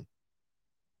to him.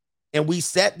 And we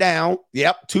sat down.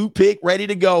 Yep, toothpick ready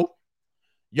to go.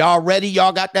 Y'all ready?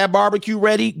 Y'all got that barbecue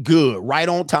ready? Good, right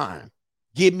on time.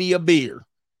 Give me a beer.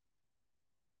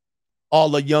 All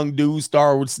the young dudes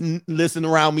started listening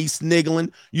around me,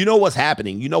 sniggling. You know what's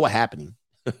happening? You know what's happening?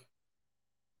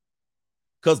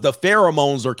 Because the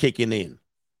pheromones are kicking in.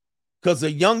 Because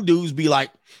the young dudes be like,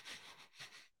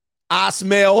 I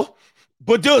smell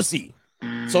Badusi.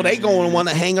 So they going to want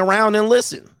to hang around and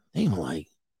listen. They like,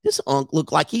 this unk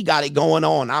look like he got it going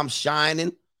on. I'm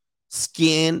shining,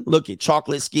 skin, look at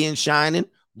chocolate skin shining,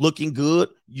 looking good.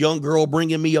 Young girl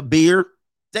bringing me a beer.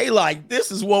 They like,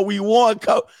 this is what we want.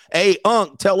 Hey,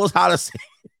 unk, tell us how to say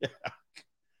it.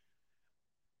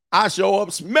 I show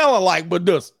up smelling like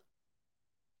Badusi.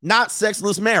 Not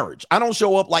sexless marriage. I don't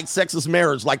show up like sexless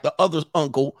marriage like the other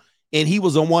uncle, and he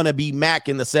was a wannabe Mac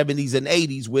in the 70s and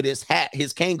 80s with his hat,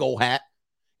 his Kango hat,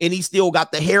 and he still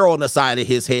got the hair on the side of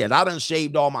his head. I done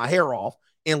shaved all my hair off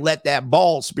and let that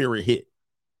bald spirit hit.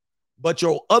 But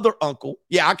your other uncle,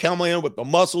 yeah, I come in with the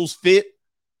muscles fit,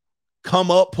 come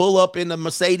up, pull up in the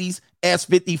Mercedes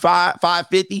S55,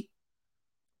 550,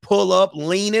 pull up,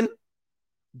 leaning,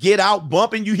 get out,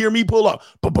 bumping. You hear me pull up,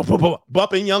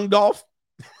 bumping Young Dolph.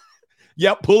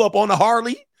 Yep, pull up on the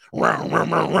Harley.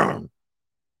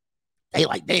 They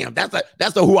like, damn, that's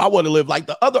the who I want to live like.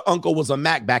 The other uncle was a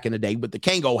Mac back in the day with the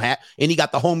Kango hat, and he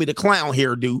got the Homie the Clown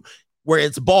hairdo where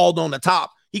it's bald on the top.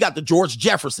 He got the George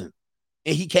Jefferson,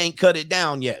 and he can't cut it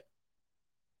down yet.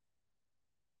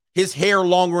 His hair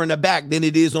longer in the back than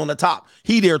it is on the top.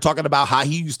 He there talking about how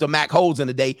he used to Mac hoes in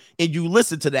the day, and you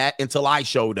listen to that until I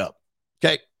showed up.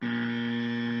 Okay.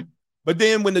 But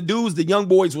then when the dudes, the young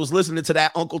boys was listening to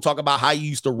that uncle talk about how he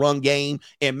used to run game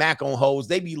and Mac on hoes,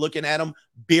 they be looking at him,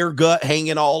 beer gut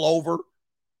hanging all over.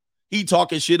 He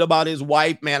talking shit about his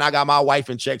wife. Man, I got my wife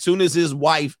in check. Soon as his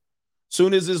wife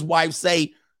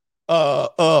say,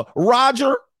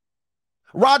 Roger,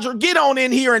 get on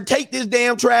in here and take this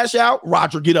damn trash out.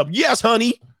 Roger, get up. Yes,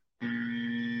 honey.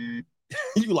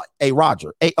 You like, hey,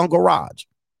 Roger. Hey, Uncle Raj.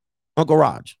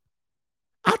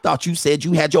 I thought you said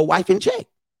you had your wife in check.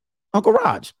 Uncle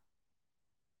Raj,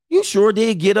 you sure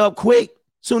did get up quick.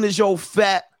 Soon as your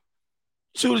fat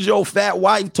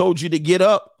wife told you to get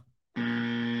up,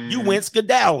 you went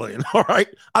skedaddling. All right.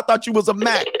 I thought you was a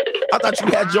Mac. I thought you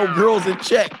had your girls in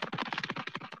check.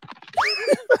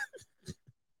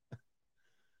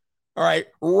 All right.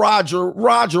 Roger,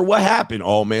 what happened?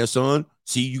 Oh man, son.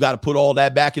 See, you got to put all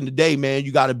that back in the day, man.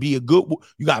 You got to be a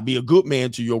good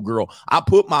man to your girl. I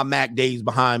put my Mac days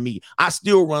behind me. I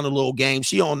still run a little game.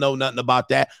 She don't know nothing about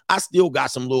that. I still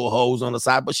got some little hoes on the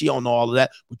side, but she don't know all of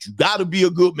that. But you got to be a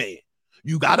good man.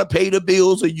 You got to pay the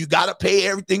bills and you got to pay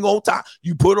everything on time.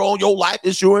 You put on your life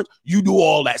insurance. You do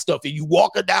all that stuff and you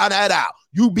walk her down that aisle.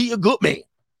 You be a good man.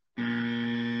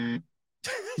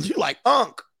 You like,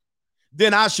 unk.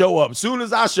 Then I show up. As soon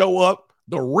as I show up,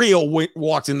 the real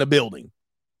walks in the building.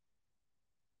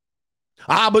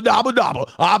 Abba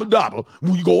dabba.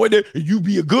 You go in there and you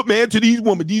be a good man to these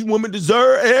women. These women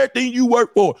deserve everything you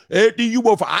work for.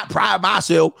 I pride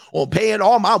myself on paying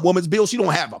all my woman's bills. She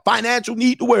don't have a financial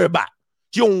need to worry about.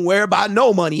 She don't worry about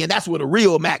no money. And that's what a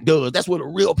real Mac does. That's what a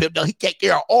real pimp does. He take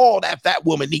care of all that fat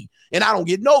woman need. And I don't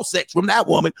get no sex from that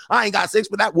woman. I ain't got sex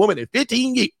with that woman in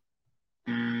 15 years.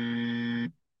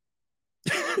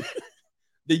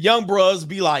 The young bros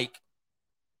be like,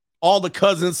 All the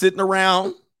cousins sitting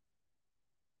around.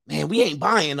 Man, we ain't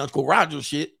buying Uncle Roger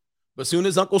shit. But soon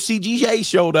as Uncle CGJ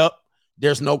showed up,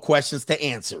 there's no questions to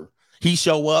answer. He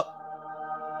show up.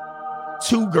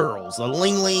 2 girls, a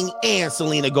Ling Ling and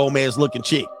Selena Gomez looking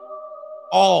chick.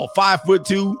 All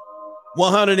 5'2",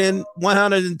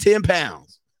 110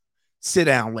 pounds. Sit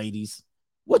down, ladies.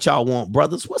 What y'all want,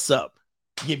 brothers? What's up?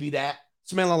 Give you that.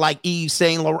 Smelling like Yves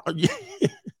Saint Laurent.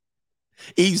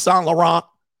 Yves Saint Laurent.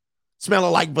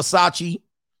 Smelling like Versace.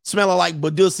 Smelling like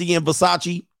Badussi and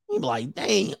Versace. You be like,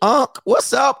 dang, Unc.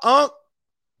 What's up, Unc?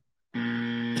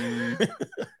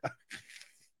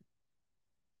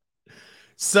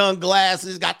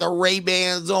 Sunglasses, got the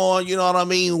Ray-Bans on, you know what I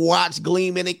mean? Watch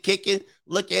gleaming and kicking,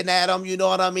 looking at them, you know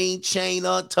what I mean? Chain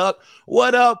untucked.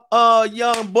 What up,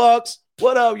 young bucks?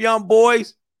 What up, young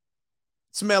boys?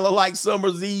 Smelling like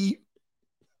summer's eve.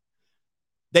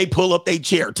 They pull up their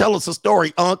chair. Tell us a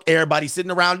story, Unc. Everybody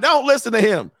sitting around. Don't listen to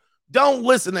him. Don't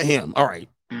listen to him. All right.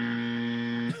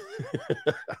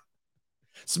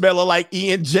 Smelling like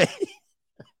E&J.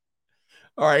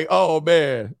 All right. Oh,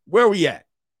 man. Where we at?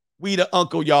 We the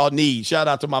uncle y'all need. Shout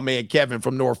out to my man Kevin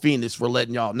from North Phoenix for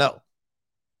letting y'all know.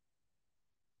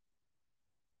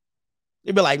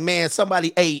 They be like, man,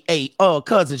 somebody, hey,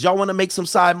 cousins, y'all want to make some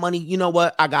side money? You know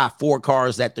what? I got 4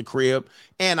 cars at the crib,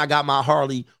 and I got my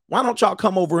Harley. Why don't y'all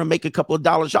come over and make a couple of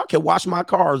dollars? Y'all can wash my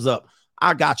cars up.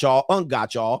 I got y'all,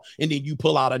 got y'all, and then you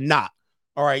pull out a knot.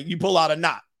 All right, you pull out a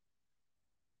knot.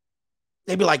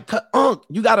 They be like, Unc,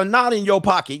 you got a knot in your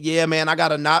pocket. Yeah, man, I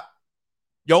got a knot.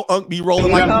 Yo, Unc be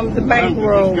rolling like comes the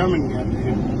bankroll.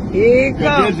 Here it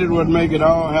comes. This is what make it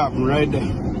all happen right there.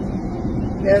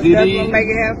 That's what make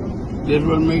it happen. This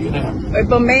what make it happen.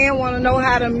 If a man want to know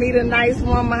how to meet a nice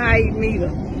woman, how you meet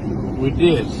her? With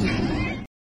this.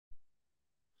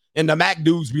 And the Mac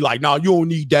dudes be like, no, you don't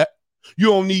need that. You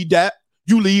don't need that.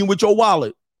 You leading with your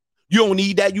wallet. You don't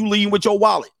need that. You leading with your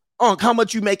wallet. Unc, how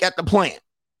much you make at the plant?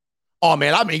 Oh,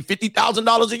 man, I make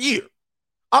 $50,000 a year.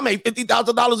 I made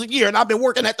 $50,000 a year, and I've been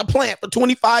working at the plant for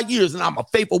 25 years, and I'm a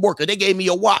faithful worker. They gave me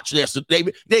a watch.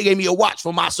 They gave me a watch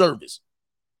for my service.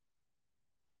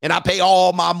 And I pay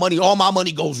all my money. All my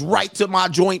money goes right to my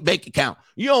joint bank account.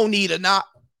 You don't need a knot.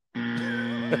 All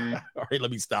right,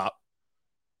 let me stop.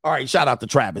 All right, shout out to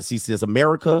Travis. He says,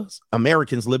 Americans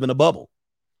live in a bubble.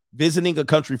 Visiting a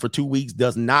country for 2 weeks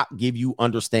does not give you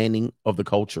understanding of the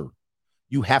culture.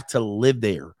 You have to live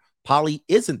there. Poly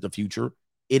isn't the future.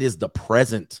 It is the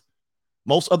present.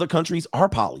 Most other countries are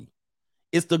poly.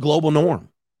 It's the global norm.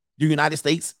 The United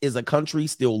States is a country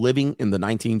still living in the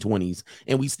 1920s,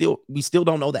 and we still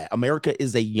don't know that. America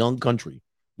is a young country.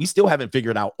 We still haven't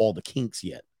figured out all the kinks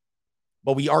yet.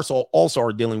 But we also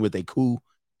are dealing with a coup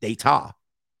d'etat,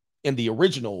 and the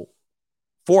original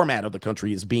format of the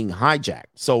country is being hijacked.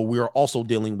 So we're also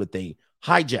dealing with a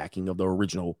hijacking of the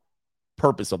original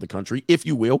purpose of the country, if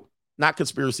you will. Not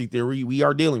conspiracy theory. We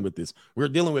are dealing with this. We're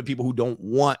dealing with people who don't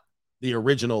want the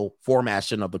original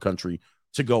formation of the country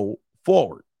to go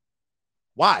forward.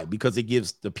 Why? Because it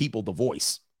gives the people the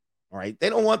voice. All right. They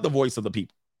don't want the voice of the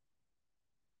people.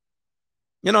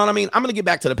 You know what I mean? I'm going to get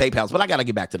back to the PayPals, but I got to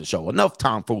get back to the show. Enough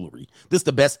tomfoolery. This is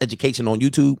the best education on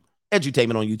YouTube,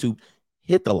 edutainment on YouTube.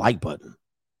 Hit the like button.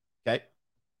 Okay.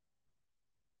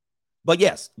 But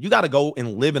yes, you got to go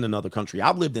and live in another country.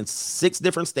 I've lived in 6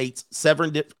 different states,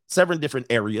 seven different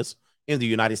areas in the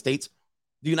United States.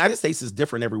 The United States is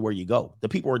different everywhere you go. The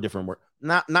people are different.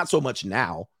 Not so much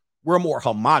now. We're more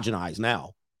homogenized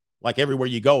now. Like everywhere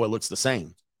you go, it looks the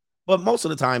same. But most of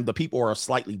the time, the people are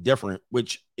slightly different,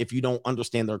 which if you don't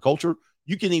understand their culture,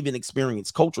 you can even experience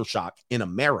culture shock in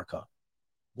America,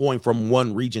 going from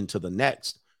one region to the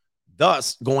next.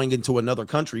 Thus, going into another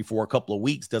country for a couple of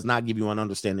weeks does not give you an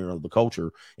understanding of the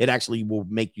culture. It actually will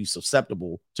make you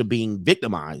susceptible to being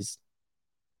victimized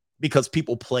because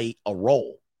people play a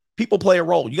role. People play a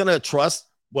role. You're going to trust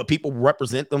what people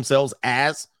represent themselves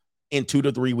as in 2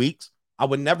 to 3 weeks? I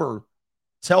would never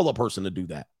tell a person to do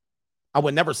that. I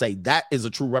would never say that is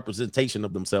a true representation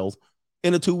of themselves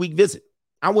in a 2-week visit.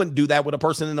 I wouldn't do that with a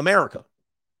person in America,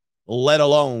 let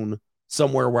alone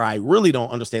somewhere where I really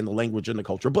don't understand the language and the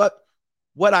culture. But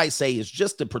what I say is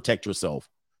just to protect yourself,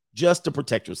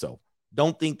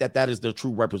 Don't think that is the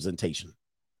true representation.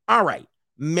 All right.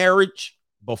 Marriage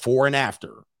before and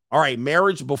after. All right.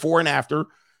 Marriage before and after.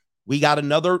 We got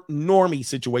another normie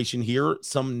situation here,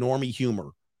 some normie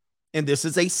humor. And this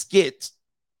is a skit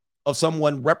of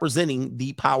someone representing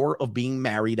the power of being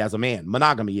married as a man,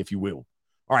 monogamy, if you will.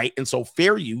 All right. And so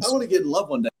Fair Use. I want to get in love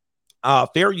one day.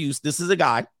 Fair Use. This is a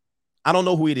guy. I don't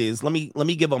know who it is. Let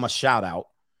me give him a shout out.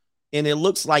 And it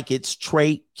looks like it's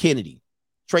Trey Kennedy.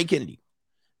 Trey Kennedy.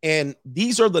 And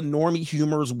these are the normie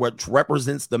humors, which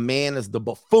represents the man as the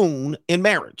buffoon in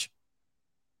marriage.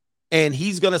 And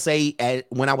he's going to say,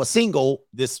 when I was single,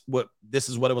 this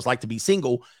is what it was like to be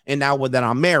single. And now that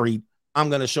I'm married, I'm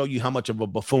going to show you how much of a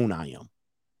buffoon I am.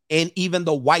 And even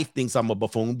the wife thinks I'm a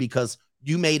buffoon because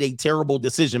you made a terrible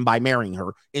decision by marrying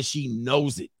her. And she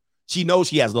knows it. She knows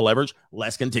she has the leverage.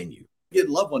 Let's continue. Get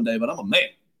in love one day, but I'm a man.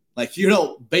 Like, you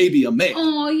don't baby a man.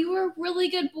 Oh, you were a really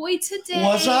good boy today.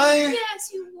 Was I? Yes,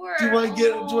 you were.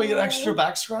 Do I get extra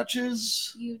back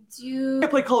scratches? You do. I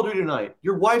play Call of Duty tonight.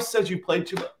 Your wife says you played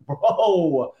too much.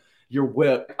 Bro, you're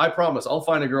whipped. I promise I'll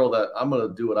find a girl that I'm going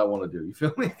to do what I want to do. You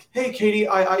feel me? Hey, Katie,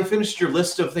 I finished your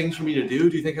list of things for me to do.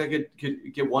 Do you think I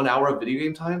could get 1 hour of video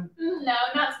game time? No,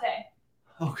 not today.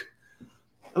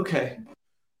 Okay.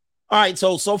 All right,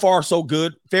 so far, so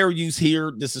good. Fair use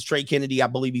here. This is Trey Kennedy. I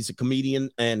believe he's a comedian,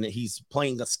 and he's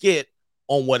playing a skit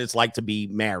on what it's like to be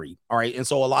married. All right, and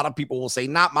so a lot of people will say,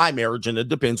 not my marriage, and it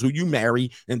depends who you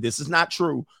marry, and this is not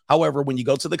true. However, when you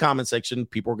go to the comment section,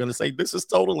 people are going to say, this is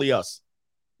totally us.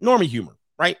 Normie humor,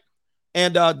 right?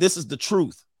 And this is the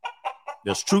truth.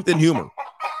 There's truth in humor.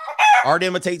 Art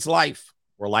imitates life,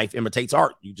 or life imitates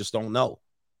art. You just don't know.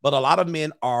 But a lot of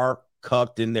men are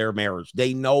cucked in their marriage.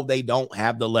 They know they don't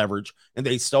have the leverage, and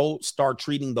they start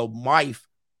treating the wife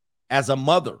as a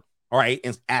mother, all right,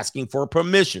 and asking for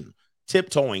permission,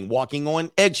 tiptoeing, walking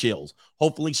on eggshells.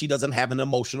 Hopefully she doesn't have an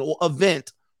emotional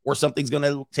event or something's going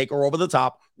to take her over the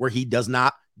top where he does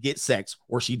not get sex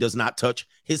or she does not touch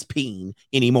his peen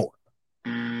anymore.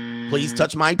 Please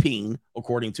touch my peen,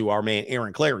 according to our man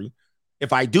Aaron Clary.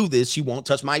 If I do this, she won't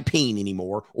touch my peen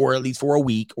anymore, or at least for a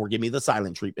week, or give me the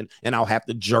silent treatment, and I'll have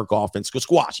to jerk off and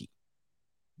squashy.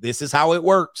 This is how it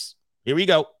works. Here we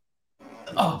go.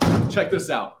 Oh, check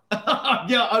this out.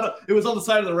 Yeah, it was on the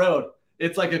side of the road.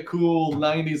 It's like a cool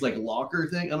 90s like locker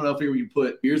thing. I don't know if you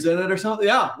put beers in it or something.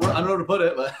 Yeah, I don't know where to put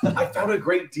it, but I found a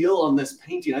great deal on this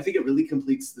painting. I think it really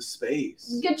completes the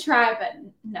space. Good try, but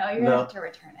no, you're going to have to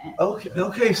return it.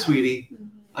 Okay, sweetie.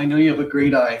 I know you have a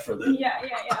great eye for this. Yeah.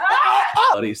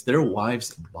 Buddies, their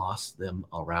wives boss them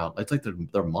around. It's like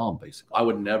their mom, basically. I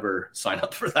would never sign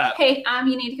up for that. Hey,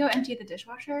 you need to go empty the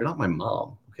dishwasher. You're not my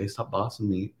mom. Okay, stop bossing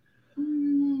me.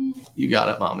 You got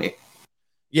it, mommy.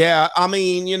 Yeah, I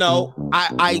mean, you know,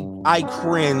 I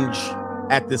cringe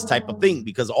at this type of thing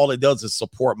because all it does is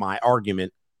support my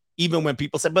argument. Even when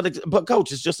people say, but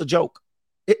coach, it's just a joke.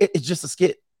 It's just a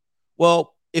skit.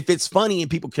 Well, if it's funny and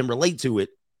people can relate to it,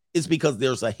 it's because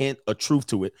there's a hint of truth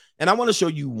to it. And I want to show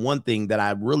you one thing that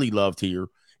I really loved here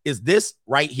is this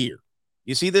right here.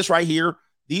 You see this right here?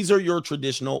 These are your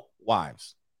traditional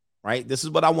wives, right? This is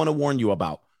what I want to warn you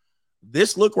about.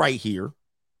 This look right here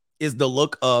is the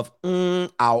look of,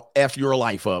 I'll F your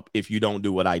life up if you don't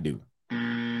do what I do.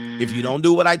 If you don't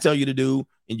do what I tell you to do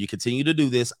and you continue to do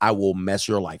this, I will mess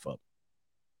your life up.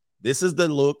 This is the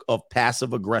look of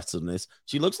passive aggressiveness.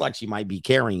 She looks like she might be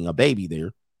carrying a baby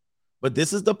there. But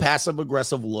this is the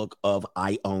passive-aggressive look of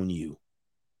I own you.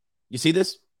 You see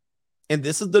this? And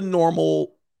this is the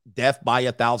normal death by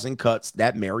 1,000 cuts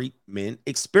that married men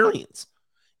experience.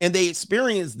 And they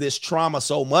experience this trauma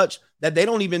so much that they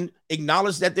don't even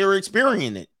acknowledge that they're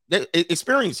experiencing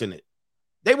it.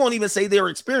 They won't even say they're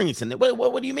experiencing it.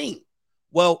 What do you mean?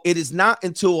 Well, it is not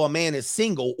until a man is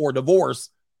single or divorced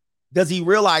does he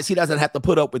realize he doesn't have to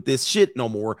put up with this shit no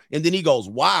more. And then he goes,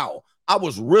 wow, I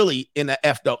was really in an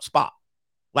effed up spot.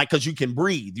 Like, because you can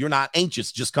breathe. You're not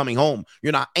anxious just coming home.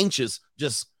 You're not anxious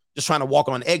just trying to walk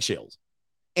on eggshells.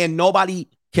 And nobody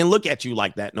can look at you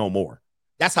like that no more.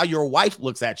 That's how your wife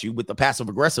looks at you with the passive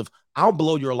aggressive. I'll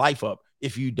blow your life up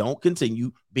if you don't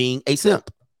continue being a simp.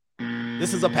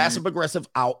 This is a passive aggressive.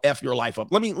 I'll F your life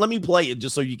up. Let me play it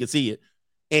just so you can see it.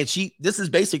 And this is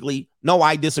basically, no,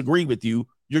 I disagree with you.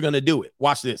 You're going to do it.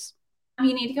 Watch this.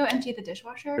 You need to go empty the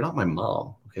dishwasher. You're not my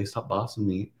mom. Okay, stop bossing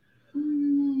me.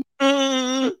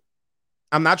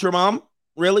 I'm not your mom.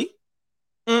 Really?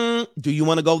 Do you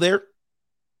want to go there?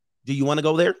 Do you want to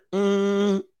go there?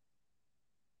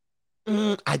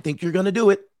 I think you're going to do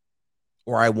it.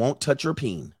 Or I won't touch your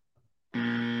peen.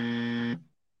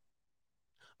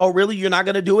 Oh, really? You're not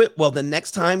going to do it? Well, the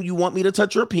next time you want me to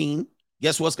touch your peen,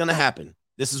 guess what's going to happen?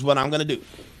 This is what I'm going to do.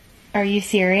 Are you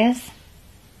serious?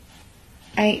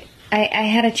 I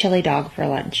had a chili dog for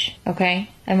lunch, okay?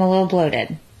 I'm a little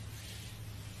bloated.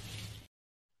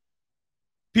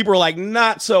 People are like,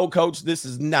 not so, coach. This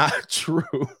is not true.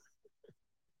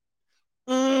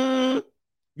 You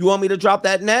want me to drop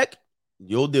that neck?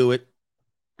 You'll do it.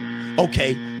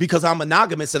 Okay, because I'm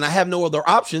monogamous and I have no other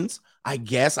options, I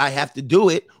guess I have to do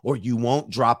it or you won't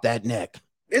drop that neck.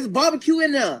 There's barbecue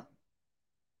in there.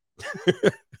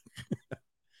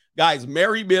 Guys,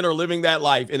 married men are living that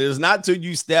life, and it is not till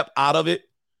you step out of it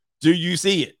do you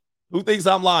see it. Who thinks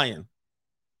I'm lying?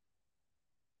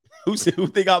 Who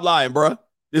think I'm lying, bruh?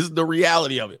 This is the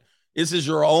reality of it. This is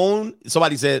your own.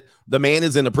 Somebody said the man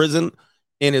is in a prison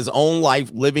in his own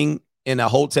life, living in a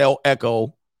Hotel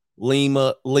Echo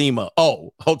Lima.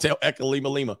 Oh, Hotel Echo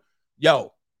Lima.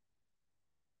 Yo,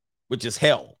 which is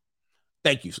hell.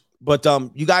 Thank you. But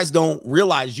you guys don't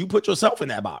realize you put yourself in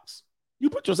that box. You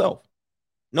put yourself.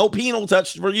 No penal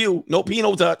touch for you. No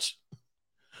penal touch.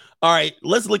 All right,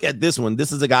 let's look at this one.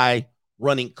 This is a guy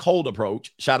running cold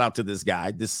approach. Shout out to this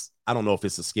guy. I don't know if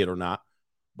it's a skit or not,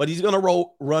 but he's going to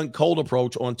run cold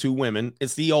approach on two women.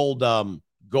 It's the old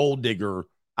gold digger.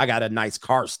 I got a nice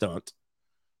car stunt.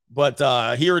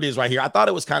 But here it is right here. I thought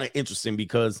it was kind of interesting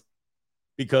because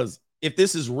if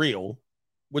this is real,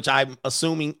 which I'm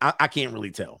assuming, I can't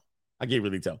really tell. I can't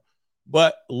really tell.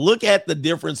 But look at the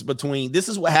difference between, this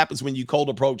is what happens when you cold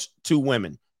approach two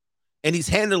women. And he's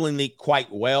handling it quite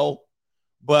well.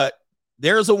 But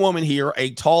there's a woman here,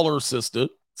 a taller sister,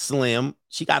 slim.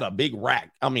 She got a big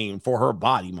rack. I mean, for her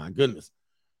body, my goodness.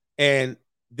 And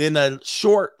then a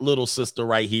short little sister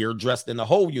right here dressed in the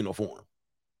whole uniform.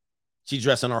 She's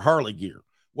dressed in her Harley gear.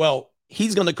 Well,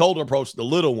 he's going to cold approach the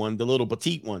little one, the little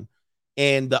petite one.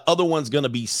 And the other one's going to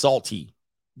be salty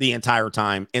the entire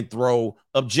time and throw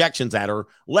objections at her.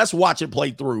 Let's watch it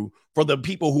play through for the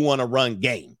people who want to run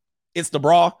game. It's the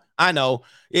bra. I know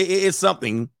it's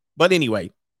something, but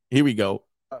anyway, here we go.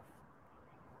 How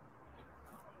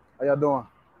y'all doing?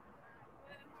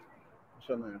 What's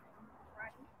your name?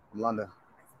 London.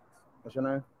 What's your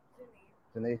name?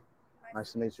 Janine.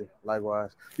 Nice to meet you.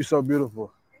 Likewise. You're so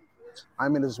beautiful. I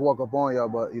mean to just walk up on y'all,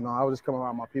 but you know, I was just coming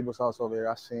around my people's house over here.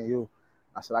 I seen you.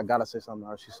 I said, I gotta say something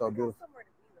to her. She's so beautiful.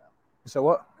 You said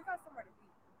what?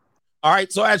 All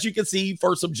right. So as you can see,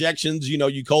 first objections, you know,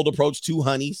 you cold approach two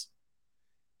honeys.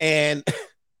 And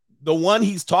the one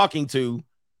he's talking to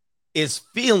is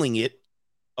feeling it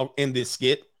in this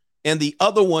skit. And the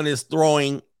other one is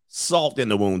throwing salt in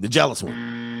the wound, the jealous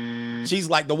one. She's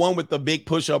like the one with the big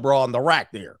push-up bra on the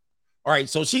rack there. All right.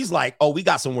 So she's like, oh, we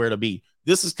got somewhere to be.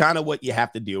 This is kind of what you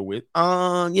have to deal with.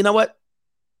 You know what?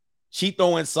 She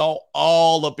throwing salt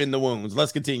all up in the wounds.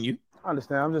 Let's continue. I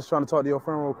understand. I'm just trying to talk to your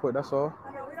friend real quick. That's all.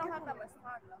 I know we don't have that much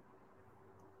time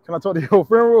though. Can I talk to your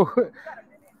friend real quick?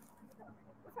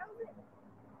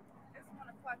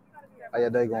 How your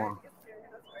day going?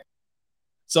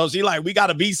 So she like, we got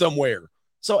to be somewhere.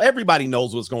 So everybody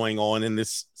knows what's going on in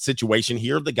this situation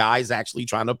here. The guy's actually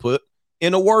trying to put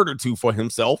in a word or two for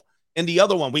himself. And the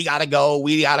other one, we got to go.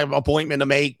 We got an appointment to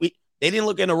make. They didn't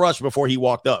look in a rush before he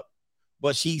walked up.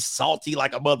 But she's salty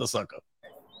like a mother sucker.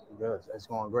 Good. It's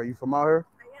going great. You from out here?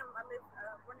 I am. I live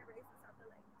born and raised in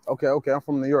South LA. Okay. I'm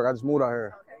from New York. I just moved out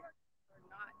here.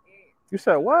 Okay. You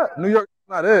said what? New York is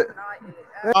not it.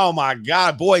 Oh my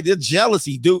God, boy, the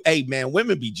jealousy, dude. Hey, man,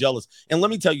 women be jealous. And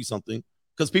let me tell you something,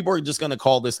 because people are just going to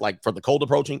call this like for the cold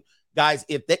approaching. Guys,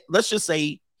 let's just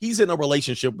say he's in a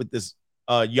relationship with this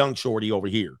young shorty over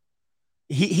here.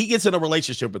 He gets in a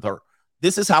relationship with her.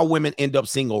 This is how women end up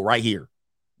single right here.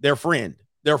 Their friend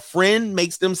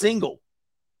makes them single.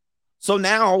 So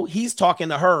now he's talking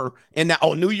to her and now,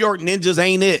 oh, New York ninjas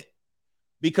ain't it,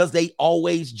 because they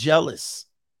always jealous.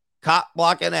 Cop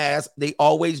blocking ass, they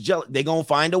always jealous. They gonna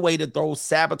find a way to throw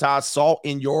sabotage, salt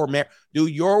in your marriage.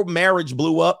 Dude, your marriage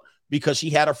blew up because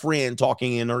she had a friend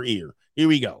talking in her ear. Here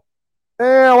we go.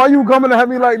 Damn, why you coming at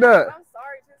me like that? I'm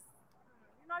sorry, just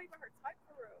you're not even her type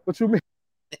for real. What you mean?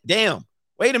 Damn.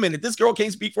 Wait a minute. This girl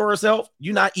can't speak for herself.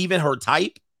 You're not even her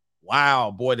type. Wow,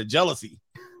 boy, the jealousy.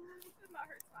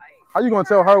 How you gonna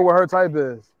tell her what her type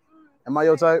is? Am I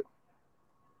your type?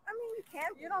 I mean, you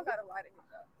can't. You don't gotta lie to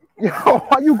yourself. Yo,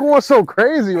 why you going so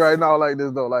crazy right now like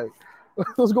this though? Like,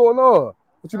 what's going on?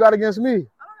 What you got against me? I don't have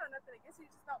nothing against you. You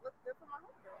just don't look good for my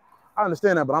homegirl. I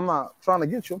understand that, but I'm not trying to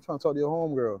get you. I'm trying to talk to your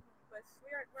homegirl. But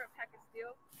we're a package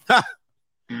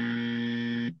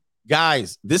deal.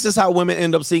 Guys, this is how women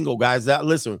end up single, guys.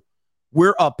 Listen,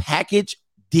 we're a package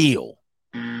deal.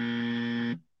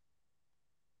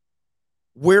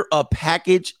 We're a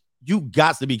package. You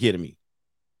got to be kidding me.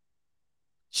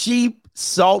 She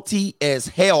salty as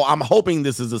hell. I'm hoping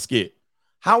this is a skit.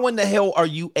 How in the hell are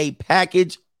you a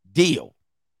package deal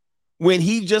when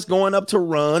he just going up to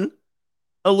run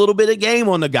a little bit of game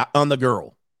on the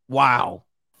girl? Wow.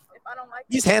 If I don't like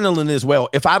He's handling this well.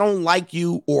 If I don't like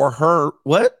you or her,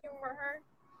 what?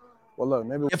 Well, look,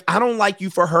 maybe if I don't like you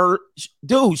for her,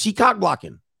 dude, she cock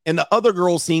blocking. And the other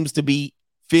girl seems to be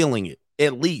feeling it,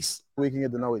 at least. We can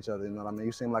get to know each other, you know what I mean?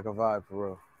 You seem like a vibe for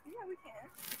real. Yeah, we can.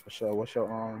 For sure. What's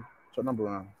your number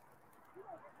on?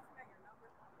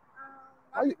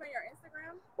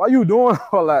 Why you doing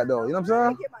all that though? You know what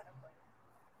I'm saying?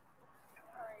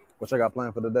 What you got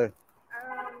planned for the day?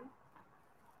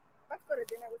 Let's go to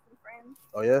dinner with some friends.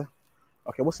 Oh yeah.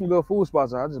 Okay, what's some good food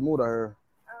spots? I just moved out here.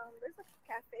 There's a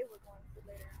cafe we're going to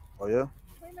later. Oh yeah.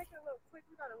 Can we make it a little quick?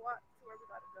 We gotta walk to where we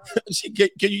gotta go.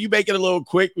 Can you make it a little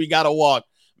quick? We gotta walk.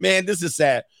 Man, this is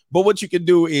sad. But what you can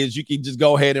do is you can just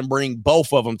go ahead and bring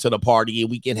both of them to the party,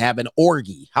 and we can have an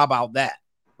orgy. How about that?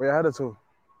 Where you headed to? We're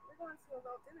going to a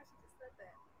little dinner. She just said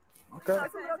that. Okay. No,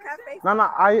 it's a little cafe. No.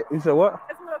 You said what?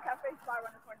 It's a little cafe spot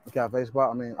around the corner. A cafe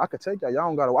spot. I mean, I could take y'all. Y'all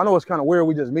don't gotta. I know it's kind of weird.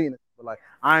 We just meeting, but like,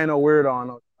 I ain't no weirdo. I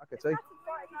know. I could take.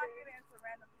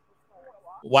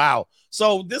 Wow.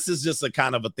 So this is just a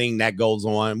kind of a thing that goes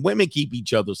on. Women keep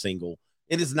each other single.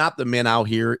 It is not the men out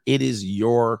here. It is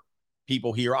your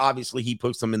people here. Obviously, he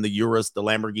puts them in the Urus, the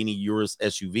Lamborghini Urus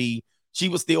SUV. She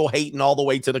was still hating all the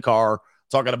way to the car,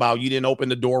 talking about you didn't open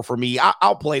the door for me.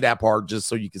 I'll play that part just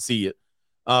so you can see it.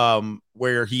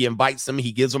 Where he invites them,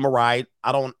 he gives them a ride.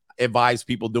 I don't advise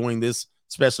people doing this,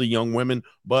 especially young women,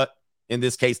 but in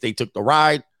this case, they took the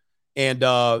ride. And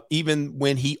even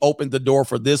when he opened the door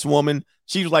for this woman,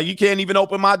 she was like, "You can't even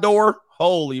open my door."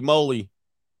 Holy moly.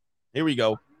 Here we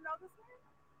go.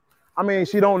 I mean,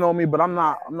 she don't know me, but I'm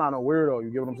not a weirdo. You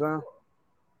get what I'm saying?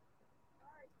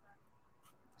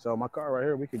 So my car right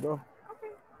here, we could go.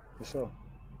 For sure.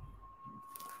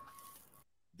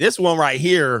 This one right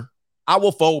here, I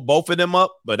will fold both of them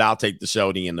up, but I'll take the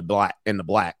Shody in the black.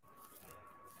 My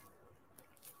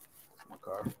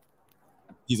car.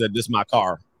 He said, "This is my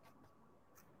car."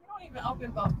 You don't even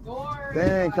open both doors.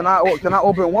 Dang, can I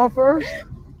open one first?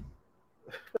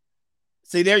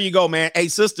 See, there you go, man. Hey,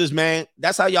 sisters, man,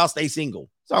 that's how y'all stay single.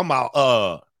 Talking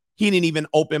about he didn't even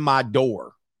open my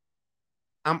door.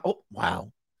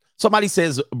 Wow. Somebody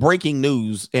says breaking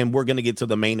news, and we're gonna get to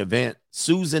the main event.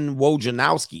 Susan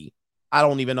Wojnarowski, I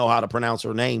don't even know how to pronounce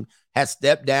her name, has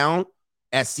stepped down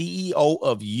as CEO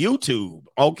of YouTube.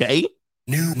 Okay.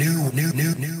 New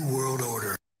world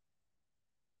order.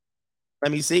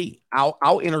 Let me see.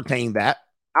 I'll entertain that.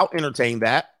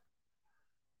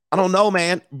 I don't know,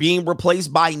 man. Being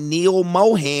replaced by Neil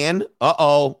Mohan.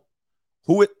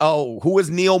 Who is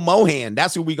Neil Mohan?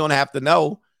 That's who we're gonna have to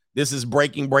know. This is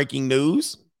breaking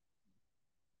news.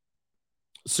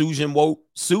 Susan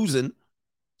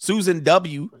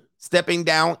W. stepping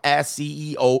down as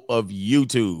CEO of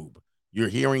YouTube. You're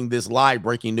hearing this live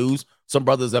breaking news. Some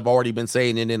brothers have already been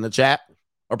saying it in the chat.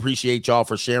 Appreciate y'all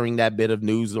for sharing that bit of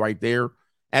news right there.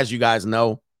 As you guys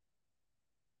know,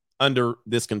 under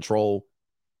this control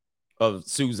of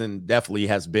Susan definitely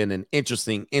has been an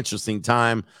interesting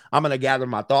time. I'm going to gather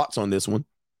my thoughts on this one,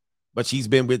 but she's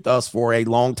been with us for a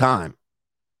long time.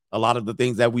 A lot of the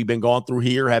things that we've been going through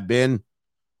here have been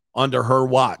under her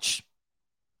watch.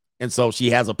 And so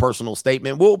she has a personal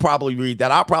statement. We'll probably read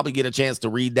that. I'll probably get a chance to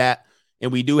read that.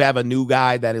 And we do have a new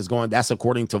guy that is going, that's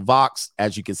according to Vox.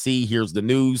 As you can see, here's the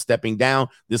news stepping down.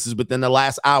 This is within the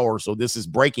last hour. So this is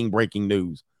breaking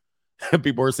news.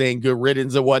 People are saying good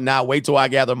riddance and whatnot. Wait till I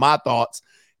gather my thoughts.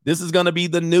 This is going to be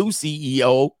the new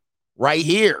CEO right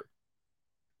here.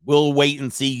 We'll wait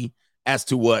and see as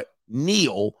to what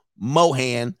Neil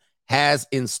Mohan has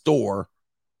in store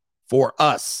for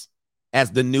us as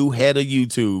the new head of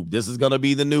YouTube. This is going to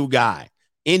be the new guy,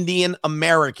 Indian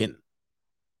American.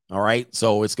 All right.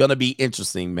 So it's going to be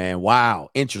interesting, man. Wow.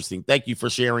 Interesting. Thank you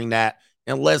for sharing that.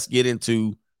 And let's get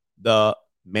into the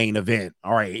main event.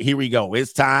 All right, here we go.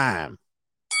 It's time.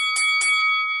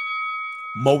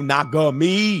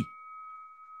 Monogamy.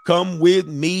 Come with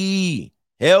me.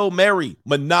 Hail Mary.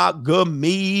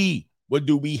 Monogamy. What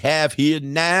do we have here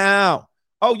now?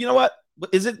 Oh, you know what?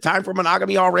 Is it time for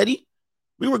monogamy already?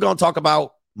 We were going to talk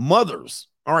about mothers.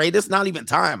 All right, it's not even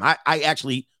time. I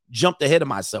actually jumped ahead of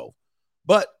myself.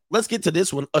 But let's get to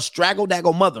this one. A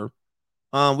straggle-daggle mother.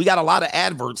 We got a lot of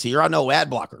adverts here. I know,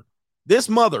 ad blocker. This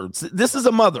mother, this is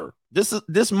a mother.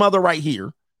 This mother right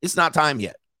here, it's not time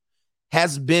yet,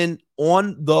 has been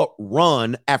on the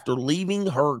run after leaving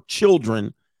her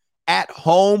children at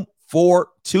home for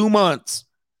 2 months.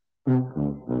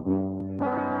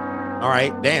 All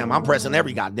right, damn, I'm pressing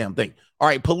every goddamn thing. All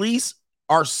right, police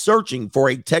are searching for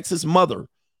a Texas mother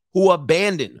who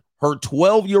abandoned her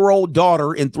 12-year-old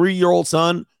daughter and 3-year-old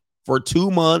son for 2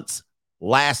 months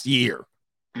last year.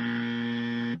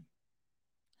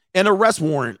 An arrest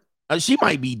warrant. She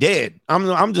might be dead.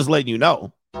 I'm just letting you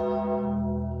know.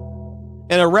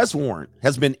 An arrest warrant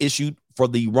has been issued for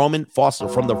the Roman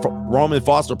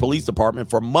Foster Police Department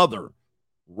for mother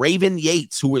Raven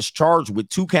Yates, who is charged with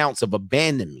 2 counts of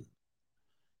abandonment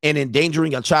and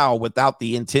endangering a child without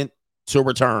the intent to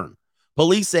return.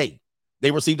 Police say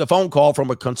They received a phone call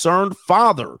from a concerned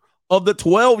father of the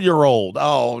 12-year-old.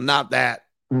 Oh, not that.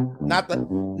 Not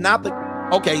the.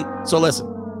 Okay, so listen.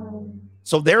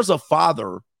 So there's a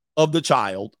father of the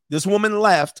child. This woman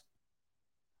left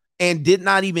and did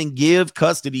not even give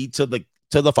custody to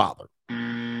the father.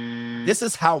 This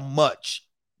is how much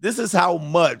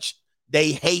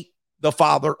they hate the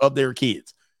father of their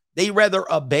kids. They rather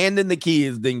abandon the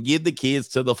kids than give the kids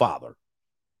to the father.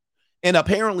 And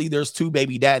apparently there's 2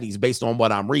 baby daddies based on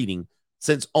what I'm reading,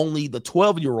 since only the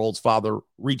 12-year-old's father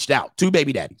reached out. 2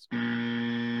 baby daddies.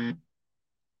 And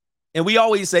we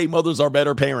always say mothers are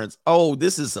better parents. Oh,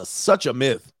 this is such a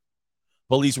myth.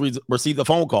 Police received a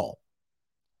phone call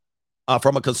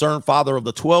from a concerned father of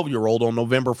the 12-year-old on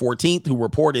November 14th, who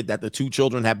reported that the 2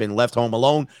 children have been left home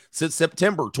alone since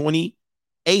September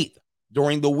 28th.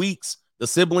 During the weeks, the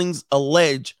siblings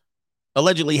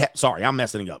allegedly had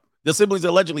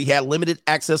limited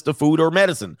access to food or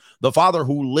medicine. The father,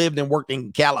 who lived and worked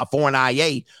in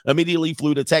California, immediately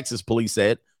flew to Texas, police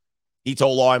said. He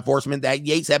told law enforcement that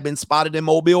Yates had been spotted in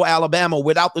Mobile, Alabama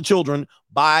without the children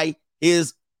by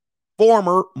his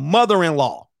former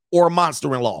mother-in-law or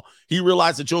monster-in-law. He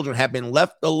realized the children had been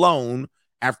left alone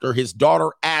after his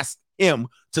daughter asked him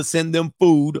to send them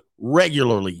food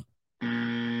regularly.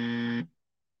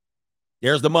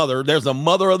 There's the mother. There's the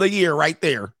mother of the year right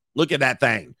there. Look at that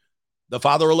thing. The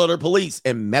father alerted police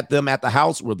and met them at the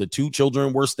house where the 2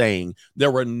 children were staying. There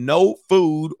were no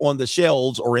food on the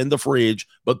shelves or in the fridge,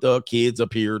 but the kids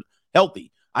appeared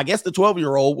healthy. I guess the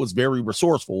 12-year-old was very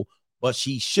resourceful, but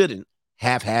she shouldn't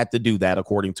have had to do that,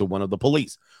 according to one of the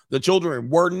police. The children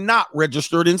were not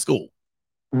registered in school.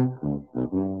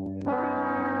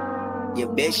 Yeah,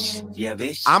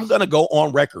 bitch. I'm going to go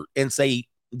on record and say,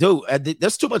 dude,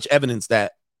 there's too much evidence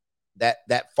that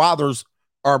fathers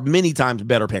are many times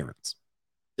better parents.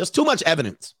 There's too much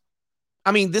evidence.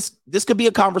 I mean, this could be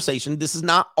a conversation. This is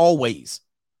not always.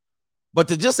 But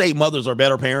to just say mothers are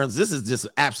better parents, this is just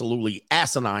absolutely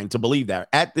asinine to believe that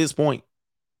at this point.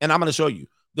 And I'm going to show you.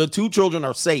 The 2 children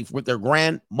are safe with their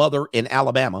grandmother in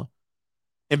Alabama.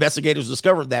 Investigators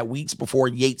discovered that weeks before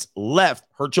Yates left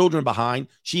her children behind,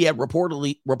 she had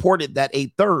reported that a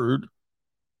third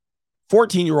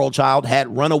 14-year-old child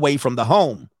had run away from the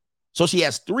home. So she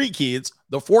has 3 kids.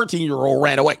 The 14-year-old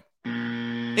ran away.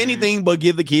 Anything but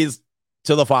give the kids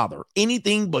to the father.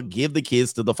 Anything but give the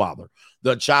kids to the father.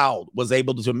 The child was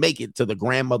able to make it to the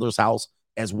grandmother's house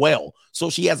as well. So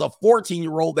she has a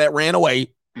 14-year-old that ran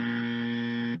away.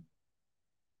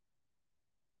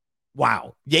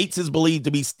 Wow. Yates is believed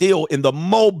to be still in the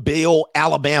Mobile,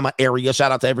 Alabama area.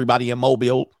 Shout out to everybody in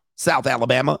Mobile, South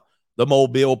Alabama. The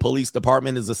Mobile Police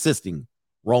Department is assisting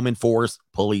Roman Forest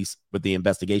Police with the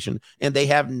investigation, and they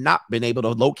have not been able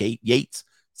to locate Yates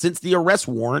since the arrest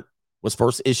warrant was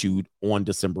first issued on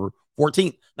December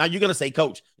 14th. Now, you're going to say,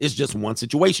 Coach, it's just one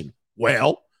situation.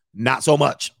 Well, not so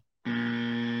much.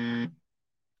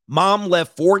 Mom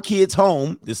left 4 kids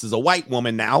home. This is a white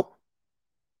woman now.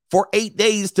 For 8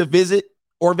 days to visit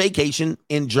or vacation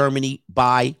in Germany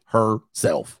by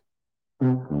herself.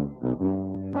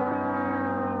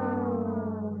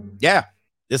 Yeah,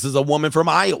 this is a woman from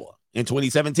Iowa. In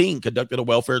 2017, conducted a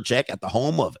welfare check at the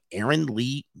home of Aaron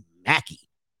Lee Mackey.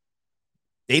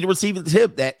 They received a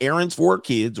tip that Aaron's 4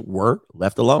 kids were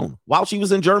left alone while she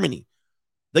was in Germany.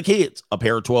 The kids, a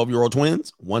pair of 12-year-old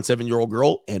twins, 1 7-year-old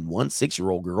girl, and 1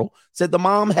 6-year-old girl, said the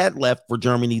mom had left for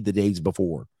Germany the days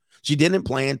before. She didn't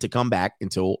plan to come back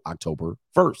until October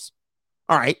 1st.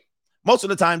 All right. Most of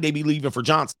the time, they be leaving for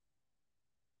Johnson.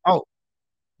 Oh,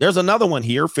 there's another one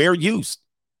here, fair use.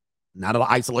 Not an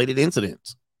isolated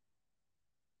incident.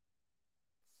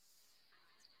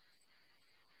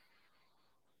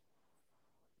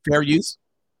 Fair use.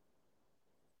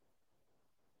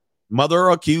 Mother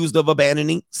accused of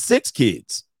abandoning 6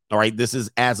 kids. All right. This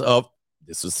is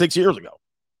 6 years ago.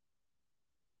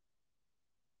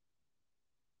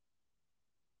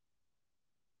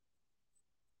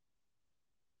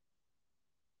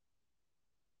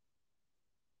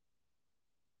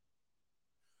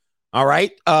 All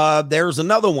right. There's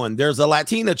another one. There's a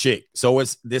Latina chick. So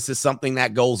this is something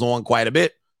that goes on quite a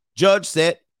bit. Judge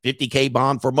set $50K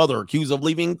bond for mother accused of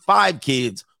leaving 5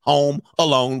 kids home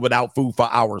alone without food for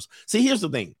hours. See, here's the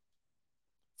thing.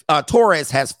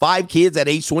 Torres has 5 kids at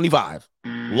age 25.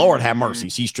 Lord have mercy.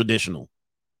 She's traditional.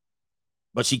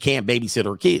 But she can't babysit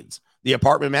her kids. The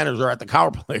apartment manager at the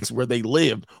complex where they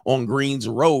lived on Greens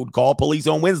Road called police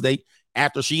on Wednesday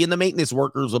after she and the maintenance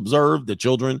workers observed the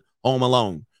children home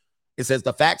alone. It says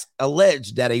the facts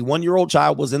allege that a 1-year-old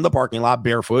child was in the parking lot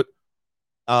barefoot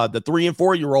The 3 and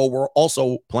 4-year-old were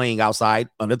also playing outside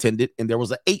unattended, and there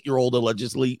was an 8-year-old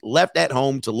allegedly left at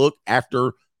home to look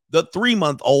after the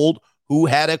 3-month-old who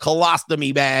had a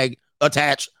colostomy bag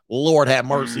attached. Lord have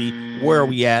mercy. Where are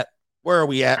we at? Where are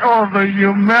we at? Oh, the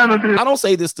humanity. I don't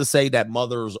say this to say that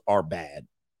mothers are bad.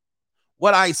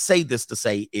 What I say this to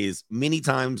say is many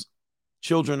times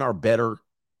children are better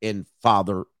in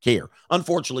father care.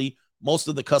 Unfortunately, most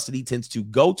of the custody tends to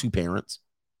go to parents,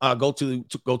 go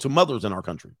to mothers in our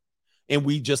country. And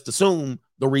we just assume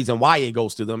the reason why it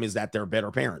goes to them is that they're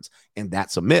better parents. And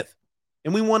that's a myth.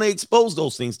 And we want to expose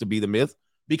those things to be the myth,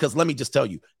 because let me just tell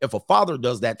you, if a father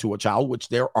does that to a child, which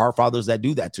there are fathers that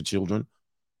do that to children,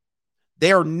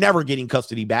 they are never getting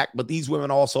custody back. But these women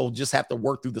also just have to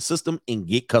work through the system and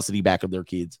get custody back of their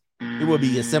kids. It would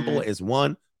be as simple as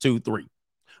 1, 2, 3.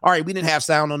 All right, we didn't have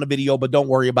sound on the video, but don't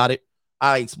worry about it.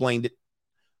 I explained it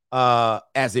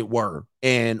as it were,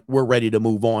 and we're ready to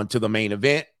move on to the main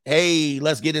event. Hey,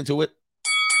 let's get into it.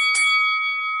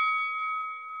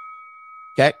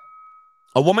 Okay.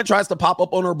 A woman tries to pop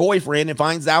up on her boyfriend and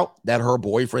finds out that her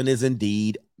boyfriend is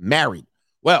indeed married.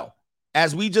 Well,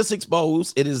 as we just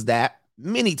exposed, it is that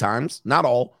many times, not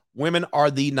all, women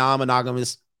are the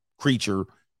non-monogamous creature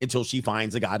until she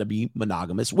finds a guy to be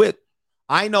monogamous with.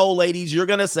 I know, ladies, you're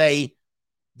going to say,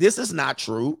 this is not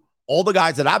true. All the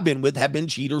guys that I've been with have been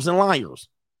cheaters and liars.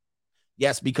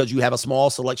 Yes, because you have a small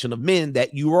selection of men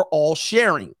that you are all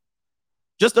sharing.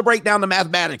 Just to break down the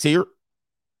mathematics here,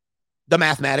 the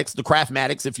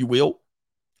craftmatics, if you will,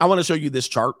 I want to show you this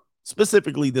chart.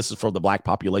 Specifically, this is for the black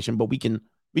population, but we can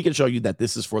show you that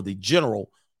this is for the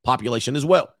general population as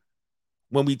well.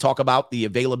 When we talk about the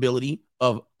availability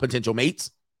of potential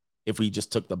mates, if we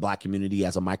just took the black community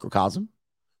as a microcosm,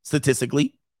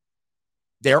 statistically,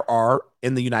 there are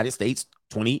in the United States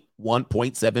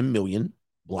 21.7 million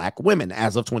black women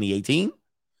as of 2018.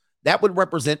 That would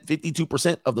represent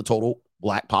 52% of the total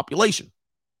black population.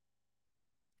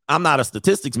 I'm not a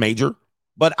statistics major,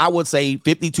 but I would say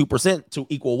 52% to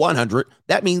equal 100.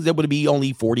 That means there would be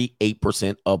only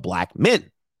 48% of black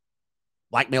men.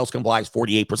 Black males comprise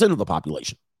 48% of the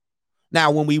population.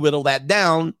 Now, when we whittle that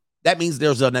down, that means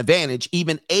there's an advantage.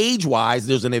 Even age-wise,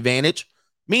 there's an advantage,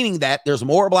 meaning that there's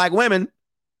more black women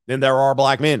than there are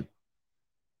black men.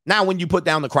 Now, when you put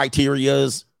down the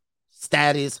criterias,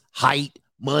 status, height,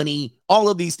 money, all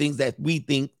of these things that we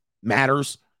think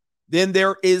matters, then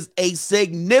there is a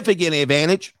significant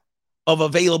advantage of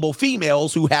available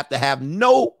females who have to have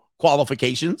no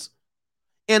qualifications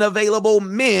and available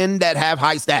men that have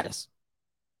high status.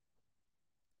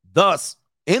 Thus,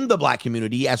 in the black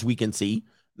community, as we can see,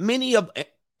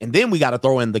 and then we got to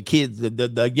throw in the kids,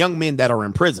 the young men that are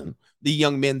in prison, the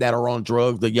young men that are on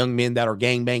drugs, the young men that are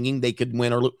gangbanging, they could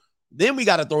win or lose. Then we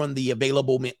got to throw in the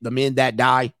available men, the men that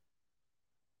die.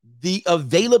 The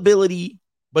availability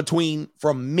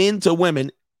from men to women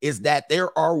is that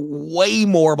there are way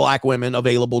more black women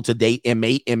available to date and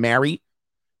mate and marry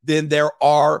than there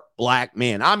are black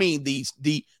men. I mean,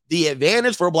 the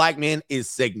advantage for black men is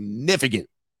significant.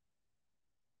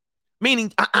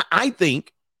 Meaning, I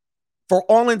think, for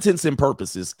all intents and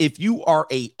purposes, if you are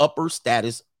a upper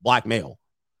status black male,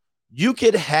 you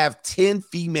could have 10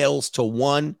 females to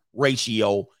 1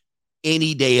 ratio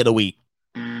any day of the week.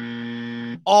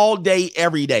 All day,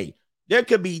 every day. There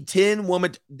could be 10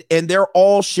 women, and they're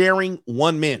all sharing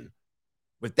 1 man.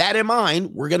 With that in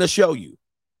mind, we're going to show you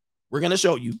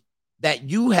that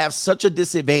you have such a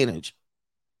disadvantage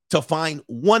to find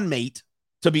 1 mate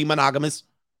to be monogamous,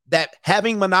 that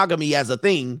having monogamy as a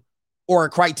thing or a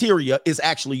criteria is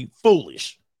actually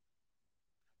foolish.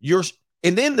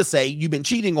 And then to say you've been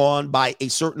cheating on by a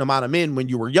certain amount of men when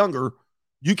you were younger,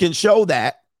 you can show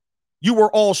that you were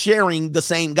all sharing the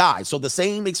same guy. So the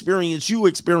same experience you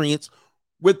experienced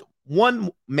with 1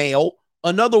 male,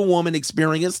 another woman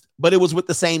experienced, but it was with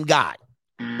the same guy.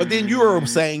 But then you're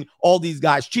saying all these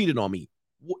guys cheated on me.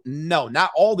 No,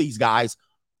 not all these guys.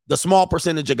 The small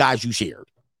percentage of guys you shared.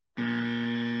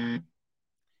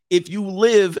 If you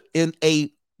live in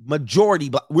a majority,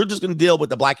 we're just going to deal with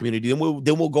the black community, then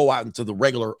we'll go out into the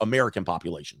regular American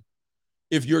population.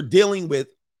 If you're dealing with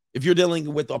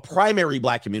a primary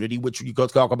black community, which you could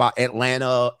talk about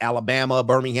Atlanta, Alabama,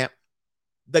 Birmingham,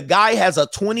 the guy has a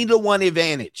 20-to-1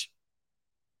 advantage.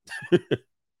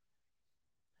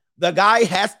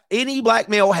 Any black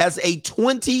male has a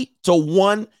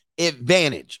 20-to-1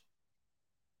 advantage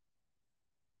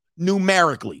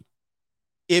numerically.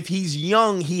 If he's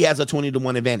young, he has a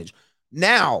 20-to-1 advantage.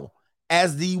 Now,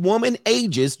 as the woman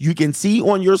ages, you can see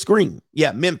on your screen,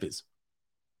 Memphis,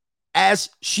 as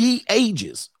she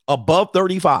ages above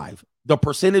 35, the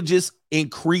percentages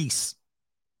increase.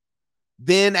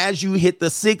 Then as you hit the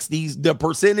 60s, the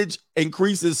percentage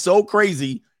increases so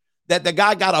crazy that the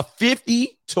guy got a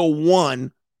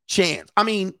 50-1 chance. I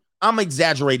mean, I'm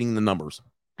exaggerating the numbers.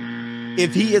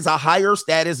 If he is a higher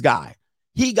status guy,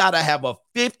 he got to have a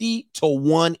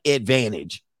 50-1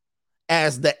 advantage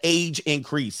as the age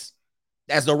increase,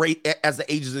 as the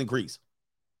ages increase.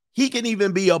 He can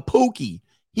even be a Pookie.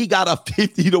 He got a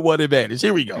 50-1 advantage.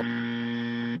 Here we go.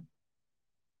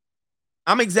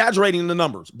 I'm exaggerating the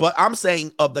numbers, but I'm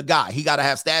saying of the guy, he got to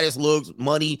have status, looks,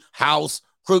 money, house,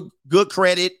 good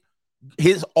credit,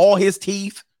 all his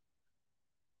teeth.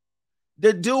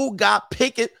 The dude got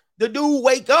picket. The dude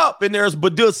wake up and there's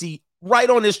Badusi right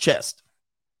on his chest.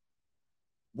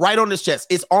 Right on his chest.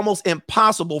 It's almost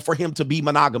impossible for him to be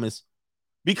monogamous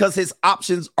because his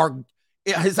options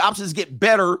get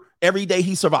better every day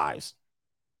he survives.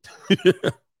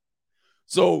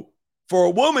 So for a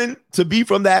woman to be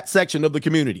from that section of the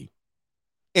community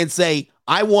and say,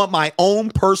 I want my own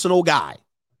personal guy.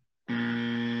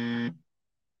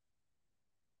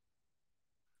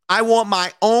 I want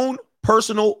my own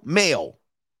personal male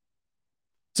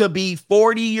to be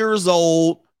 40 years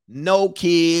old, no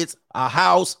kids, a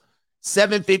house,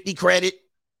 750 credit,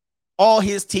 all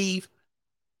his teeth,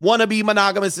 want to be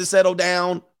monogamous and settle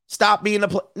down, stop being a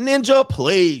ninja,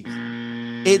 please.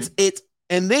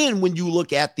 And then when you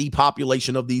look at the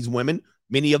population of these women,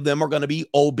 many of them are going to be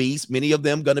obese, many of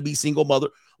them going to be single mother.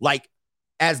 Like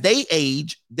as they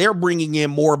age, they're bringing in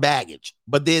more baggage,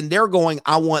 but then they're going,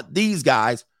 I want these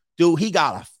guys. Dude, he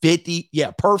got a 50,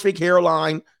 perfect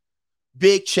hairline,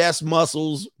 big chest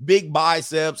muscles, big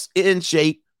biceps, in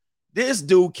shape. This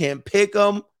dude can pick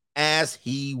them as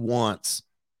he wants.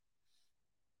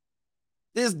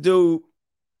 This dude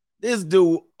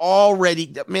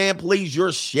already, man, please,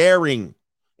 you're sharing.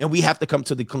 And we have to come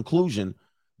to the conclusion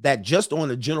that just on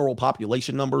the general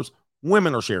population numbers,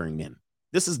 women are sharing men.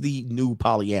 This is the new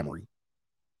polyamory.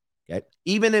 Okay.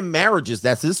 Even in marriages,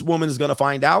 that this woman is going to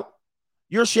find out,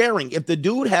 you're sharing. If the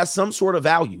dude has some sort of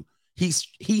value,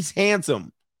 he's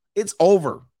handsome, it's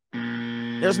over.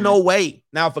 There's no way.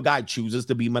 Now, if a guy chooses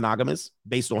to be monogamous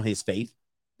based on his faith,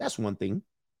 that's one thing.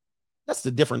 That's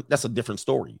a different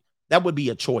story. That would be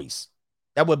a choice.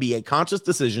 That would be a conscious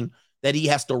decision that he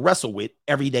has to wrestle with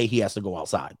every day he has to go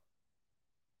outside.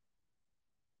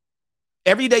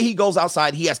 Every day he goes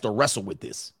outside, he has to wrestle with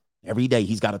this. Every day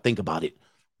he's got to think about it.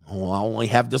 Oh, I only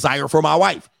have desire for my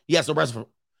wife. He has to wrestle.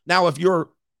 Now, if you're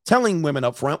telling women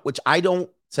up front, which I don't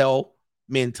tell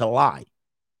men to lie,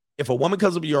 if a woman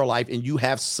comes into your life and you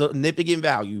have significant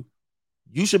value,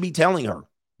 you should be telling her,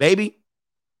 baby,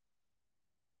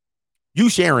 you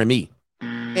sharing me.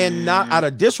 And not out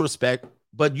of disrespect,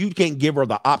 but you can't give her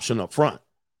the option up front.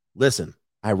 Listen,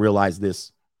 I realize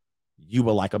this. You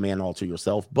will like a man all to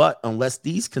yourself, but unless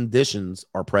these conditions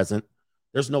are present,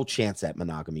 there's no chance at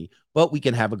monogamy, but we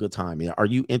can have a good time. Are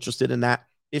you interested in that?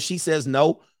 If she says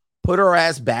no, put her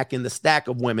ass back in the stack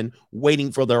of women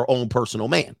waiting for their own personal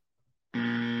man.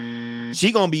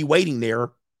 She gonna be waiting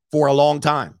there for a long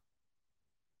time.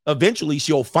 Eventually,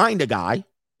 she'll find a guy,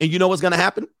 and you know what's gonna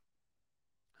happen?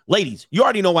 Ladies, you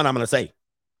already know what I'm gonna say.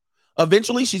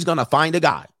 Eventually, she's gonna find a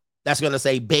guy that's gonna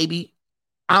say, baby,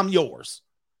 I'm yours.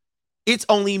 It's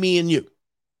only me and you.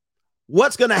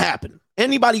 What's gonna happen?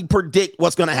 Anybody predict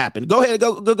what's gonna happen? Go ahead,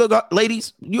 go.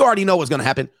 Ladies, you already know what's gonna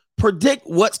happen. Predict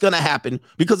what's gonna happen,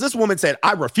 because this woman said,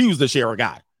 I refuse to share a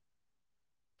guy.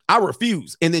 I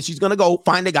refuse. And then she's gonna go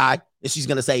find a guy and she's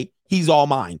gonna say, he's all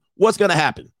mine. What's gonna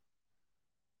happen?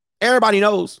 Everybody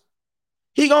knows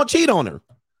he gonna cheat on her.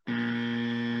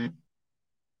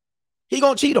 He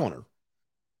gonna cheat on her.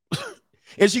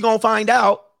 And she gonna find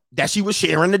out that she was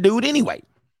sharing the dude anyway.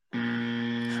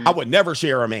 I would never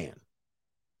share a man.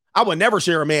 I would never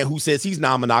share a man who says he's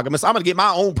non-monogamous. I'm gonna get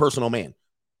my own personal man.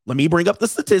 Let me bring up the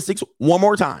statistics one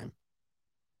more time.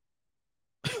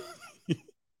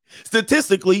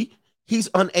 Statistically, he's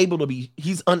unable to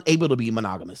be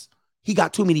monogamous. He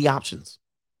got too many options.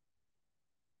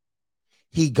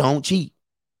 He gonna cheat.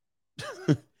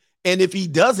 And if he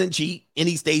doesn't cheat and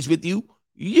he stays with you,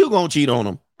 you're gonna cheat on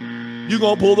him. You're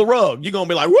gonna pull the rug. You're gonna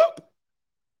be like, whoop.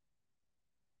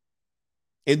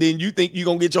 And then you think you're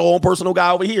gonna get your own personal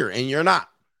guy over here, and you're not.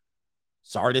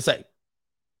 Sorry to say.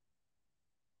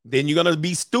 Then you're gonna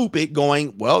be stupid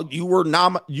going, well,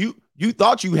 you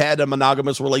thought you had a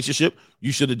monogamous relationship.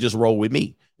 You should have just rolled with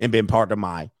me and been part of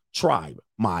my tribe,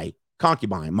 my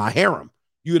concubine, my harem.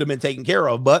 You would have been taken care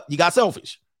of, but you got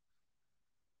selfish.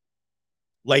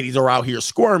 Ladies are out here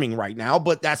squirming right now,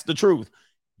 but that's the truth.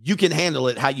 You can handle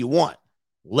it how you want.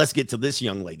 Let's get to this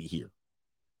young lady here.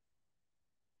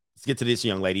 Let's get to this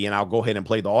young lady, and I'll go ahead and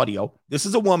play the audio. This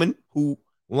is a woman who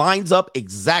lines up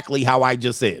exactly how I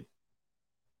just said.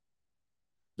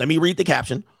 Let me read the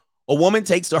caption. A woman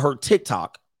takes to her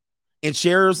TikTok and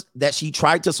shares that she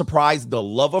tried to surprise the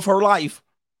love of her life,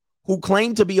 who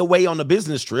claimed to be away on a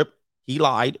business trip. He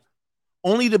lied,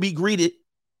 only to be greeted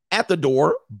at the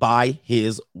door by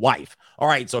his wife. All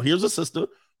right, so here's a sister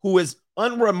who is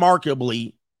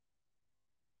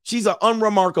she's an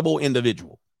unremarkable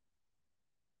individual.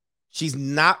 She's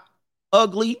not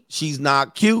ugly. She's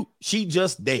not cute. She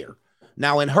just there.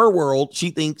 Now, in her world,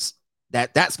 she thinks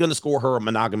that that's going to score her a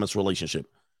monogamous relationship.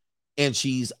 And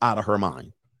she's out of her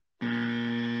mind.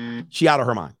 She out of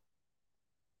her mind.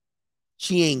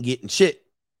 She ain't getting shit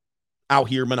out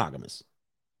here monogamous.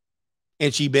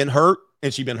 And she been hurt,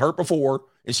 and she been hurt before,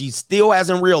 and she still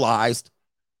hasn't realized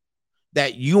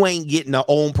that you ain't getting a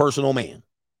own personal man.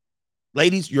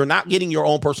 Ladies, you're not getting your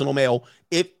own personal male.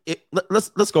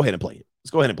 Let's go ahead and play it.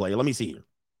 Let's go ahead and play it. Let me see here.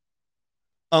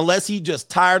 Unless he just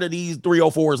tired of these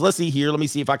 304s. Let's see here. Let me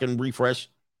see if I can refresh.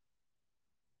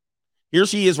 Here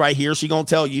she is right here. She gonna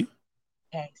tell you.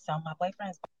 Okay, so my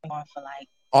boyfriend's been on for like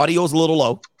Audio's a little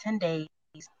low. 10 days.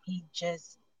 He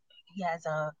has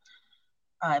a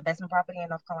investment property in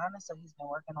North Carolina, so he's been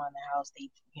working on the house. They,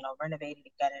 renovated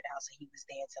it, gutted it out, so he was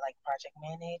there to like project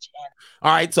manage. And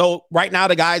all right, so right now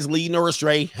the guy's leading her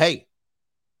astray. Hey,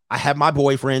 I have my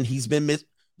boyfriend. He's been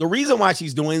The reason why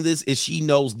she's doing this is she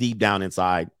knows deep down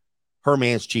inside her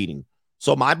man's cheating.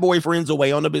 So my boyfriend's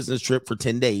away on a business trip for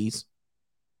 10 days.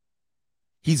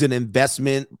 He's an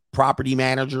investment property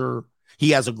manager.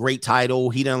 He has a great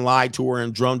title. He done lied to her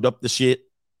and drummed up the shit.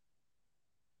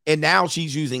 And now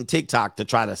she's using TikTok to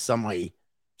try to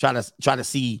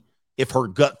see if her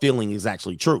gut feeling is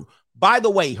actually true. By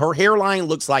the way, her hairline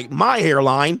looks like my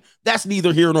hairline. That's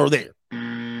neither here nor there.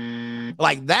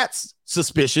 Like, that's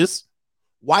suspicious.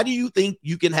 Why do you think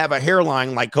you can have a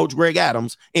hairline like Coach Greg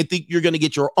Adams and think you're going to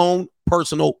get your own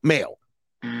personal male?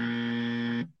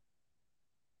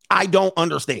 I don't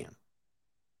understand.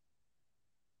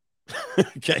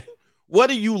 Okay. What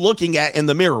are you looking at in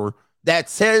the mirror that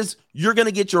says you're going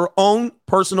to get your own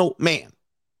personal man?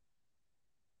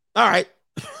 All right.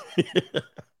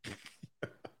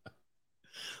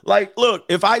 Like, look,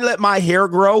 if I let my hair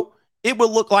grow, it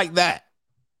would look like that.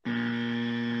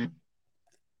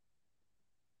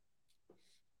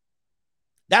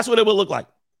 That's what it would look like.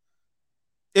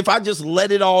 If I just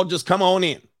let it all just come on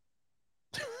in.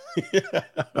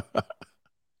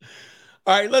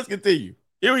 All right, let's continue.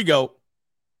 Here we go.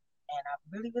 And I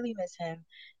really, really miss him.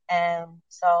 And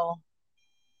so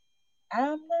I'm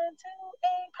going to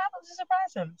probably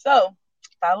surprise him. So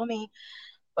follow me.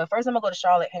 But first I'm going to go to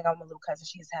Charlotte, hang out with my little cousin.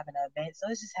 She's having an event. So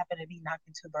this just happened to be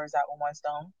knocking two birds out with one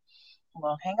stone. I'm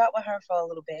going to hang out with her for a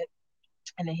little bit.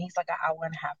 And then he's like an hour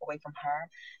and a half away from her.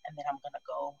 And then I'm going to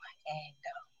go and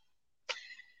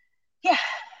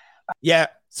Yeah.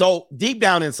 So deep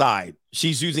down inside,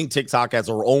 she's using TikTok as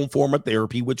her own form of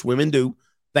therapy, which women do.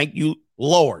 Thank you,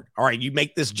 Lord. All right. You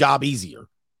make this job easier.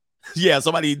 Yeah.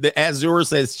 Somebody, the Azure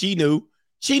says she knew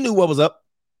what was up.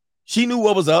 She knew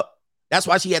what was up. That's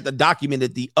why she had to document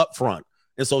it the upfront.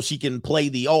 And so she can play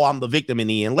I'm the victim in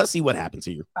the end. Let's see what happens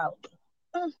here.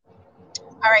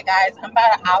 All right, guys, I'm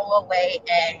about an hour away,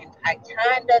 and I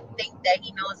kind of think that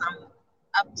he knows I'm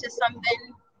up to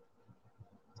something.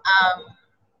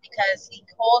 Because he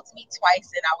called me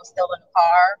twice, and I was still in the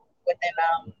car within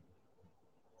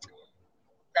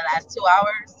the last 2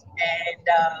 hours, and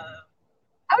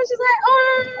I was just like,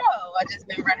 oh, no. I just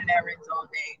been running errands all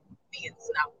day, being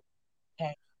snow.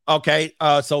 Okay,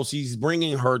 so she's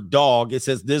bringing her dog. It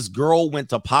says this girl went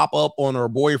to pop up on her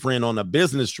boyfriend on a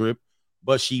business trip,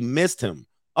 but she missed him.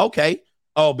 Okay.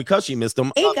 Oh, because she missed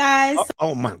him. Hey guys.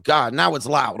 Oh my God. Now it's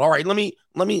loud. All right. Let me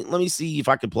see if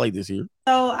I can play this here.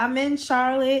 So I'm in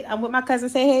Charlotte. I'm with my cousin.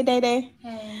 Say hey, Day Day.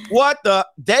 Hey. What the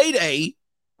Day Day?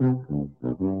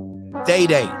 Day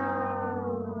Day.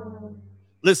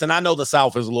 Listen, I know the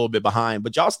South is a little bit behind,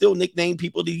 but y'all still nickname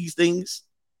people these things.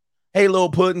 Hey,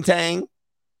 little pudding tang.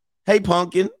 Hey,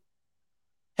 pumpkin.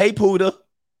 Hey, Puda.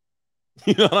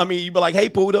 You know what I mean? You be like, hey,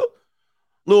 Puda.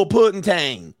 Little pudding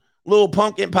tang. Little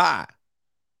pumpkin pie.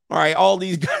 All right, all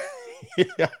these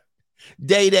guys.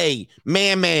 Day Day,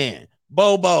 Man,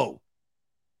 Bobo.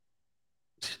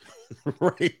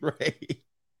 Ray.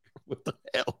 What the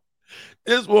hell?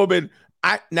 This woman,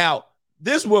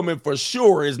 this woman for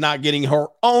sure is not getting her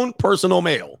own personal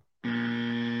mail.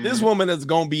 This woman is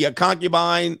going to be a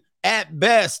concubine at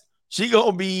best. She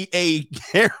going to be a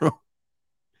harem.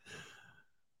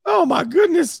 Oh my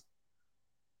goodness.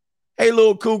 Hey,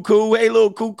 little cuckoo. Hey,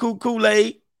 little cuckoo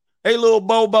Kool-Aid. Hey, little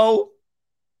Bobo.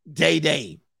 Day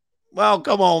Day. Well,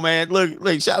 come on, man.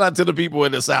 Look, shout out to the people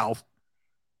in the South.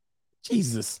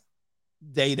 Jesus.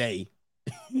 Day.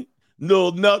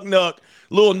 Little nuck.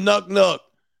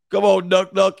 Come on,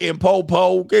 nuck and po.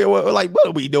 Okay, like, what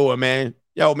are we doing, man?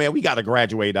 Yo, man, we got to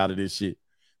graduate out of this shit.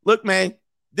 Look, man,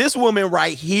 this woman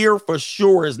right here for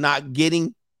sure is not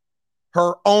getting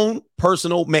her own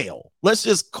personal mail. Let's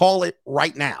just call it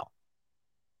right now.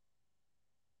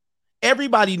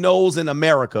 Everybody knows in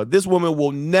America, this woman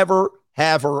will never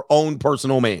have her own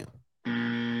personal mail.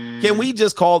 Can we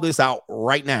just call this out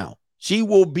right now? She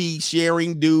will be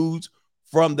sharing dudes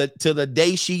to the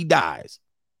day she dies.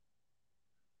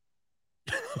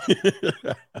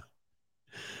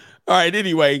 All right,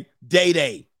 anyway,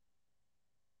 Day.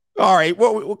 All right,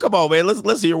 well, come on, man.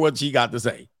 Let's hear what she got to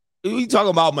say. We talking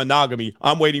about monogamy.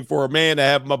 I'm waiting for a man to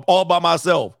have them all by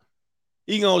myself.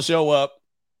 He gonna show up.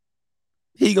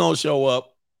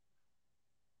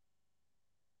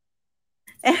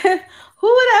 Who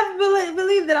would have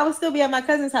believed that I would still be at my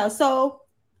cousin's house? So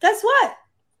guess what?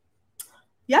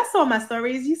 Y'all saw my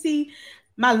stories. You see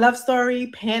my love story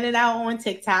panning out on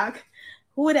TikTok.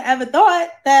 Who would have ever thought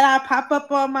that I pop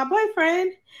up on my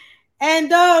boyfriend and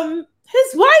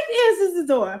his wife answers the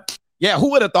door? Yeah,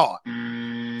 who would have thought?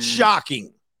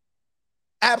 Shocking.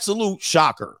 Absolute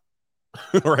shocker.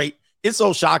 Right? It's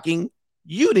so shocking.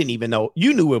 You didn't even know.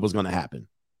 You knew it was going to happen.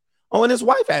 Oh, and his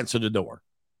wife answered the door.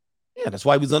 Yeah, that's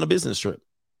why he was on a business trip.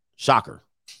 Shocker.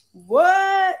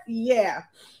 What? Yeah.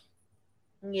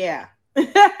 He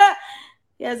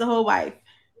has a whole wife.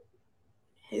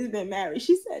 He's been married.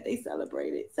 She said they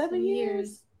celebrated 7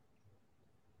 years.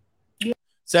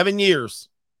 7 years.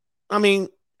 I mean,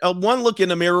 one look in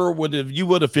the mirror you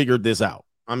would have figured this out.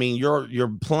 I mean, you're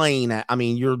playing at, I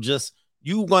mean, you're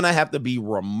going to have to be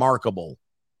remarkable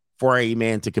for a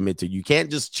man to commit to. You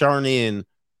can't just turn in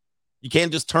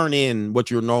what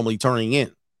you're normally turning in.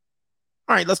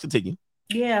 All right, let's continue.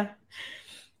 Yeah.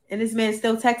 And this man's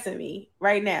still texting me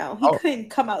right now. He couldn't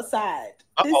come outside.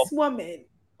 This woman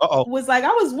was like,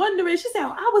 I was wondering. She said,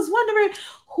 I was wondering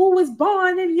who was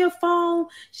born in your phone.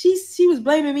 She was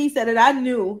blaming me, said that I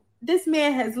knew. This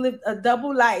man has lived a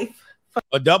double life.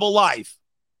 A double life.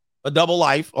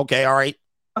 Okay, all right.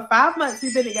 For 5 months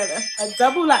we've been together. A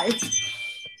double life.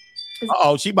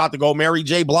 She about to go Mary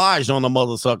J. Blige on the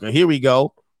mother sucker. Here we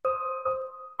go.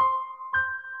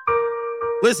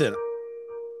 Listen,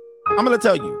 I'm going to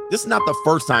tell you, this is not the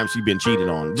first time she's been cheated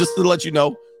on. Just to let you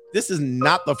know, this is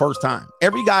not the first time.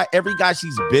 Every guy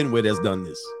she's been with has done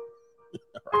this.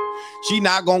 She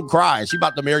not going to cry. She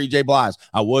about to Mary J. Blige.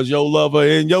 I was your lover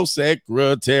and your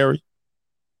secretary.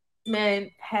 Man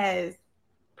has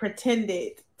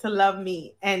pretended to love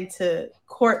me and to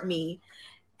court me.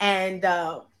 And,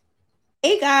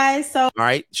 hey guys, so. All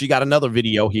right, she got another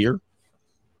video here.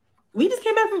 We just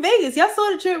came back from Vegas. Y'all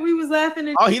saw the trip. We was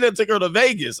laughing. He done took her to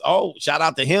Vegas. Oh, shout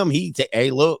out to him.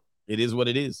 Hey, look, it is what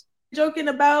it is. Joking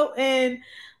about, and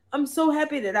I'm so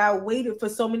happy that I waited for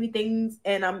so many things,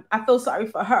 and I feel sorry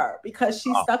for her because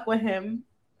she's stuck with him.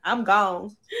 I'm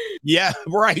gone. Yeah,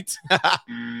 right.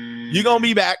 You're gonna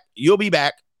be back. You'll be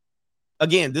back.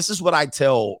 Again, this is what I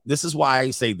tell. This is why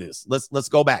I say this. Let's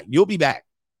go back. You'll be back.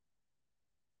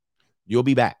 You'll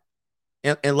be back.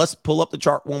 And let's pull up the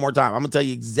chart one more time. I'm going to tell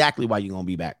you exactly why you're going to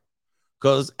be back.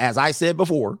 Because as I said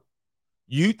before,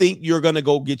 you think you're going to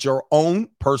go get your own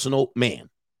personal man.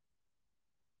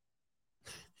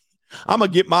 I'm going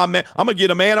to get my man. I'm going to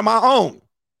get a man of my own.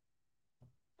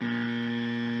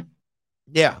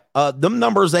 Yeah. Them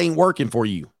numbers ain't working for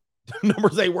you.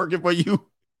 Numbers ain't working for you.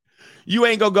 You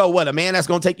ain't going to go, what, a man that's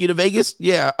going to take you to Vegas?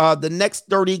 Yeah. The next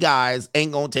 30 guys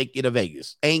ain't going to take you to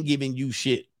Vegas. Ain't giving you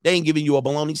shit. They ain't giving you a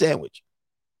bologna sandwich.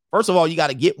 First of all, you got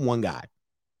to get one guy.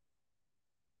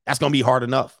 That's going to be hard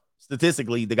enough.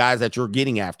 Statistically, the guys that you're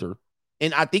getting after,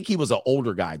 and I think he was an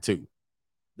older guy too.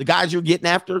 The guys you're getting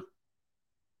after,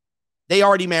 they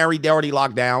already married, they already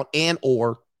locked down, and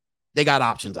or they got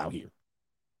options out here.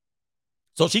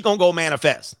 So she going to go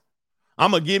manifest.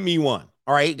 I'm going to give me one.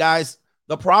 All right, guys.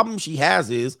 The problem she has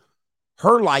is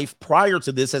her life prior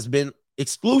to this has been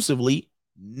exclusively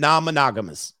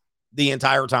non-monogamous the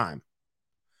entire time.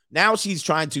 Now she's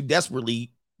trying to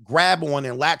desperately grab on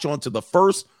and latch on to the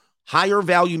first higher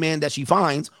value man that she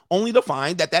finds, only to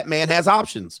find that that man has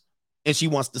options and she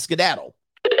wants to skedaddle.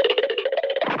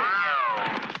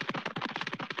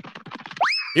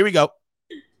 Here we go.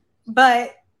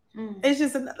 But it's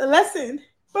just another lesson.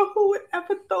 But who would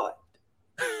ever thought?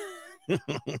 Oh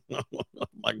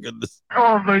my goodness.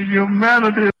 Oh, the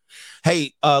humanity.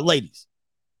 Hey, ladies,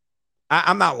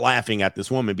 I'm not laughing at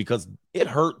this woman because it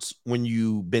hurts when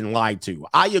you've been lied to.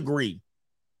 I agree.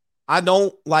 I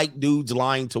don't like dudes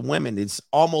lying to women. It's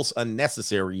almost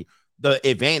unnecessary. The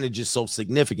advantage is so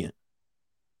significant.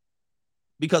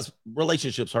 because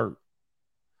relationships hurt.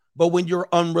 But when you're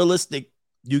unrealistic,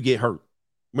 you get hurt.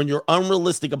 When you're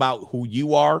unrealistic about who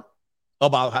you are,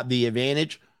 about the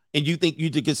advantage, and you think you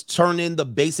could just turn in the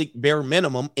basic bare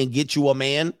minimum and get you a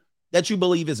man that you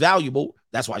believe is valuable,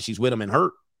 that's why she's with him and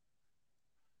hurt.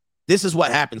 This is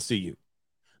what happens to you.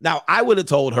 Now, I would have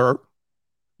told her,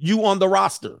 you on the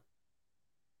roster.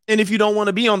 And if you don't want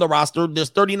to be on the roster, there's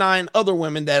 39 other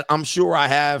women that I'm sure I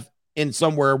have in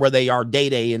somewhere where they are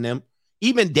Day in them.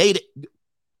 Even Day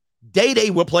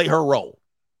will play her role.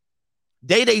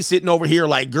 Day sitting over here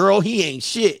like, girl, he ain't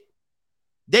shit.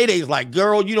 Day's like,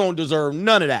 girl, you don't deserve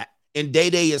none of that. And Day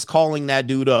is calling that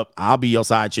dude up. I'll be your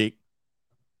side chick.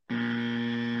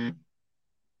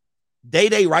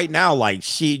 Day right now, like,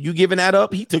 shit, you giving that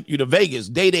up? He took you to Vegas.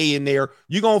 Day in there.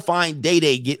 You're going to find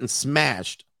Day getting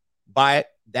smashed by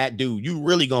that dude. You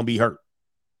really going to be hurt.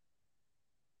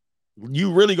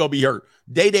 You really going to be hurt.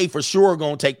 Day for sure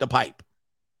going to take the pipe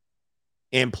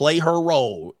and play her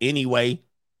role anyway.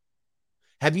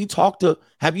 Have you talked to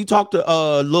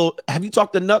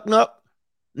Nuck?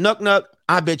 Nuck,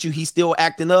 I bet you he's still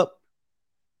acting up.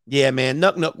 Yeah, man,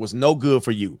 Nuck was no good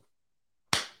for you.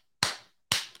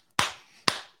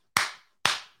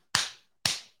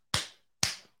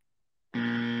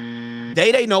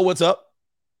 They know what's up.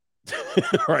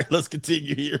 All right, let's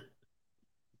continue here.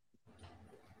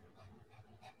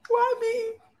 Why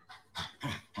me?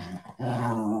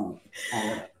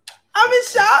 I'm in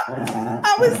shock.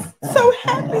 I was so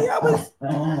happy.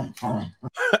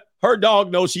 Her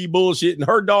dog knows she bullshitting.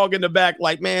 Her dog in the back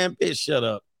like, man, bitch, shut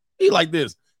up. He like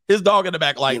this. His dog in the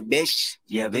back like,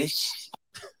 yeah, bitch.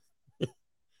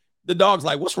 The dog's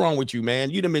like, what's wrong with you, man?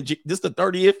 You done been, this the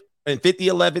 30th and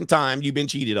 11th time you've been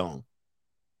cheated on.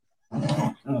 Popping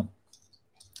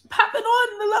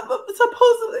on the love of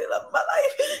supposedly love of my life.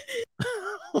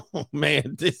 Oh,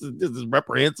 man, this is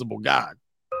reprehensible, God.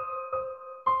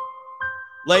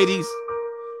 Ladies,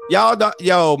 y'all don't,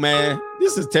 yo, man,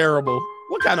 this is terrible.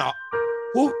 What kind of,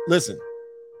 listen,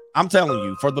 I'm telling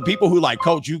you, for the people who like,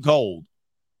 coach, you cold.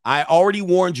 I already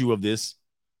warned you of this.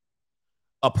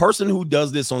 A person who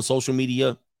does this on social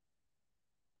media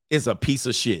is a piece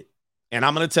of shit. And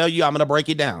I'm going to tell you, I'm going to break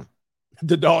it down.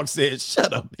 The dog said,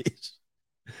 shut up, bitch.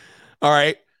 All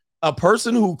right. A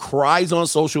person who cries on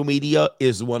social media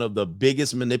is one of the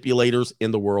biggest manipulators in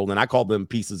the world. And I call them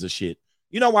pieces of shit.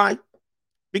 You know why?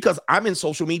 Because I'm in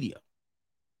social media.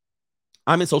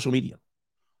 I'm in social media.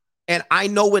 And I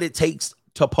know what it takes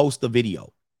to post a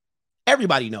video.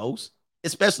 Everybody knows,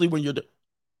 especially when you're,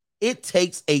 it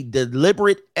takes a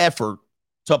deliberate effort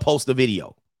to post a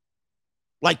video.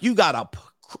 Like you gotta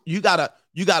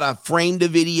frame the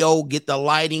video, get the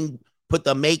lighting, put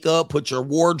the makeup, put your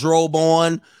wardrobe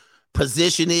on,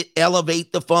 position it,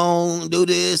 elevate the phone, do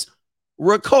this,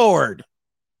 record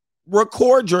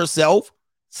yourself,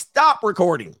 stop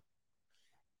recording,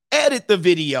 edit the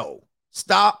video,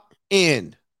 stop,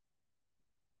 end.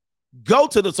 Go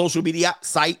to the social media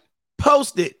site,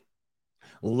 post it,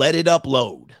 let it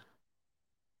upload.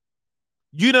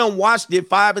 You done watched it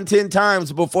 5 and 10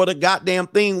 times before the goddamn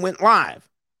thing went live.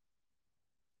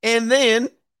 And then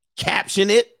caption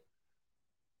it,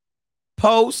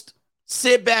 post,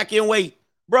 sit back and wait.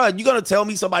 Bruh, you going to tell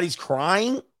me somebody's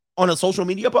crying on a social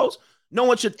media post? No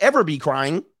one should ever be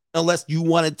crying unless you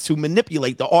wanted to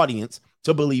manipulate the audience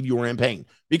to believe you were in pain,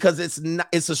 because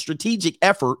it's a strategic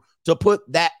effort to put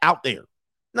that out there.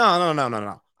 No.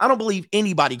 I don't believe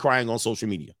anybody crying on social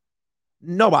media.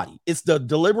 Nobody. It's the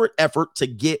deliberate effort to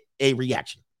get a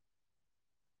reaction.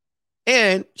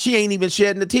 And she ain't even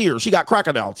shedding a tear. She got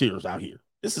crocodile tears out here.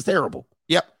 This is terrible.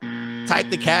 Yep.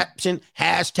 Type the caption,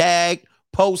 hashtag,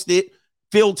 post it,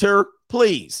 filter,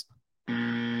 please.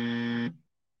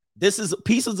 This is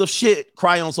pieces of shit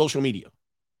cry on social media.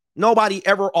 Nobody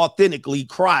ever authentically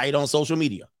cried on social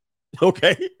media.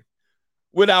 Okay?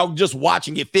 Without just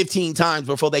watching it 15 times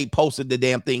before they posted the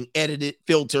damn thing, edited,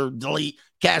 filter, delete,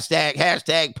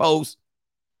 hashtag, post,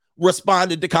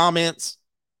 responded to comments.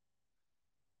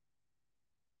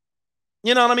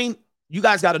 You know what I mean? You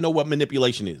guys got to know what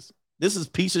manipulation is. This is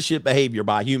piece of shit behavior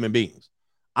by human beings.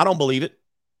 I don't believe it.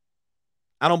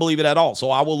 I don't believe it at all. So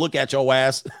I will look at your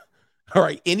ass. All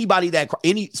right. Anybody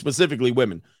specifically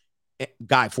women,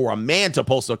 guy, for a man to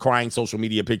post a crying social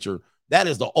media picture, that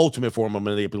is the ultimate form of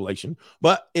manipulation.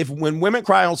 But when women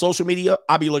cry on social media,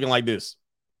 I'll be looking like this.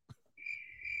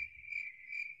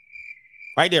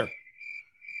 Right there.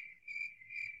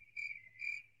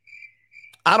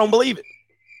 I don't believe it.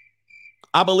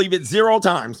 I believe it 0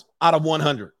 times out of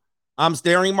 100. I'm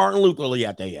staring Martin Luther Lee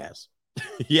at their ass.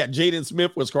 Yeah, Jaden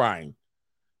Smith was crying.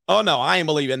 Oh, no, I ain't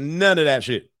believing none of that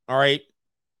shit. All right.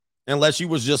 Unless you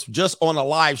was just on a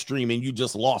live stream and you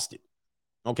just lost it.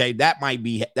 Okay, that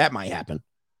might happen.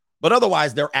 But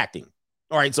otherwise, they're acting.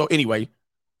 All right, so anyway,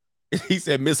 he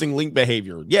said missing link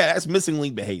behavior. Yeah, that's missing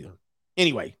link behavior.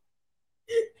 Anyway.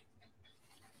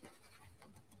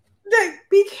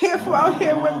 Be careful out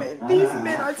here, women. These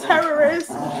men are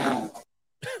terrorists.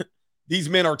 These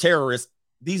men are terrorists.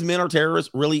 These men are terrorists.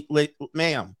 Really,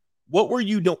 ma'am, what were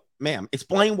you doing? Ma'am,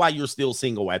 explain why you're still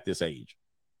single at this age.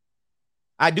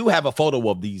 I do have a photo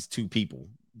of these two people,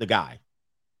 the guy.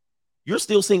 You're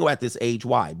still single at this age.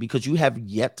 Why? Because you have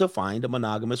yet to find a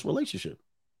monogamous relationship.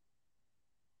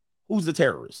 Who's the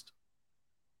terrorist?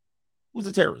 Who's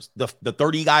the terrorist? The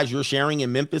 30 guys you're sharing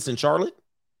in Memphis and Charlotte?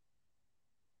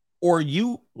 Or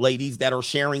you ladies that are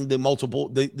sharing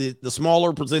the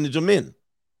smaller percentage of men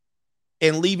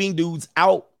and leaving dudes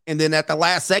out, and then at the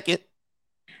last second.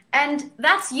 And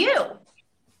that's you.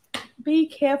 Be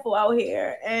careful out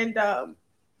here and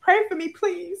pray for me,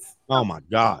 please. Oh my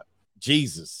God.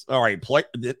 Jesus. All right.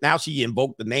 Now she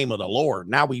invoked the name of the Lord.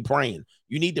 Now we praying.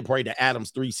 You need to pray to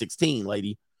Adams 3:16,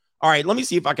 lady. All right. Let me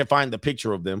see if I can find the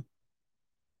picture of them.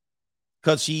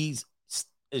 Because she's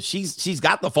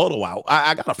got the photo out.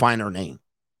 I got to find her name.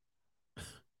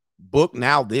 Book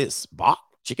now this. Bach.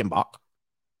 Chicken Bach.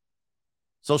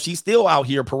 So she's still out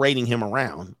here parading him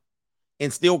around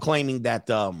and still claiming that,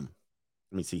 let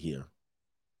me see here.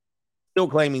 Still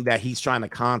claiming that he's trying to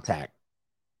contact.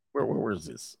 Where is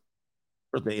this?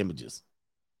 Where's the images?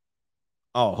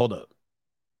 Oh, hold up.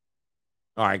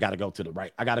 All right, I got to go to the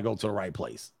right. I got to go to the right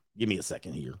place. Give me a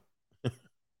second here.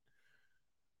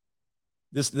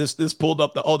 This pulled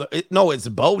up no, it's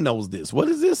Bo knows this. What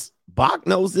is this? Bach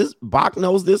knows this. Bach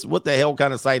knows this. What the hell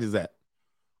kind of site is that?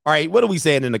 All right, what are we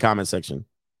saying in the comment section?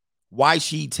 Why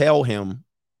she tell him?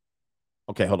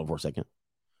 Okay, hold on for a second.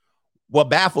 What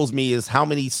baffles me is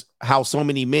how so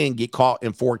many men get caught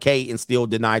in 4K and still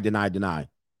deny.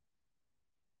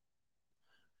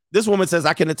 This woman says,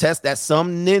 I can attest that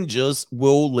some ninjas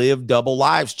will live double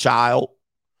lives, child.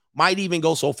 Might even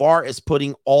go so far as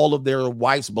putting all of their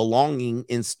wife's belonging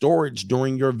in storage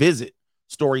during your visit.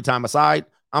 Story time aside,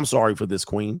 I'm sorry for this,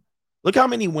 queen. Look how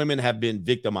many women have been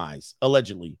victimized,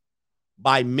 allegedly,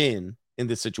 by men in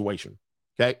this situation.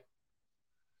 Okay?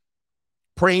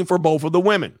 Praying for both of the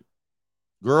women.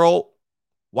 Girl,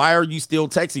 why are you still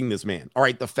texting this man? All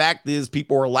right, the fact is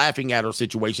people are laughing at her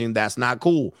situation. That's not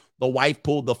cool. The wife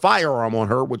pulled the firearm on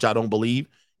her, which I don't believe,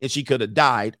 and she could have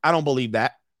died. I don't believe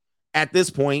that. At this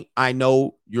point, I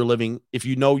know you're living. If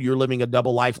you know you're living a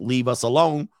double life, leave us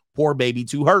alone. Poor baby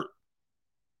too hurt.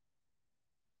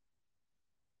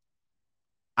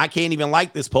 I can't even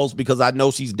like this post because I know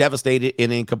she's devastated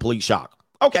and in complete shock.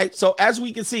 Okay, so as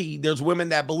we can see, there's women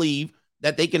that believe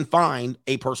that they can find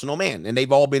a personal man, and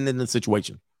they've all been in this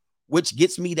situation, which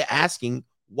gets me to asking,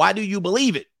 why do you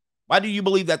believe it? Why do you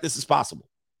believe that this is possible?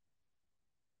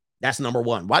 That's number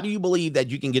one. Why do you believe that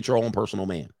you can get your own personal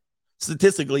man?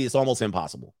 Statistically, it's almost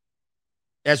impossible.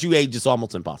 As you age, it's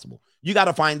almost impossible. You got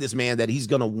to find this man that he's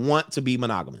going to want to be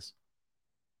monogamous.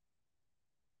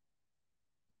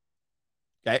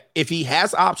 Okay. If he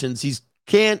has options, he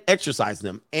can exercise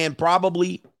them and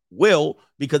probably will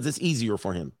because it's easier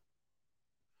for him.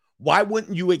 Why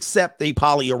wouldn't you accept a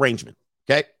poly arrangement?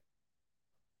 Okay.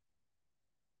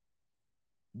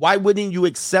 Why wouldn't you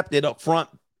accept it up front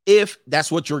if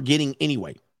that's what you're getting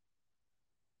anyway?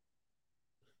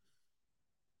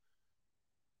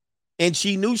 And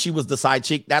she knew she was the side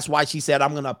chick. That's why she said,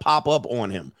 I'm going to pop up on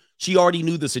him. She already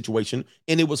knew the situation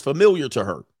and it was familiar to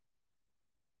her.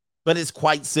 But it's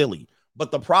quite silly.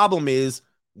 But the problem is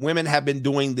women have been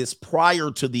doing this prior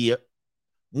to the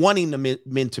wanting the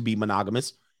men to be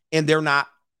monogamous, and they're not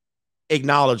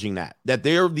acknowledging that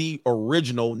they're the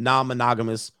original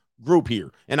non-monogamous group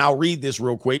here. And I'll read this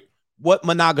real quick. What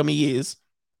monogamy is,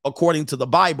 according to the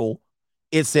Bible,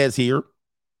 it says here,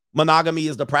 monogamy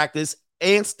is the practice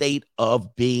and state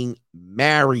of being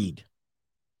married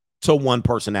to one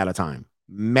person at a time.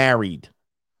 Married.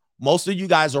 Most of you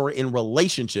guys are in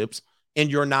relationships and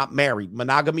you're not married.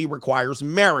 Monogamy requires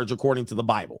marriage according to the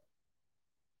Bible.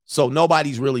 So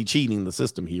nobody's really cheating the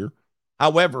system here.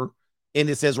 However, and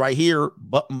it says right here,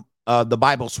 but the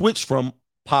Bible switched from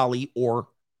poly or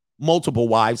multiple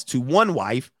wives to one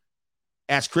wife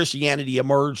as Christianity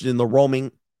emerged in the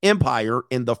Roman Empire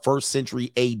in the 1st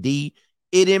century AD.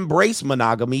 It embraced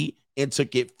monogamy and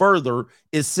took it further,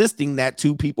 insisting that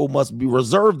two people must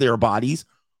reserve their bodies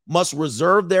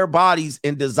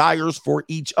and desires for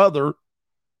each other,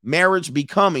 marriage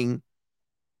becoming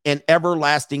an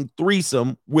everlasting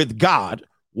threesome with God.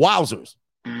 Wowzers.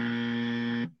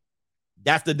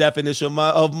 That's the definition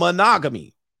of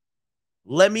monogamy.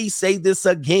 Let me say this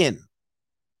again.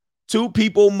 2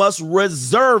 people must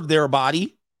reserve their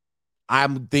body.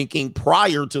 I'm thinking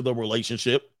prior to the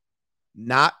relationship,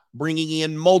 not bringing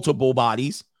in multiple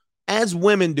bodies, as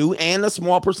women do, and a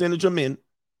small percentage of men,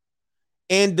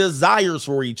 and desires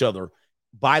for each other.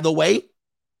 By the way,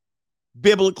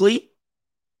 biblically,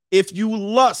 if you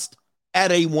lust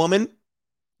at a woman,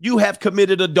 you have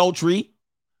committed adultery,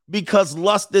 because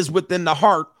lust is within the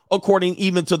heart, according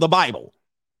even to the Bible.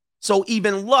 So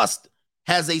even lust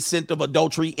has a scent of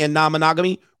adultery in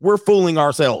non-monogamy. We're fooling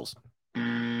ourselves.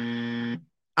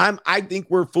 I think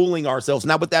we're fooling ourselves.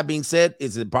 Now, with that being said,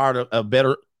 is it part of a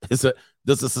better, does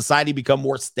the society become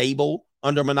more stable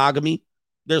under monogamy?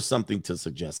 There's something to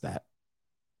suggest that.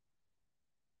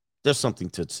 There's something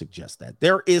to suggest that.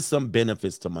 There is some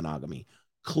benefits to monogamy,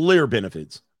 clear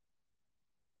benefits.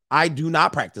 I do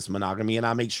not practice monogamy, and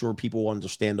I make sure people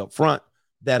understand up front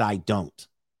that I don't.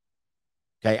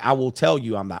 Okay, I will tell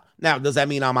you I'm not. Now, does that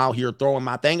mean I'm out here throwing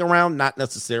my thing around? Not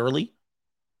necessarily,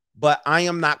 but I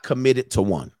am not committed to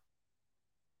one.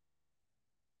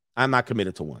 I'm not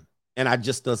committed to one. And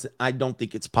I don't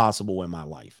think it's possible in my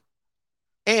life.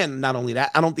 And not only that,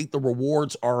 I don't think the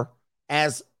rewards are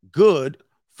as good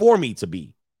for me to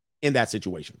be in that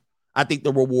situation. I think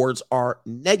the rewards are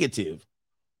negative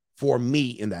for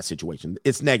me in that situation.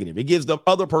 It's negative. It gives the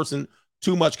other person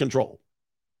too much control.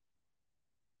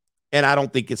 And I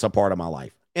don't think it's a part of my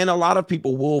life. And a lot of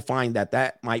people will find that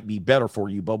that might be better for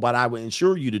you. But what I would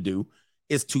ensure you to do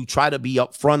is to try to be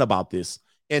upfront about this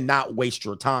and not waste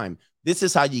your time. This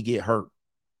is how you get hurt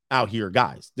out here,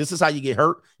 guys. This is how you get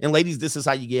hurt. And ladies, this is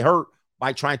how you get hurt,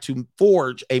 by trying to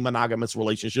forge a monogamous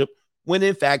relationship when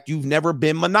in fact you've never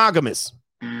been monogamous.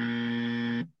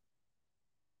 You've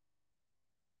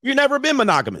never been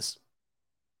monogamous.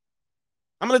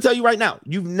 I'm going to tell you right now,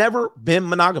 you've never been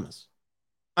monogamous.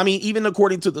 I mean, even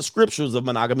according to the scriptures of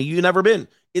monogamy, you've never been.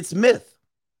 It's myth.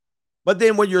 But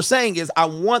then what you're saying is, I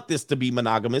want this to be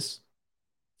monogamous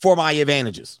for my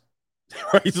advantages.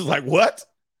 Right? It's like, what?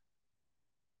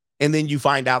 And then you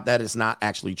find out that it's not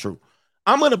actually true.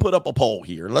 I'm going to put up a poll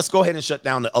here. Let's go ahead and shut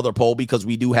down the other poll, because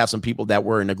we do have some people that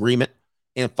were in agreement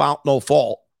and found no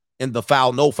fault in the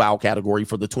foul, no foul category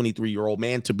for the 23-year-old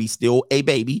man to be still a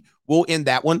baby. We'll end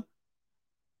that one.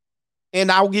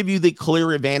 And I'll give you the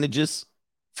clear advantages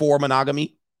for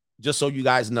monogamy, just so you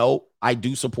guys know. I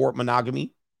do support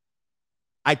monogamy.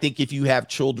 I think if you have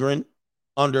children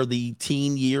under the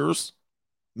teen years,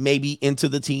 maybe into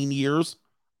the teen years,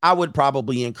 I would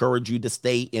probably encourage you to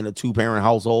stay in a 2-parent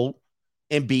household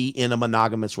and be in a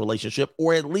monogamous relationship,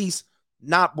 or at least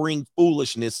not bring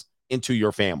foolishness into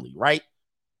your family, right?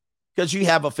 Because you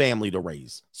have a family to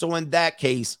raise. So in that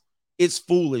case, it's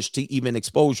foolish to even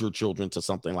expose your children to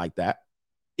something like that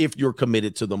if you're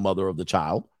committed to the mother of the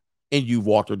child and you've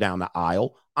walked her down the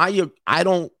aisle. I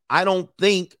don't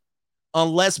think,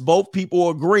 unless both people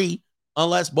agree,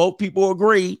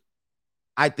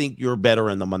 I think you're better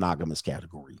in the monogamous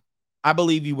category. I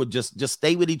believe you would just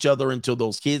stay with each other until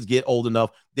those kids get old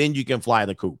enough. Then you can fly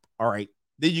the coop. All right.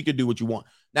 Then you can do what you want.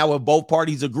 Now, if both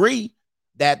parties agree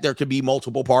that there could be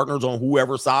multiple partners on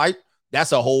whoever side,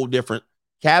 that's a whole different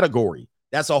category.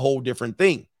 That's a whole different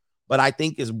thing. But I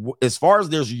think as far as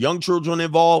there's young children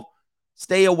involved,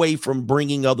 stay away from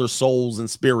bringing other souls and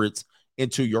spirits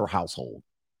into your household.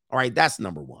 All right. That's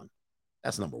number one.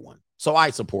 So I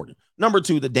support it. Number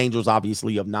 2, the dangers,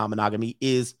 obviously, of non-monogamy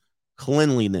is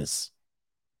cleanliness.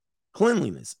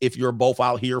 If you're both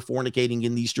out here fornicating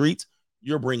in these streets,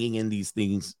 you're bringing in these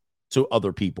things to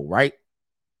other people, right?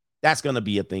 That's going to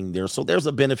be a thing there. So there's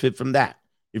a benefit from that.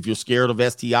 If you're scared of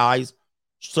STIs,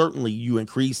 certainly you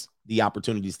increase the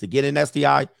opportunities to get an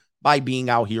STI by being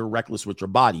out here reckless with your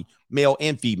body, male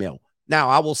and female. Now,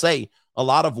 I will say a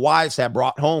lot of wives have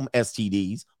brought home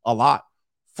STDs, a lot,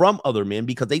 from other men,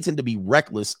 because they tend to be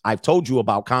reckless. I've told you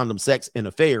about condom sex and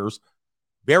affairs.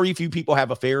 Very few people have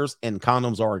affairs, and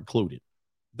condoms are included.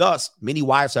 Thus, many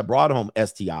wives have brought home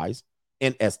STIs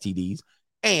and STDs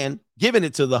and given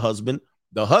it to the husband.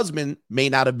 The husband may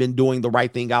not have been doing the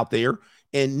right thing out there,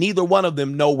 and neither one of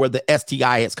them know where the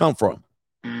STI has come from.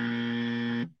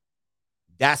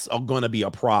 That's going to be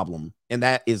a problem, and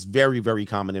that is very, very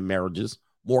common in marriages,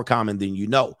 more common than you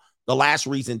know. The last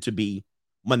reason to be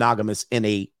monogamous,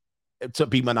 the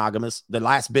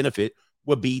last benefit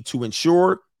would be to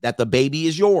ensure that the baby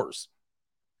is yours.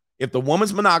 If the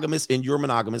woman's monogamous and you're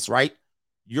monogamous, right,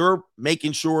 you're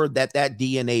making sure that that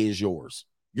DNA is yours.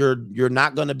 You're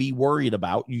not going to be worried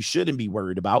about, you shouldn't be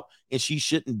worried about, and she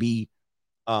shouldn't be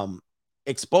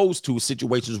exposed to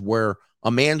situations where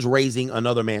a man's raising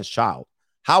another man's child.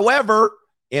 However,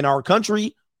 in our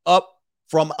country, up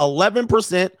from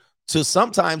 11% to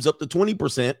sometimes up to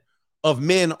 20% of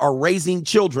men are raising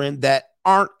children that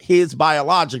aren't his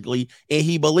biologically, and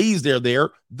he believes they're there.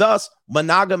 Thus,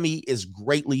 monogamy is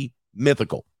greatly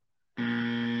mythical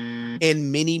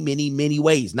in many, many, many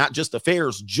ways, not just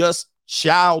affairs, just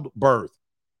childbirth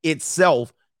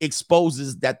itself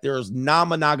exposes that there's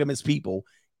non-monogamous people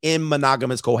in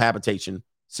monogamous cohabitation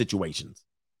situations.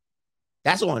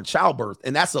 That's on childbirth,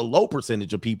 and that's a low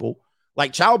percentage of people.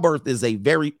 Like childbirth is a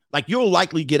very, like you'll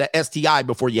likely get an STI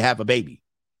before you have a baby.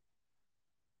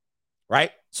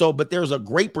 Right? So, but there's a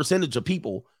great percentage of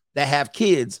people that have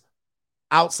kids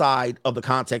outside of the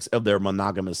context of their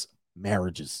monogamous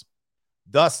marriages.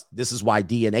 Thus, this is why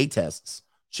DNA tests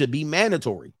should be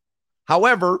mandatory.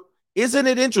 However, isn't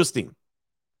it interesting?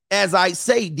 As I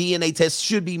say, DNA tests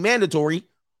should be mandatory.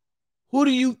 Who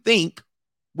do you think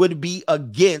would be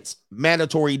against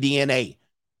mandatory DNA?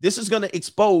 This is going to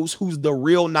expose who's the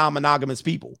real non-monogamous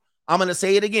people. I'm going to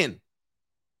say it again.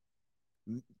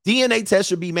 DNA tests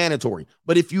should be mandatory.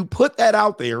 But if you put that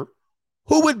out there,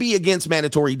 who would be against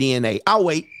mandatory DNA? I'll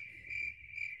wait.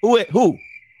 Who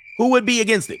would be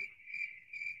against it?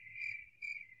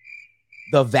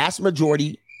 The vast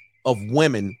majority of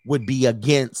women would be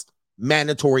against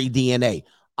mandatory DNA.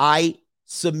 I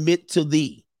submit to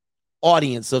the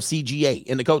audience of CGA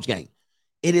and the Coach Gang.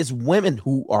 It is women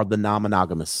who are the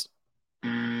non-monogamous.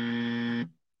 And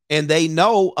they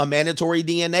know a mandatory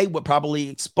DNA would probably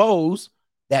expose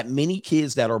that many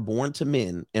kids that are born to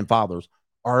men and fathers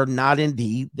are not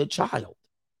indeed the child.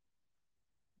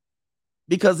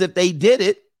 Because if they did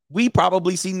it, we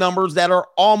probably see numbers that are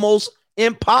almost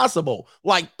impossible,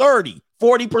 like 30,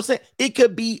 40%. It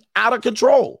could be out of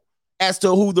control as to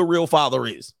who the real father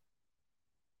is.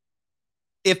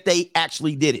 If they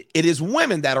actually did it, it is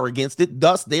women that are against it.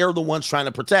 Thus, they are the ones trying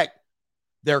to protect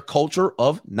their culture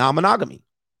of non-monogamy.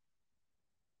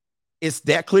 It's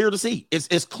that clear to see.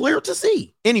 It's clear to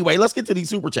see. Anyway, let's get to these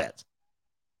super chats.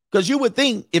 Because you would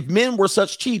think if men were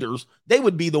such cheaters, they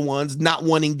would be the ones not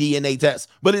wanting DNA tests.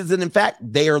 But is it in fact,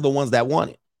 they are the ones that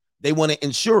want it. They want to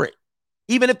ensure it.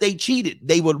 Even if they cheated,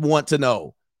 they would want to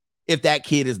know if that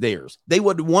kid is theirs. They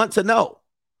would want to know.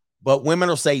 But women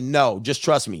will say, no, just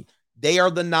trust me. They are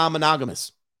the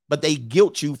non-monogamous, but they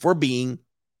guilt you for being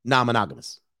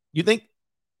non-monogamous. You think?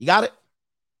 You got it?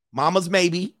 Mama's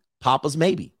maybe, papa's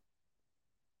maybe.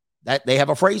 That they have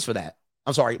a phrase for that.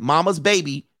 I'm sorry. Mama's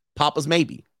baby, papa's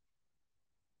maybe.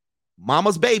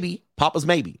 Mama's baby, papa's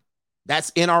maybe.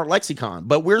 That's in our lexicon,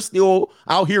 but we're still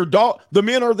out here. The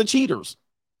men are the cheaters.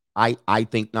 I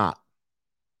think not.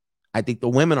 I think the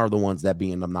women are the ones that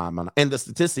being the non-monogamous, and the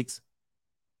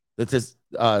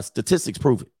statistics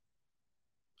prove it.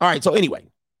 All right. So anyway,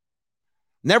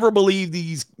 never believe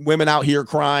these women out here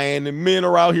crying and men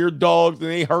are out here dogs and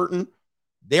they hurting.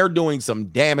 They're doing some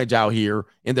damage out here,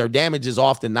 and their damage is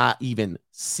often not even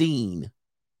seen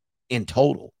in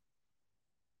total.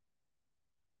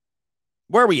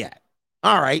 Where are we at?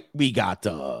 All right. We got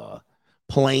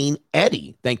Plain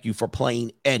Eddie. Thank you for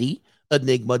Plain Eddie,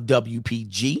 Enigma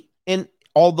WPG, and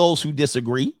all those who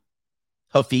disagree.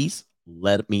 Hafiz,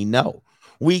 let me know.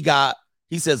 We got,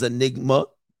 he says, Enigma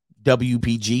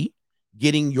WPG,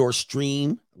 getting your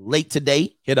stream late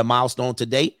today, hit a milestone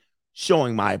today,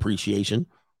 showing my appreciation.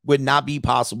 Would not be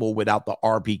possible without the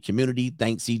RP community.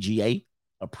 Thanks, CGA.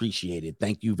 Appreciate it.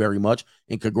 Thank you very much.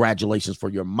 And congratulations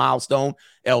for your milestone.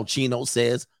 El Chino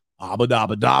says, Abba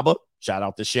Dabba Dabba. Shout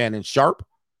out to Shannon Sharp.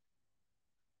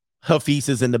 Hafiz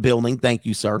is in the building. Thank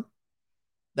you, sir.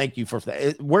 Thank you for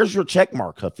that. Where's your check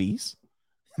mark, Hafiz?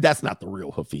 That's not the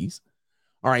real Hafiz.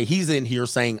 All right. He's in here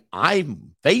saying,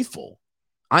 I'm faithful.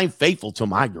 I'm faithful to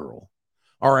my girl.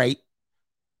 All right.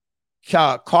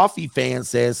 Coffee fan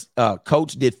says,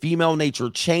 Coach, did female nature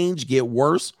change, get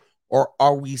worse, or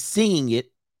are we seeing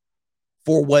it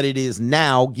for what it is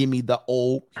now? Give me the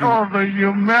old. Oh, the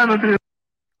humanity.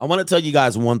 I want to tell you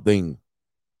guys one thing.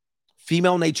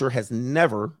 Female nature has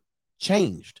never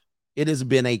changed. It has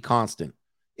been a constant.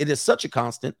 It is such a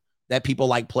constant that people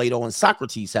like Plato and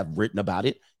Socrates have written about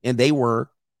it, and they were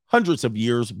hundreds of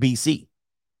years BC.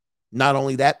 Not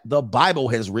only that, the Bible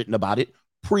has written about it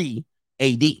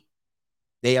pre-AD.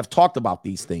 They have talked about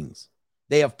these things.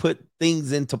 They have put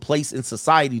things into place in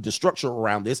society, the structure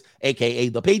around this, aka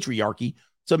the patriarchy,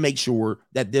 to make sure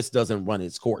that this doesn't run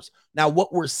its course. Now,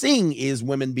 what we're seeing is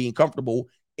women being comfortable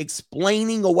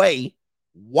explaining away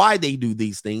why they do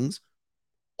these things,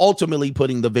 ultimately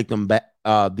putting the victim back,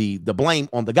 the blame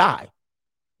on the guy.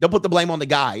 They'll put the blame on the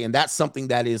guy, and that's something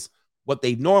that is what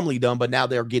they've normally done, but now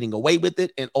they're getting away with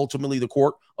it, and ultimately the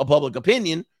court of public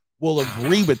opinion will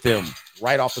agree with them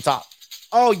right off the top.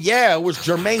 Oh, yeah, it was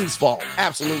Jermaine's fault.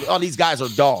 Absolutely. Oh, these guys are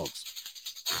dogs.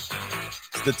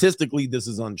 Statistically, this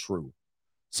is untrue.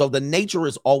 So the nature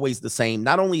is always the same.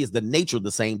 Not only is the nature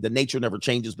the same, the nature never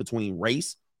changes between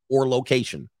race or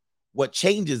location. What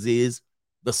changes is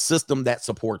the system that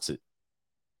supports it.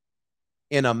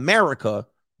 In America,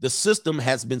 the system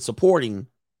has been supporting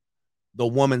the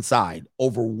woman's side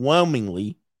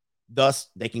overwhelmingly. Thus,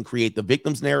 they can create the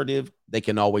victim's narrative. They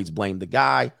can always blame the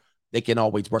guy. They can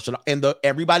always brush it off. And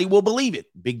everybody will believe it.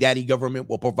 Big Daddy government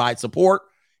will provide support.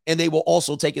 And they will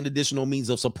also take an additional means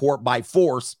of support by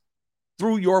force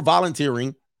through your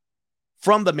volunteering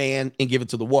from the man and give it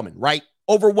to the woman, right?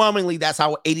 Overwhelmingly, that's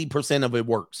how 80% of it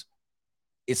works.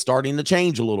 It's starting to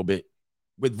change a little bit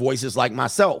with voices like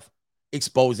myself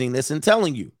exposing this and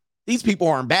telling you these people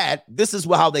aren't bad. This is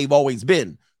how they've always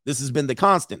been. This has been the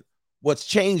constant. What's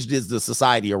changed is the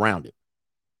society around it.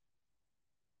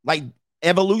 Like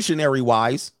evolutionary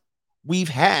wise, we've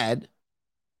had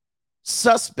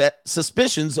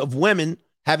suspicions of women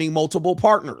having multiple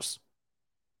partners.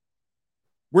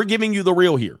 We're giving you the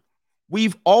real here.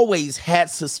 We've always had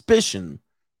suspicion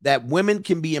that women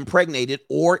can be impregnated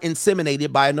or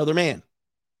inseminated by another man.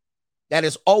 That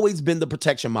has always been the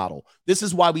protection model. This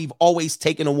is why we've always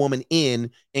taken a woman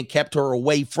in and kept her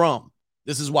away from.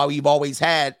 This is why we've always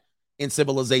had in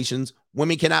civilizations,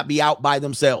 women cannot be out by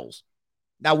themselves.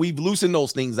 Now we've loosened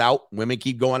those things out. Women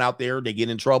keep going out there. They get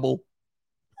in trouble,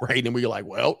 right? And we're like,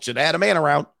 well, should have had a man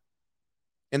around.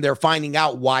 And they're finding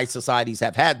out why societies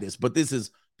have had this. But this is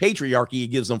patriarchy. It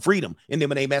gives them freedom. And then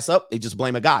when they mess up, they just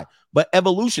blame a guy. But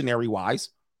evolutionary wise,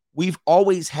 we've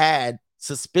always had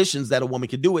suspicions that a woman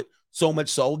could do it, so much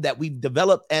so that we've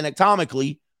developed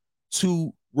anatomically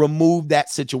to remove that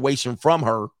situation from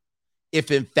her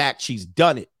if in fact she's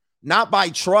done it. Not by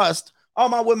trust. Oh,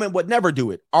 my women would never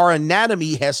do it. Our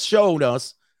anatomy has shown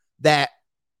us that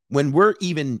when we're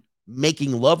even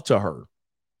making love to her,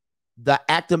 the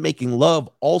act of making love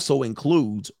also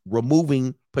includes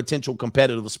removing potential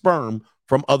competitive sperm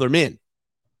from other men.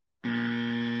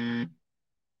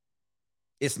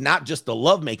 It's not just the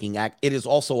lovemaking act. It is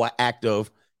also an act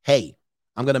of, hey,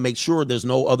 I'm going to make sure there's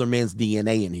no other man's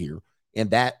DNA in here.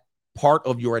 And that part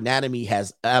of your anatomy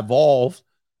has evolved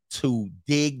to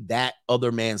dig that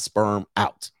other man's sperm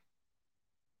out.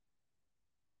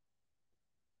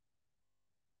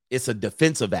 It's a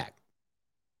defensive act.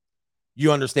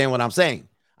 You understand what I'm saying?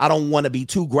 I don't want to be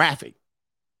too graphic,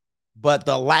 but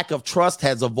the lack of trust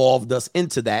has evolved us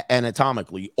into that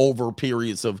anatomically over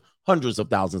periods of hundreds of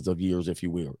thousands of years, if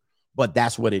you will. But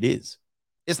that's what it is.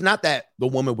 It's not that the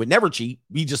woman would never cheat.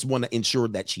 We just want to ensure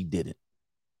that she didn't.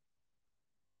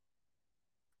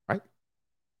 Right?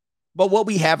 But what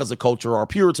we have as a culture, our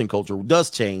Puritan culture,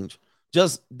 does change,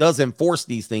 just does enforce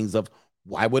these things of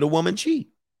why would a woman cheat?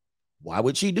 Why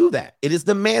would she do that? It is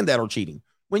the men that are cheating.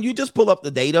 When you just pull up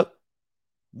the data,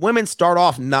 women start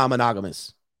off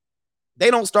non-monogamous.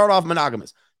 They don't start off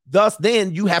monogamous. Thus,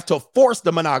 then you have to force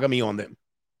the monogamy on them.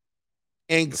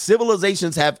 And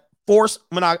civilizations have forced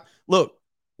monogamy. Look,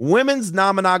 women's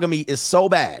non-monogamy is so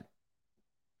bad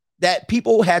that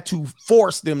people had to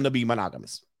force them to be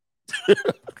monogamous.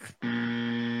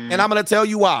 And I'm going to tell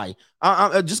you why.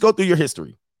 I'll just go through your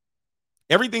history.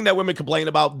 Everything that women complain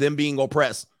about them being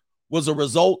oppressed was a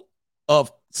result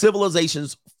of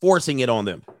civilizations forcing it on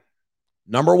them.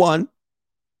 Number one,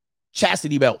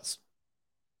 chastity belts.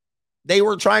 They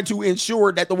were trying to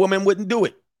ensure that the woman wouldn't do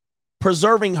it,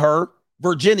 preserving her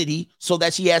virginity so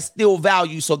that she has still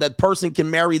value so that person can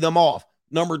marry them off.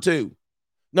 Number two.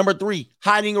 Number three,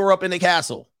 hiding her up in the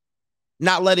castle,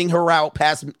 not letting her out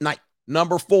past night.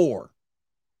 Number four,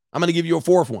 I'm going to give you a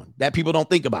fourth one that people don't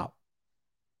think about.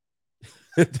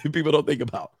 People don't think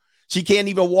about. She can't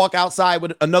even walk outside.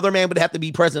 With another man would have to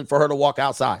be present for her to walk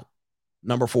outside.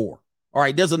 Number four. All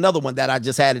right, there's another one that I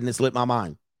just had and it slipped my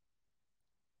mind.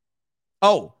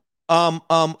 Oh,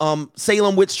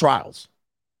 Salem witch trials.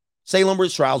 Salem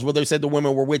witch trials where they said the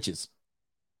women were witches.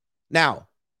 Now,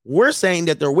 we're saying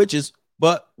that they're witches,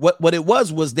 but what it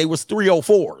was they was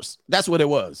 304s. That's what it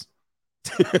was.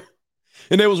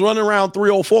 And they was running around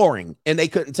 304ing and they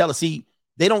couldn't tell us. See,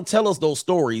 they don't tell us those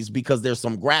stories because there's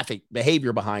some graphic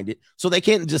behavior behind it. So they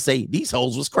can't just say these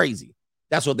hoes was crazy.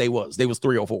 That's what they was. They was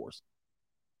 304s.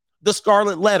 The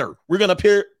Scarlet Letter. We're going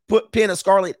to pin a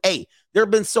Scarlet A. There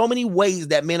have been so many ways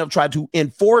that men have tried to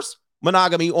enforce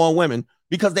monogamy on women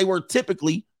because they were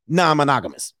typically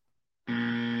non-monogamous.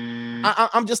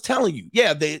 I'm just telling you.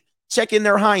 Yeah, they check in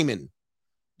their hymen.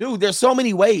 Dude, there's so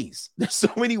many ways. There's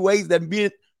so many ways that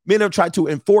men have tried to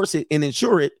enforce it and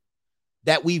ensure it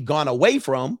that we've gone away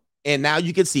from. And now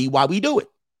you can see why we do it.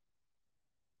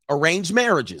 Arranged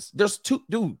marriages. There's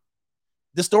the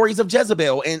stories of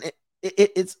Jezebel. And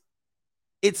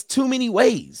it's too many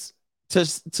ways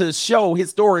to show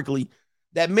historically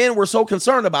that men were so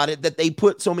concerned about it that they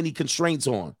put so many constraints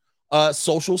on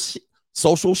social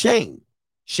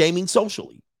shaming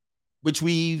socially, which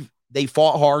they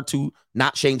fought hard to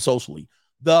not shame socially.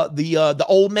 The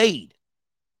old maid.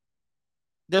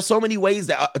 There's so many ways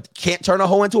that can't turn a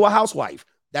hoe into a housewife.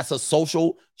 That's a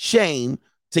social shame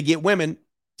to get women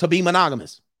to be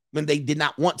monogamous when they did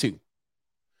not want to.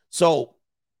 So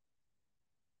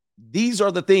these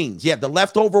are the things. Yeah, the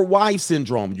leftover wife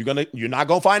syndrome. You're not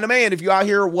gonna find a man if you're out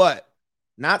here what?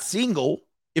 Not single.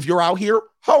 If you're out here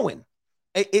hoeing.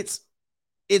 It's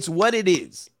what it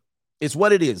is. It's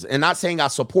what it is. And not saying I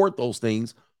support those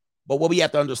things, but what we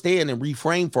have to understand and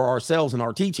reframe for ourselves and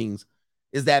our teachings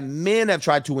is that men have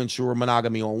tried to ensure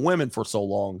monogamy on women for so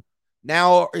long.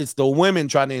 Now it's the women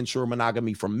trying to ensure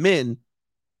monogamy from men,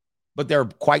 but they're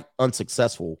quite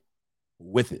unsuccessful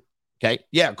with it. Okay.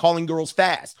 Yeah. Calling girls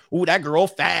fast. Ooh, that girl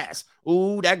fast.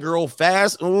 Ooh, that girl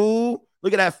fast. Ooh,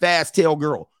 look at that fast tail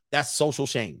girl. That's social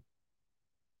shame.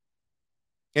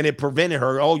 And it prevented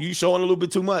her. Oh, you showing a little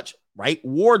bit too much, right?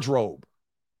 Wardrobe.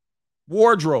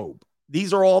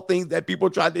 These are all things that people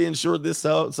tried to ensure this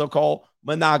so-called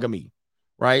monogamy,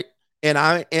 right? And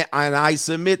I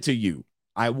submit to you,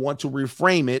 I want to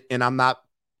reframe it, and I'm not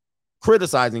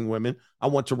criticizing women. I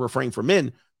want to refrain for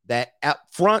men that up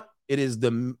front, it is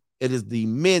the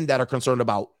men that are concerned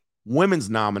about women's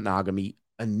non-monogamy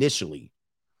initially.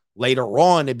 Later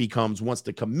on, it becomes, once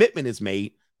the commitment is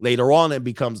made, later on,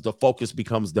 the focus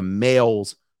becomes the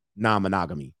male's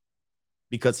non-monogamy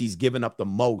because he's given up the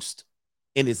most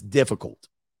and it's difficult.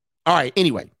 All right.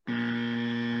 Anyway,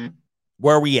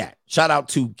 where are we at? Shout out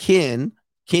to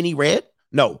Kenny Red.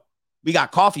 No, we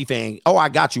got Coffee Fan. Oh, I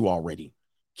got you already.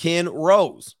 Ken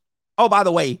Rose. Oh, by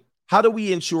the way, how do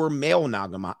we ensure male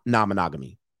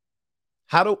non-monogamy?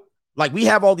 We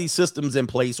have all these systems in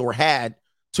place or had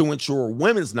to ensure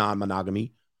women's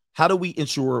non-monogamy. How do we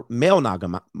ensure male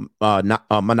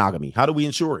monogamy? How do we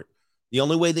ensure it? The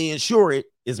only way they ensure it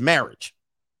is marriage.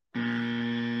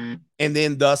 And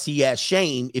then thus he has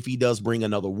shame if he does bring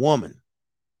another woman.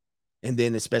 And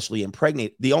then especially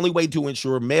impregnate. The only way to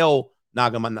ensure male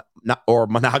monogamy,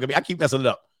 I keep messing it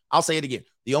up. I'll say it again.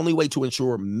 The only way to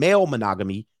ensure male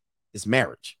monogamy is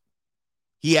marriage.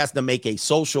 He has to make a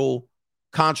social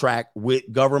contract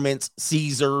with governments,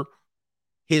 Caesar,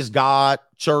 his God,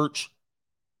 church,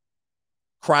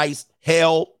 Christ,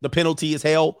 hell. The penalty is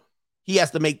hell. He has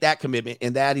to make that commitment,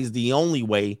 and that is the only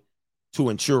way to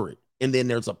ensure it. And then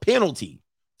there's a penalty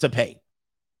to pay.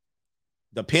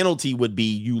 The penalty would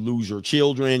be you lose your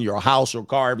children, your house, your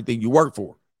car, everything you work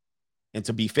for. And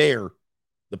to be fair,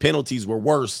 the penalties were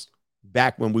worse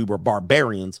back when we were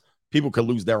barbarians. People could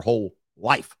lose their whole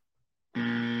life.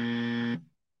 All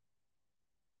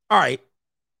right.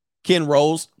 Ken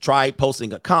Rose tried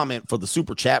posting a comment for the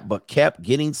super chat, but kept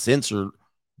getting censored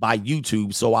by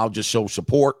YouTube. So I'll just show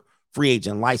support. Free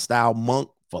agent lifestyle, monk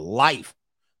for life.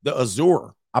 The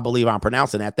Azure, I believe I'm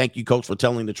pronouncing that. Thank you, coach, for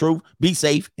telling the truth. Be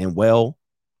safe and well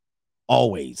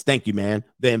always. Thank you, man.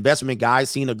 The investment guy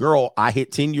seen a girl I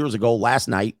hit 10 years ago last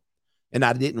night, and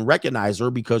I didn't recognize her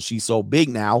because she's so big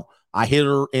now. I hit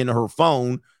her in her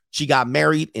phone. She got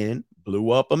married and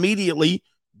blew up immediately.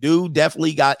 Dude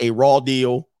definitely got a raw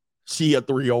deal. She a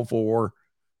 304,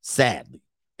 sadly.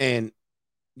 And,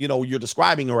 you know, you're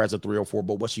describing her as a 304,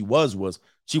 but what she was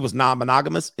she was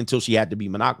non-monogamous until she had to be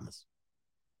monogamous.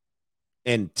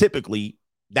 And typically,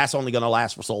 that's only going to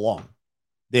last for so long.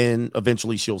 Then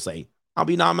eventually she'll say, I'll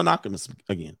be non-monogamous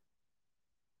again.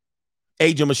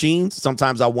 Age of Machines.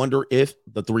 Sometimes I wonder if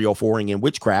the 304ing in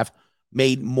witchcraft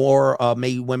made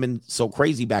women so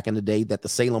crazy back in the day that the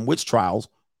Salem witch trials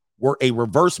were a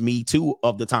reverse Me Too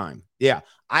of the time. Yeah,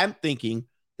 I'm thinking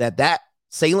that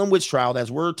Salem witch trial,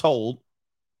 as we're told,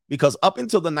 because up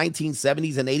until the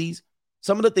 1970s and 80s,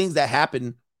 some of the things that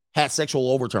happened had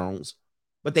sexual overtones,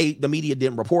 but the media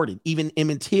didn't report it. Even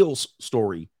Emmett Till's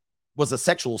story was a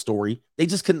sexual story. They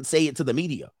just couldn't say it to the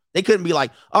media. They couldn't be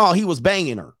like, oh, he was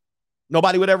banging her.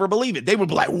 Nobody would ever believe it. They would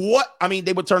be like, what? I mean,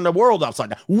 they would turn the world upside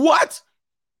down. What?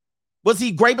 Was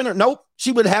he raping her? Nope.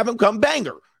 She would have him come bang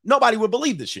her. Nobody would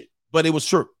believe this shit, but it was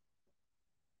true.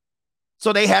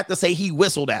 So they had to say he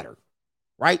whistled at her,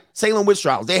 right? Salem witch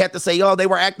trials. They had to say, oh, they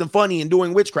were acting funny and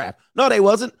doing witchcraft. No, they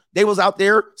wasn't. They was out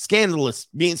there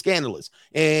being scandalous.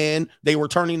 And they were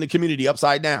turning the community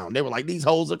upside down. They were like, these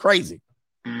hoes are crazy.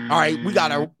 All right, we got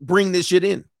to bring this shit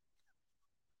in.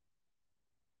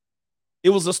 It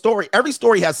was a story. Every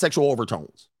story has sexual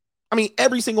overtones. I mean,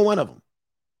 every single one of them.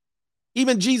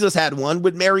 Even Jesus had one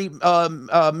with Mary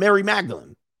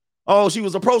Magdalene. Oh, she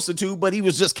was a prostitute, but he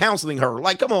was just counseling her.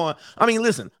 Like, come on. I mean,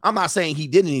 listen, I'm not saying he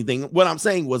did anything. What I'm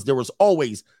saying was there was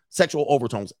always sexual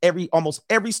overtones. Almost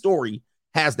every story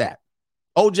has that.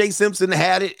 O.J. Simpson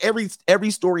had it.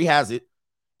 Every story has it.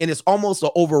 And it's almost an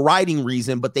overriding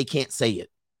reason, but they can't say it.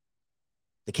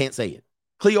 They can't say it.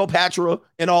 Cleopatra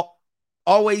and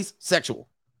always sexual.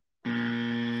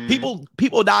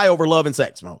 People die over love and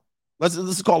sex, bro.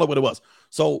 Let's call it what it was.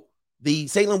 So the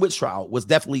Salem witch trial was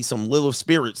definitely some Lilith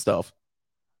spirit stuff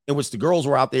in which the girls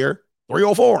were out there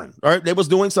 304, right? They was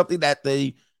doing something that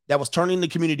was turning the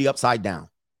community upside down.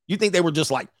 You think they were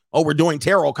just like, oh, we're doing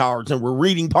tarot cards and we're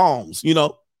reading palms, you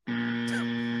know?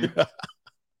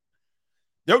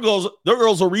 Their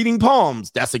girls are reading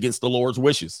palms. That's against the Lord's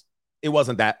wishes. It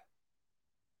wasn't that.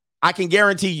 I can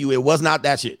guarantee you it was not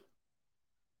that shit.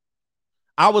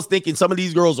 I was thinking some of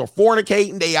these girls are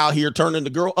fornicating. They out here turning the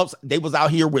girl up. They was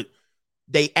out here with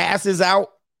they asses out.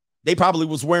 They probably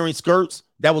was wearing skirts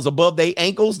that was above their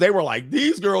ankles. They were like,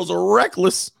 these girls are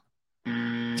reckless.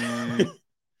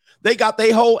 They got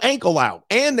their whole ankle out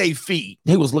and they feet.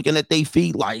 They was looking at their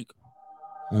feet like,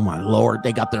 oh my Lord,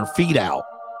 they got their feet out.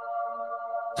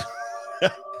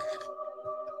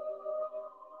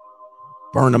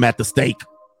 Burn them at the stake.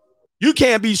 You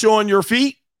can't be showing your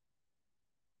feet.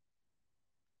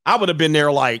 I would have been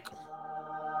there like,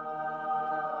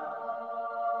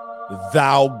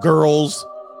 thou girls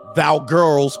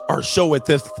are showeth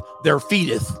their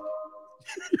feeteth.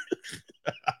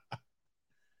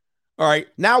 All right.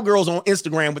 Now girls on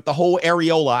Instagram with the whole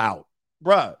areola out.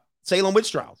 Bruh, Salem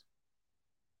witch trials.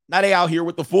 Now they out here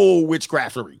with the full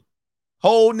witchcraftery.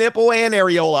 Whole nipple and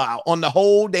areola out on the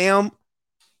whole damn.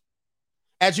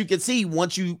 As you can see,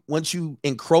 once you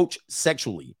encroach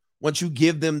sexually, once you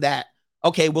give them that,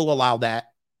 okay, we'll allow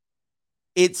that.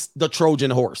 It's the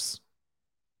Trojan horse.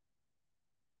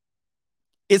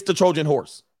 It's the Trojan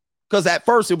horse. Because at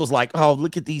first it was like, oh,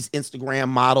 look at these Instagram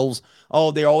models.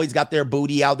 Oh, they always got their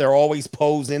booty out. They're always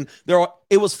posing.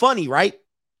 It was funny, right?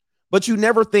 But you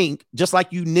never think, just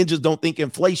like you ninjas don't think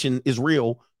inflation is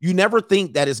real, you never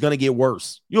think that it's going to get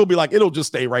worse. You'll be like, it'll just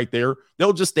stay right there.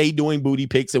 They'll just stay doing booty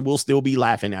pics and we'll still be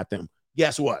laughing at them.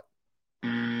 Guess what?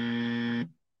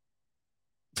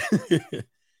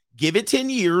 Give it 10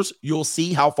 years. You'll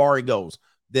see how far it goes.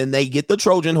 Then they get the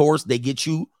Trojan horse. They get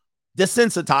you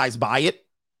desensitized by it.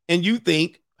 And you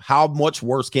think, how much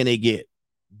worse can it get?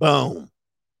 Boom.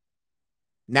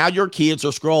 Now your kids are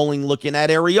scrolling, looking at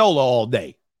areola all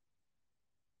day.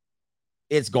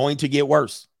 It's going to get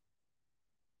worse.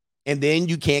 And then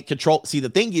you can't control. See, the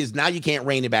thing is, now you can't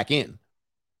rein it back in.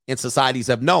 And societies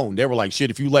have known. They were like,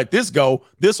 shit, if you let this go,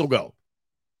 this will go.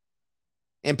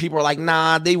 And people are like,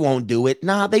 nah, they won't do it.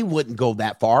 Nah, they wouldn't go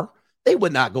that far. They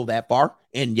would not go that far.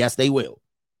 And yes, they will.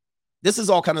 This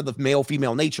is all kind of the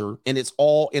male-female nature, and it's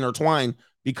all intertwined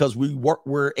because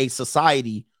we're a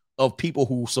society of people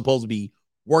who are supposed to be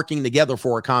working together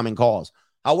for a common cause.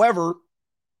 However,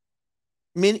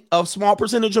 a small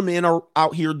percentage of men are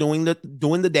out here doing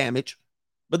the damage,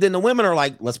 but then the women are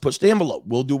like, let's push the envelope.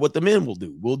 We'll do what the men will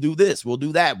do. We'll do this. We'll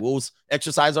do that. We'll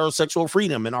exercise our sexual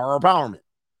freedom and our empowerment.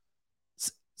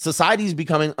 Society is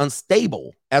becoming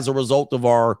unstable as a result of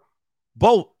our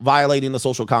both violating the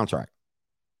social contract.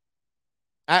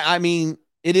 I mean,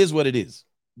 it is what it is.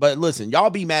 But listen, y'all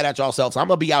be mad at yourselves. I'm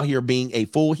going to be out here being a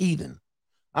full heathen.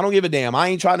 I don't give a damn. I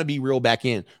ain't trying to be real back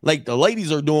in. Like the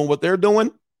ladies are doing what they're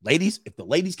doing. Ladies, if the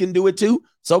ladies can do it too,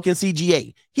 so can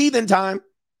CGA. Heathen time.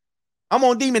 I'm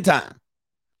on demon time.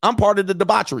 I'm part of the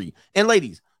debauchery. And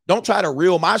ladies, don't try to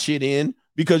reel my shit in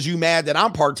because you mad that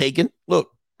I'm partaking. Look,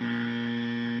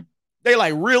 they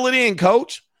like, reel it in,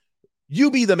 coach. You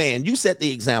be the man. You set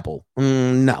the example.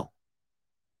 No.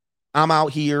 I'm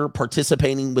out here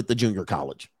participating with the junior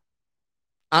college.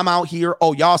 I'm out here.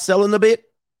 Oh, y'all selling a bit?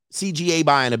 CGA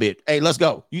buying a bit. Hey, let's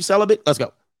go. You sell a bit? Let's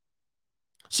go.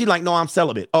 She like, no, I'm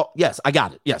celibate. Oh, yes, I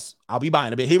got it. Yes, I'll be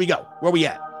buying a bit. Here we go. Where we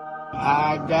at?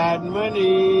 I got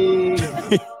money.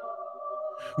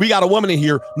 We got a woman in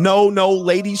here. No,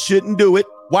 ladies shouldn't do it.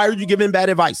 Why are you giving bad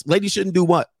advice? Ladies shouldn't do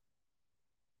what?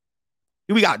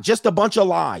 Here we got just a bunch of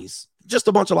lies. Just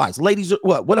a bunch of lies. Ladies,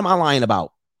 what am I lying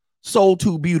about? Soul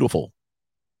Too Beautiful.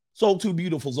 Soul Too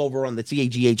Beautiful's over on the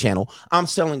TAGA channel. I'm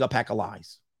selling a pack of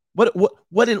lies. What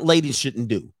ladies shouldn't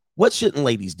do? What shouldn't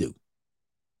ladies do?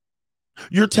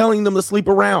 You're telling them to sleep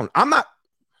around. I'm not.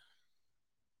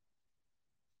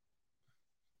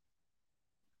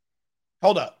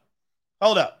 Hold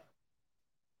up.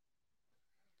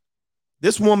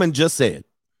 This woman just said,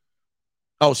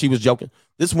 oh, she was joking.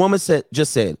 This woman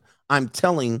just said, I'm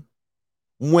telling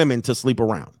women to sleep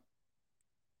around.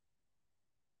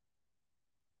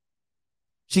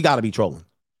 She got to be trolling.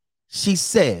 She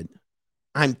said,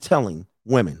 I'm telling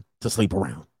women to sleep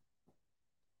around.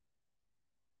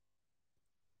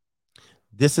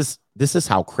 This is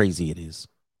how crazy it is.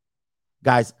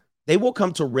 Guys, they will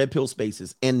come to Red Pill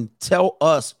Spaces and tell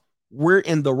us we're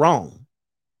in the wrong.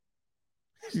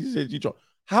 She said,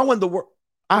 how in the world?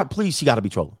 Please, she got to be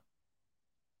trolling.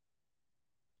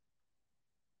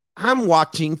 I'm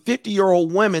watching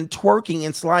 50-year-old women twerking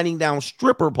and sliding down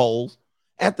stripper poles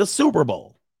at the Super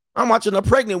Bowl. I'm watching a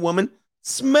pregnant woman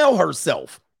smell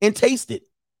herself and taste it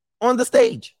on the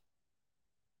stage.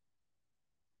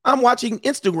 I'm watching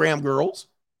Instagram girls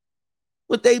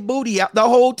with their booty out, the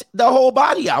whole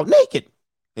body out, naked.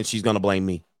 And she's going to blame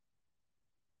me.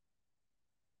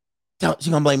 She's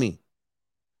going to blame me.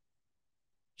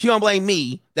 She's going to blame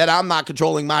me that I'm not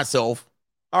controlling myself.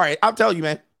 All right, I'll tell you,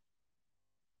 man.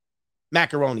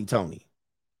 Macaroni Tony.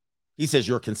 He says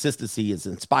your consistency is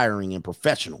inspiring and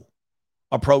professional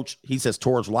approach. He says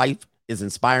towards life is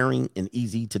inspiring and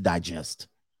easy to digest.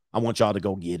 I want y'all to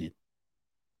go get it.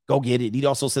 Go get it. He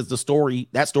also says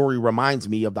that story reminds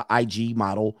me of the IG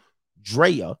model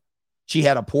Drea. She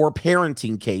had a poor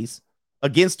parenting case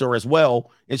against her as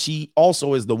well. And she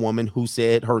also is the woman who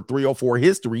said her 304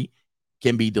 history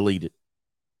can be deleted.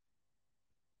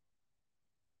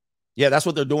 Yeah, that's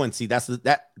what they're doing. See,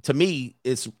 that to me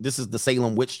this is the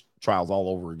Salem witch trials all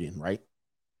over again, right?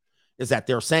 Is that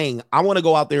they're saying, I want to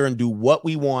go out there and do what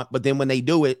we want, but then when they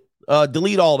do it,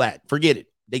 delete all that. Forget it.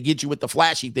 They get you with the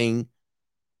flashy thing,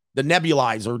 the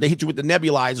nebulizer. They hit you with the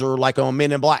nebulizer like on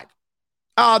Men in Black.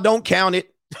 Don't count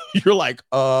it. You're like,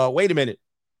 wait a minute.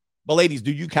 But ladies,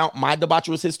 do you count my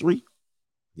debaucherous history?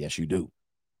 Yes, you do.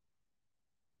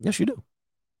 Yes, you do.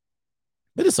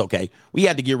 But it's okay. We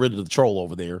had to get rid of the troll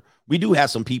over there. We do have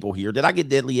some people here. Did I get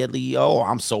Deadly Edley? Oh,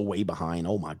 I'm so way behind.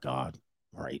 Oh, my God.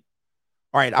 All right.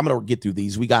 I'm going to get through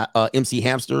these. We got MC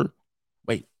Hamster.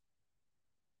 Wait.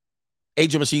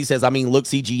 Age of Machine says, look,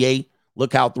 CGA.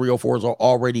 Look how 304s are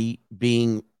already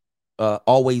being,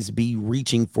 always be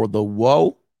reaching for the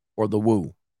woe or the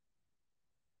woo.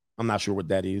 I'm not sure what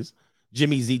that is.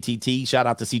 Jimmy ZTT, shout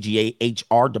out to CGA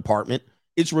HR department.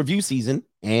 It's review season,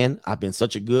 and I've been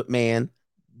such a good man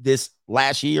this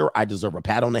last year. I deserve a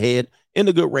pat on the head and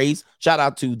a good raise. Shout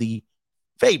out to the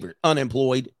favorite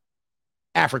unemployed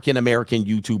African-American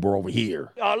YouTuber over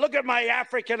here. Oh, look at my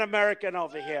African-American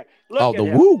over here. Look the at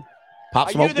him. woo. Pop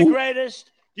Are Smoke you the woo.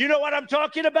 greatest? You know what I'm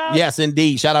talking about? Yes,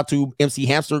 indeed. Shout out to MC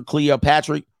Hamster.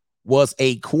 Cleopatra was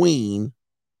a queen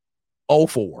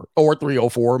 04 or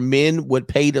 304. Men would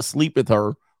pay to sleep with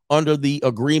her. Under the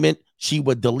agreement, she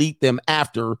would delete them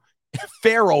after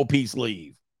Pharaoh peace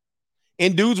leave.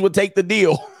 And dudes would take the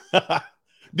deal.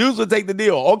 Dudes would take the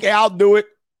deal. Okay, I'll do it.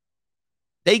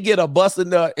 They get a bust in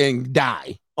the and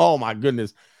die. Oh my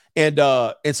goodness. And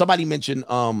somebody mentioned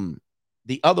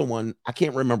the other one. I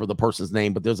can't remember the person's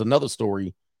name, but there's another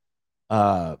story.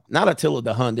 Not Attila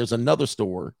the Hun. There's another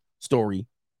story.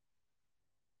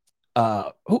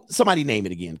 Somebody name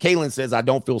it again. Kaylin says, I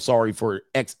don't feel sorry for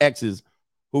exes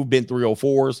who've been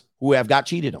 304s who have got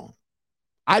cheated on.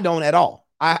 I don't at all.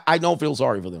 I don't feel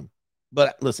sorry for them.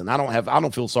 But listen, I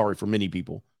don't feel sorry for many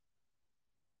people.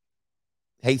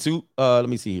 Hey, Sue, let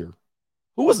me see here.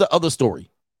 Who was the other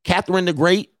story? Catherine the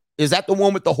Great? Is that the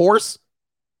one with the horse?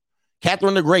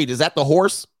 Catherine the Great, is that the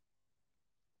horse?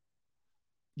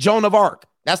 Joan of Arc.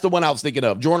 That's the one I was thinking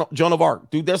of. Joan of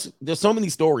Arc. Dude, there's so many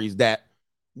stories that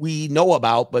we know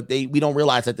about, but we don't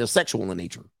realize that they're sexual in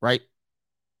nature, right?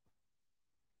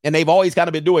 And they've always kind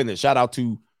of been doing this. Shout out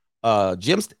to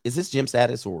Jim. Is this Jim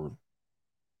Status or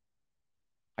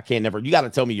I can't never. You got to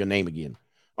tell me your name again.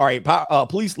 All right.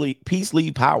 Peace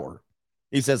Leave Power.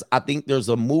 He says, I think there's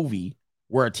a movie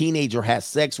where a teenager has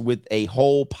sex with a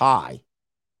whole pie.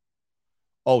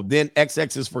 Oh, then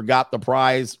XX's forgot the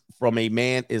prize from a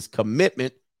man is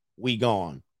commitment. We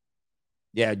gone.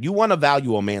 Yeah, you want to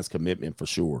value a man's commitment for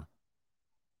sure.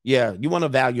 Yeah, you want to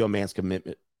value a man's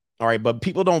commitment. All right, but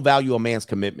people don't value a man's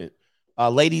commitment.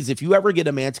 Ladies, if you ever get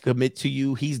a man to commit to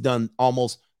you, he's done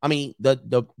almost,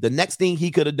 the next thing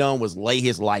he could have done was lay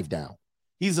his life down.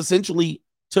 He's essentially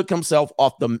took himself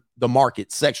off the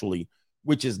market sexually,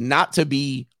 which is not to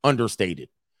be understated.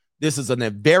 This is a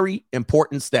very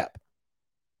important step.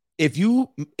 If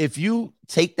you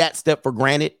take that step for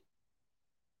granted,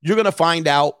 you're going to find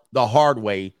out the hard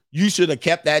way. You should have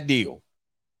kept that deal.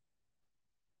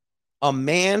 A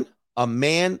man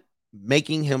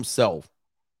making himself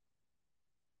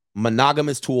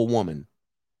monogamous to a woman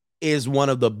is one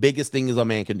of the biggest things a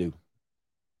man can do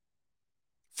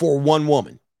for one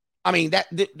woman.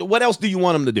 What else do you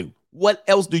want him to do? What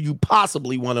else do you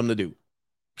possibly want him to do?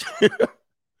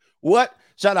 What?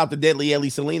 Shout out to Deadly Ellie.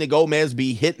 Selena Gomez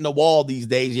be hitting the wall these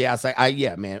days. Yeah,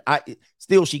 yeah, man.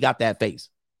 Still, she got that face.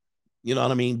 You know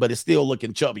what I mean? But it's still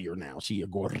looking chubbier now. She a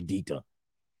gordita.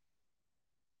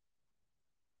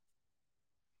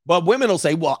 But women will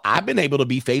say, well, I've been able to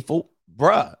be faithful.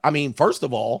 Bruh, I mean, first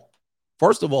of all,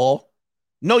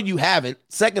 no, you haven't.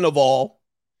 Second of all,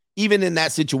 even in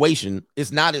that situation,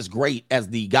 it's not as great as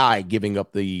the guy giving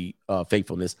up the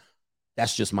faithfulness.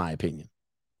 That's just my opinion.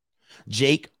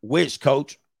 Jake Wish,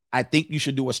 coach, I think you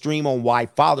should do a stream on why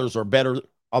fathers are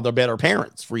the better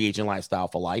parents. Free agent lifestyle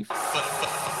for life. For life.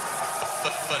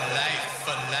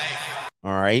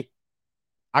 All right.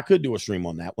 I could do a stream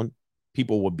on that one.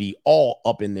 People would be all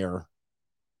up in their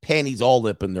panties, all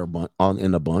up in their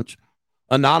in a bunch.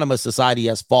 Anonymous society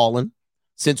has fallen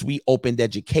since we opened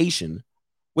education,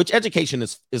 which education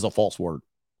is a false word.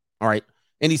 All right.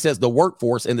 And he says the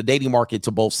workforce and the dating market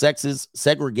to both sexes,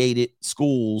 segregated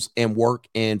schools, and work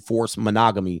and forced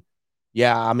monogamy.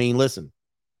 Yeah, I mean, listen,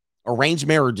 arranged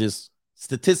marriages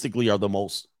statistically are the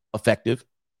most effective.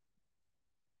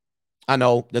 I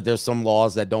know that there's some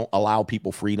laws that don't allow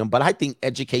people freedom, but I think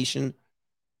education,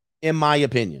 in my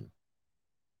opinion,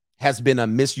 has been a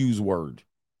misused word.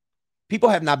 People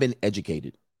have not been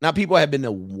educated. Now, people have been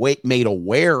made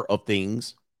aware of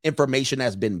things. Information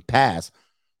has been passed.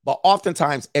 But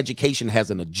oftentimes, education has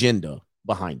an agenda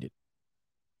behind it.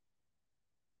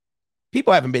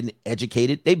 People haven't been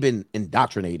educated. They've been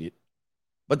indoctrinated.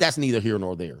 But that's neither here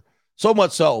nor there. So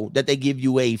much so that they give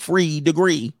you a free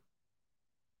degree,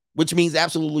 which means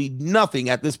absolutely nothing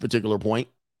at this particular point.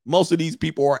 Most of these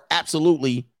people are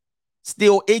absolutely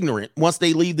still ignorant once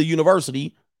they leave the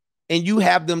university, and you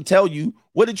have them tell you,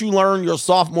 what did you learn your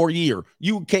sophomore year?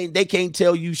 They can't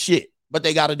tell you shit, but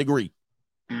they got a degree.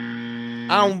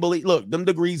 I don't believe, look, them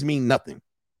degrees mean nothing.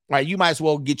 Right? You might as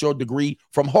well get your degree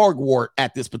from Hogwarts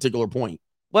at this particular point.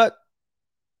 But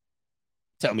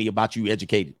tell me about you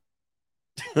educated.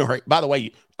 All right. By the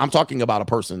way, I'm talking about a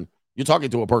person. You're talking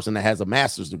to a person that has a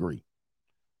master's degree.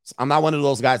 I'm not one of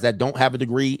those guys that don't have a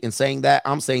degree in saying that.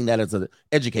 I'm saying that as an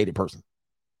educated person.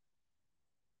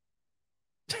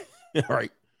 All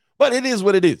right. But it is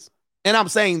what it is. And I'm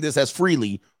saying this as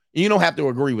freely. You don't have to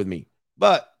agree with me.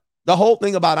 But the whole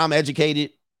thing about I'm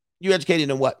educated, you educated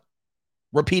in what?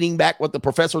 Repeating back what the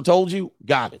professor told you?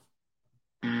 Got it.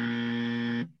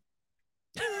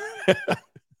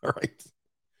 All right.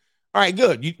 All right,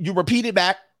 good. You repeated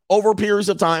back over periods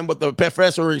of time what the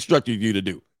professor instructed you to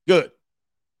do. Good.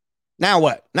 Now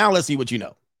what? Now let's see what you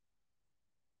know.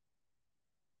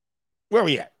 Where are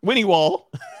we at? Winnie Wall.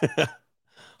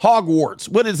 Hogwarts.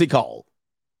 What is it called?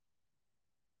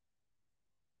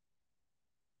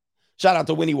 Shout out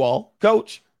to Winnie Wall.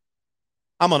 Coach,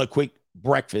 I'm on a quick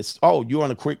breakfast. Oh, you're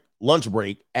on a quick lunch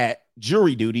break at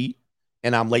jury duty,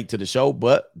 and I'm late to the show,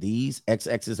 but these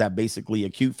XXs have basically a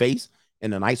cute face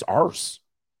and a nice arse.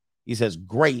 He says,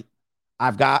 great.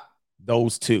 I've got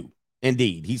those two.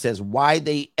 Indeed. He says, will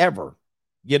they ever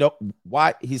get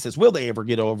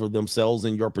over themselves?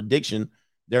 In your prediction,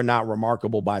 they're not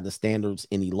remarkable by the standards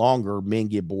any longer. Men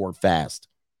get bored fast.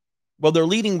 Well, they're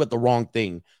leading with the wrong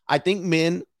thing. I think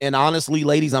men, and honestly,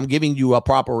 ladies, I'm giving you a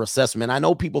proper assessment. I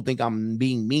know people think I'm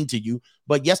being mean to you,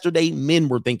 but yesterday men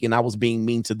were thinking I was being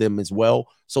mean to them as well.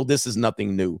 So this is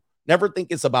nothing new. Never think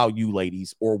it's about you,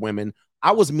 ladies or women.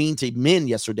 I was mean to men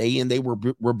yesterday, and they were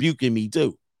rebuking me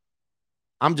too.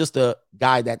 I'm just a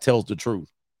guy that tells the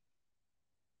truth.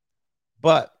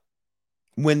 But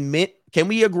when men, can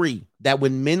we agree that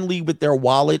when men lead with their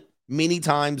wallet, many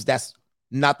times that's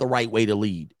not the right way to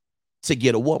lead to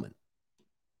get a woman?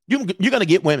 You're going to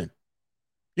get women.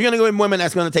 You're going to get women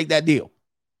that's going to take that deal.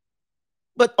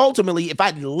 But ultimately, if I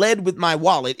led with my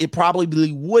wallet, it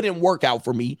probably wouldn't work out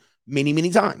for me many, many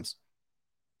times.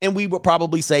 And we would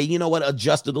probably say, you know what,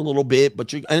 adjust it a little bit,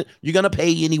 but you're going to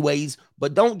pay anyways,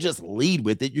 but don't just lead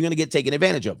with it. You're going to get taken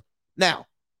advantage of. Now,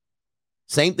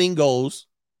 same thing goes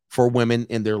for women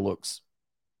in their looks.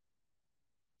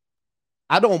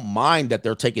 I don't mind that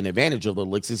they're taking advantage of the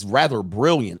looks. It's rather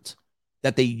brilliant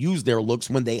that they use their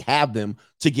looks when they have them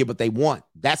to get what they want.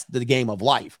 That's the game of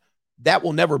life. That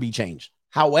will never be changed.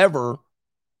 However,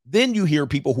 then you hear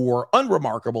people who are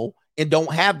unremarkable and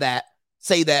don't have that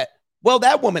say that, well,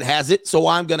 that woman has it, so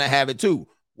I'm going to have it too.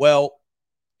 Well,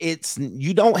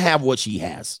 you don't have what she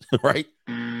has, right?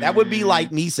 That would be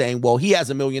like me saying, well, he has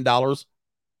 $1 million.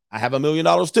 I have $1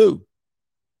 million too.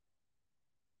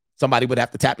 Somebody would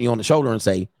have to tap me on the shoulder and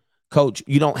say, Coach,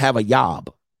 you don't have a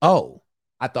job. Oh,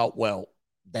 I thought, well,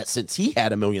 that since he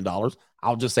had $1 million,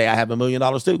 I'll just say I have $1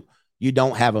 million too. You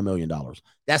don't have $1 million.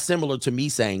 That's similar to me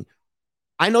saying,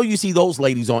 I know you see those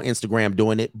ladies on Instagram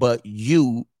doing it, but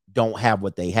you don't have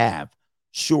what they have.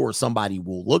 sure, somebody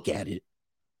will look at it,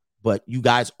 but you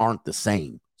guys aren't the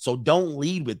same. So don't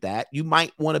lead with that. You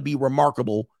might want to be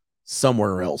remarkable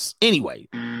somewhere else. Anyway,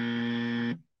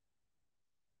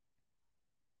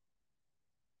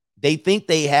 they think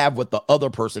they have what the other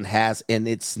person has, and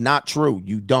it's not true.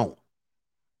 You don't.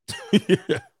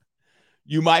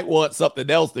 You might want something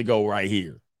else to go right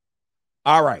here.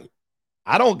 All right.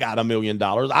 I don't got $1 million.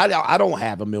 I don't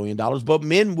have $1 million, but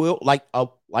men will, like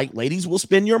ladies will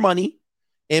spend your money,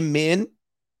 and men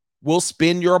will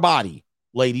spend your body.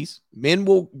 Ladies, men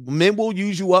will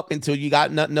use you up until you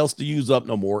got nothing else to use up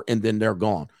no more, and then they're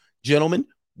gone. Gentlemen,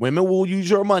 women will use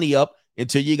your money up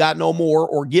until you got no more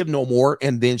or give no more,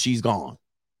 and then she's gone.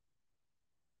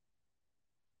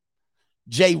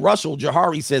 Jay Russell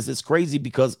Jahari says it's crazy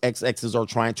because XXs are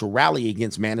trying to rally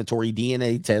against mandatory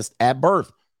DNA tests at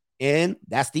birth. And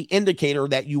that's the indicator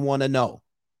that you want to know.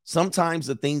 Sometimes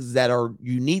the things that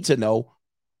you need to know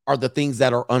are the things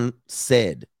that are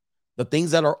unsaid. The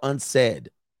things that are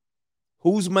unsaid.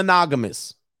 Who's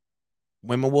monogamous?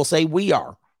 Women will say we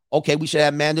are. Okay, we should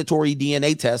have mandatory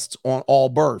DNA tests on all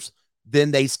births.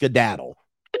 Then they skedaddle.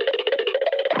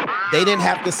 They didn't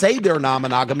have to say they're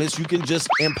non-monogamous. You can just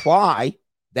imply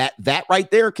that right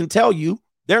there can tell you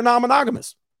they're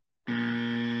non-monogamous.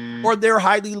 Or they're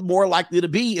highly more likely to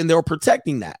be, and they're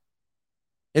protecting that.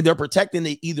 And they're protecting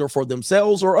it either for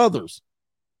themselves or others.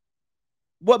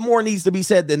 What more needs to be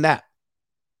said than that?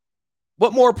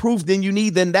 What more proof than you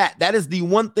need than that? That is the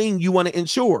one thing you want to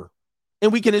ensure.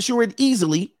 And we can ensure it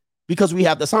easily because we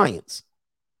have the science.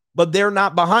 But they're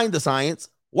not behind the science.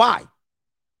 Why?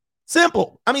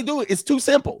 Simple. I mean, dude, it's too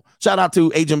simple. Shout out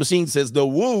to Agent Machine says the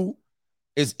woo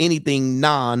is anything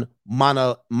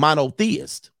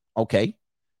non-monotheist. Okay.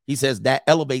 He says that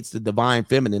elevates the divine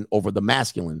feminine over the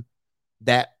masculine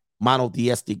that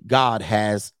monotheistic God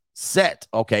has set.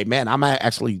 Okay, man, I'm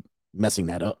actually messing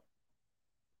that up.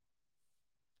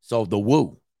 So the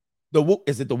woo.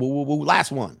 Is it the woo?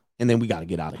 Last one. And then we got to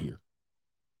get out of here.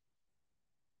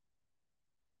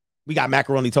 We got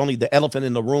Macaroni Tony. The elephant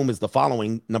in the room is the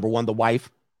following. Number one, the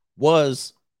wife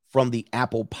was from the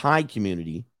apple pie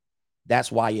community.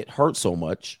 That's why it hurt so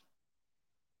much.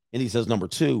 And he says, number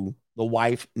two, the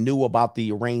wife knew about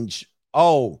the arranged.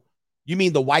 Oh, you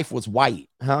mean the wife was white,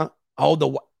 huh?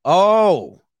 The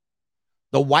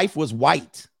wife was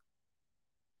white.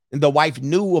 And the wife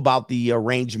knew about the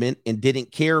arrangement and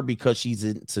didn't care because she's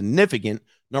insignificant.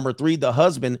 Number three, the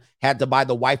husband had to buy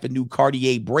the wife a new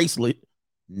Cartier bracelet.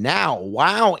 Now,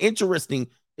 wow, interesting.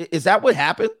 Is that what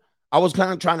happened? I was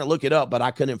kind of trying to look it up, but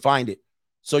I couldn't find it.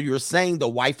 So you're saying the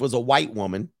wife was a white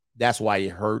woman. That's why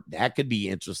it hurt. That could be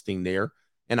interesting there.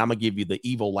 And I'm going to give you the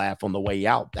evil laugh on the way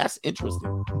out. That's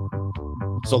interesting.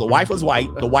 So the wife was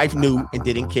white. The wife knew and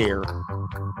didn't care.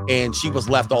 And she was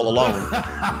left all alone.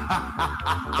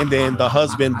 And then the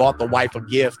husband bought the wife a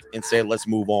gift and said, let's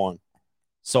move on.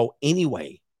 So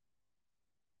anyway,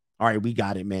 all right, we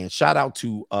got it, man. Shout out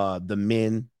to the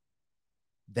men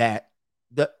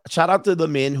shout out to the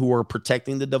men who are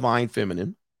protecting the divine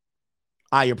feminine.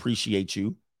 I appreciate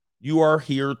you. You are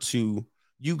here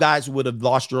you guys would have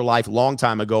lost your life a long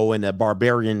time ago in a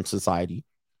barbarian society,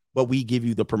 but we give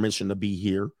you the permission to be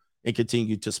here and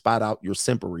continue to spout out your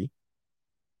simpery.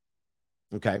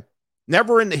 Okay.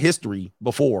 Never in the history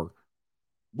before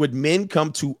would men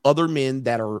come to other men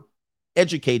that are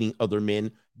educating other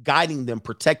men, guiding them,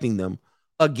 protecting them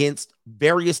against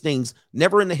various things.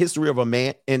 Never in the history of a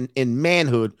man in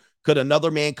manhood could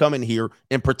another man come in here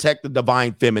and protect the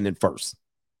divine feminine first.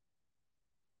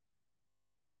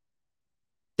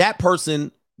 That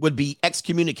person would be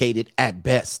excommunicated at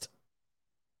best.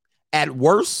 At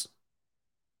worst,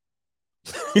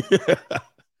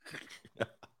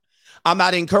 I'm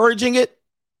not encouraging it.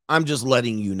 I'm just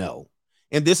letting you know.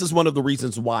 And this is one of the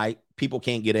reasons why people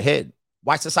can't get ahead,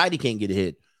 why society can't get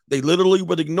ahead. They literally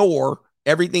would ignore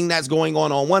everything that's going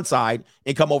on one side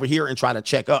and come over here and try to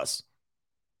check us.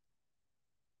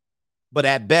 But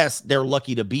at best, they're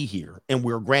lucky to be here. And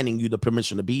we're granting you the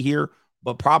permission to be here,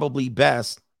 but probably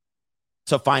best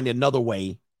to find another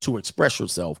way to express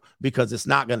yourself because it's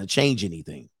not going to change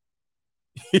anything.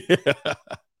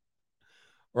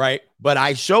 Right? But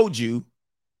I showed you,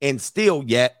 and still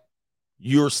yet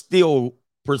you're still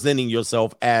presenting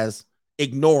yourself as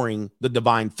ignoring the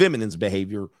divine feminine's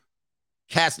behavior,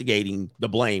 castigating the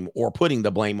blame or putting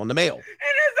the blame on the male. And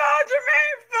it's all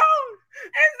Jermaine's fault.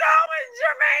 It's always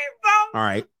Jermaine's fault. All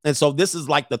right. And so this is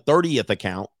like the 30th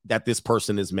account that this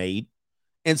person has made.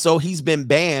 And so he's been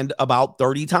banned about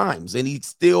 30 times and he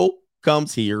still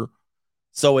comes here.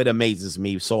 So it amazes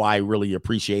me. So I really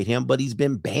appreciate him, but he's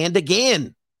been banned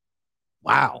again.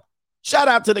 Wow. Shout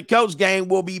out to the Coach Gang.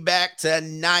 We'll be back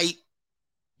tonight.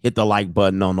 Hit the like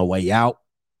button on the way out.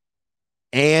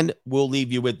 And we'll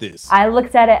leave you with this. I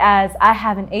looked at it as I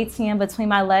have an ATM between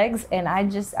my legs, and I'm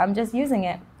just using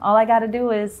it. All I got to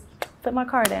do is put my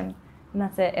card in, and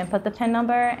that's it. And put the PIN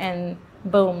number, and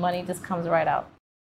boom, money just comes right out.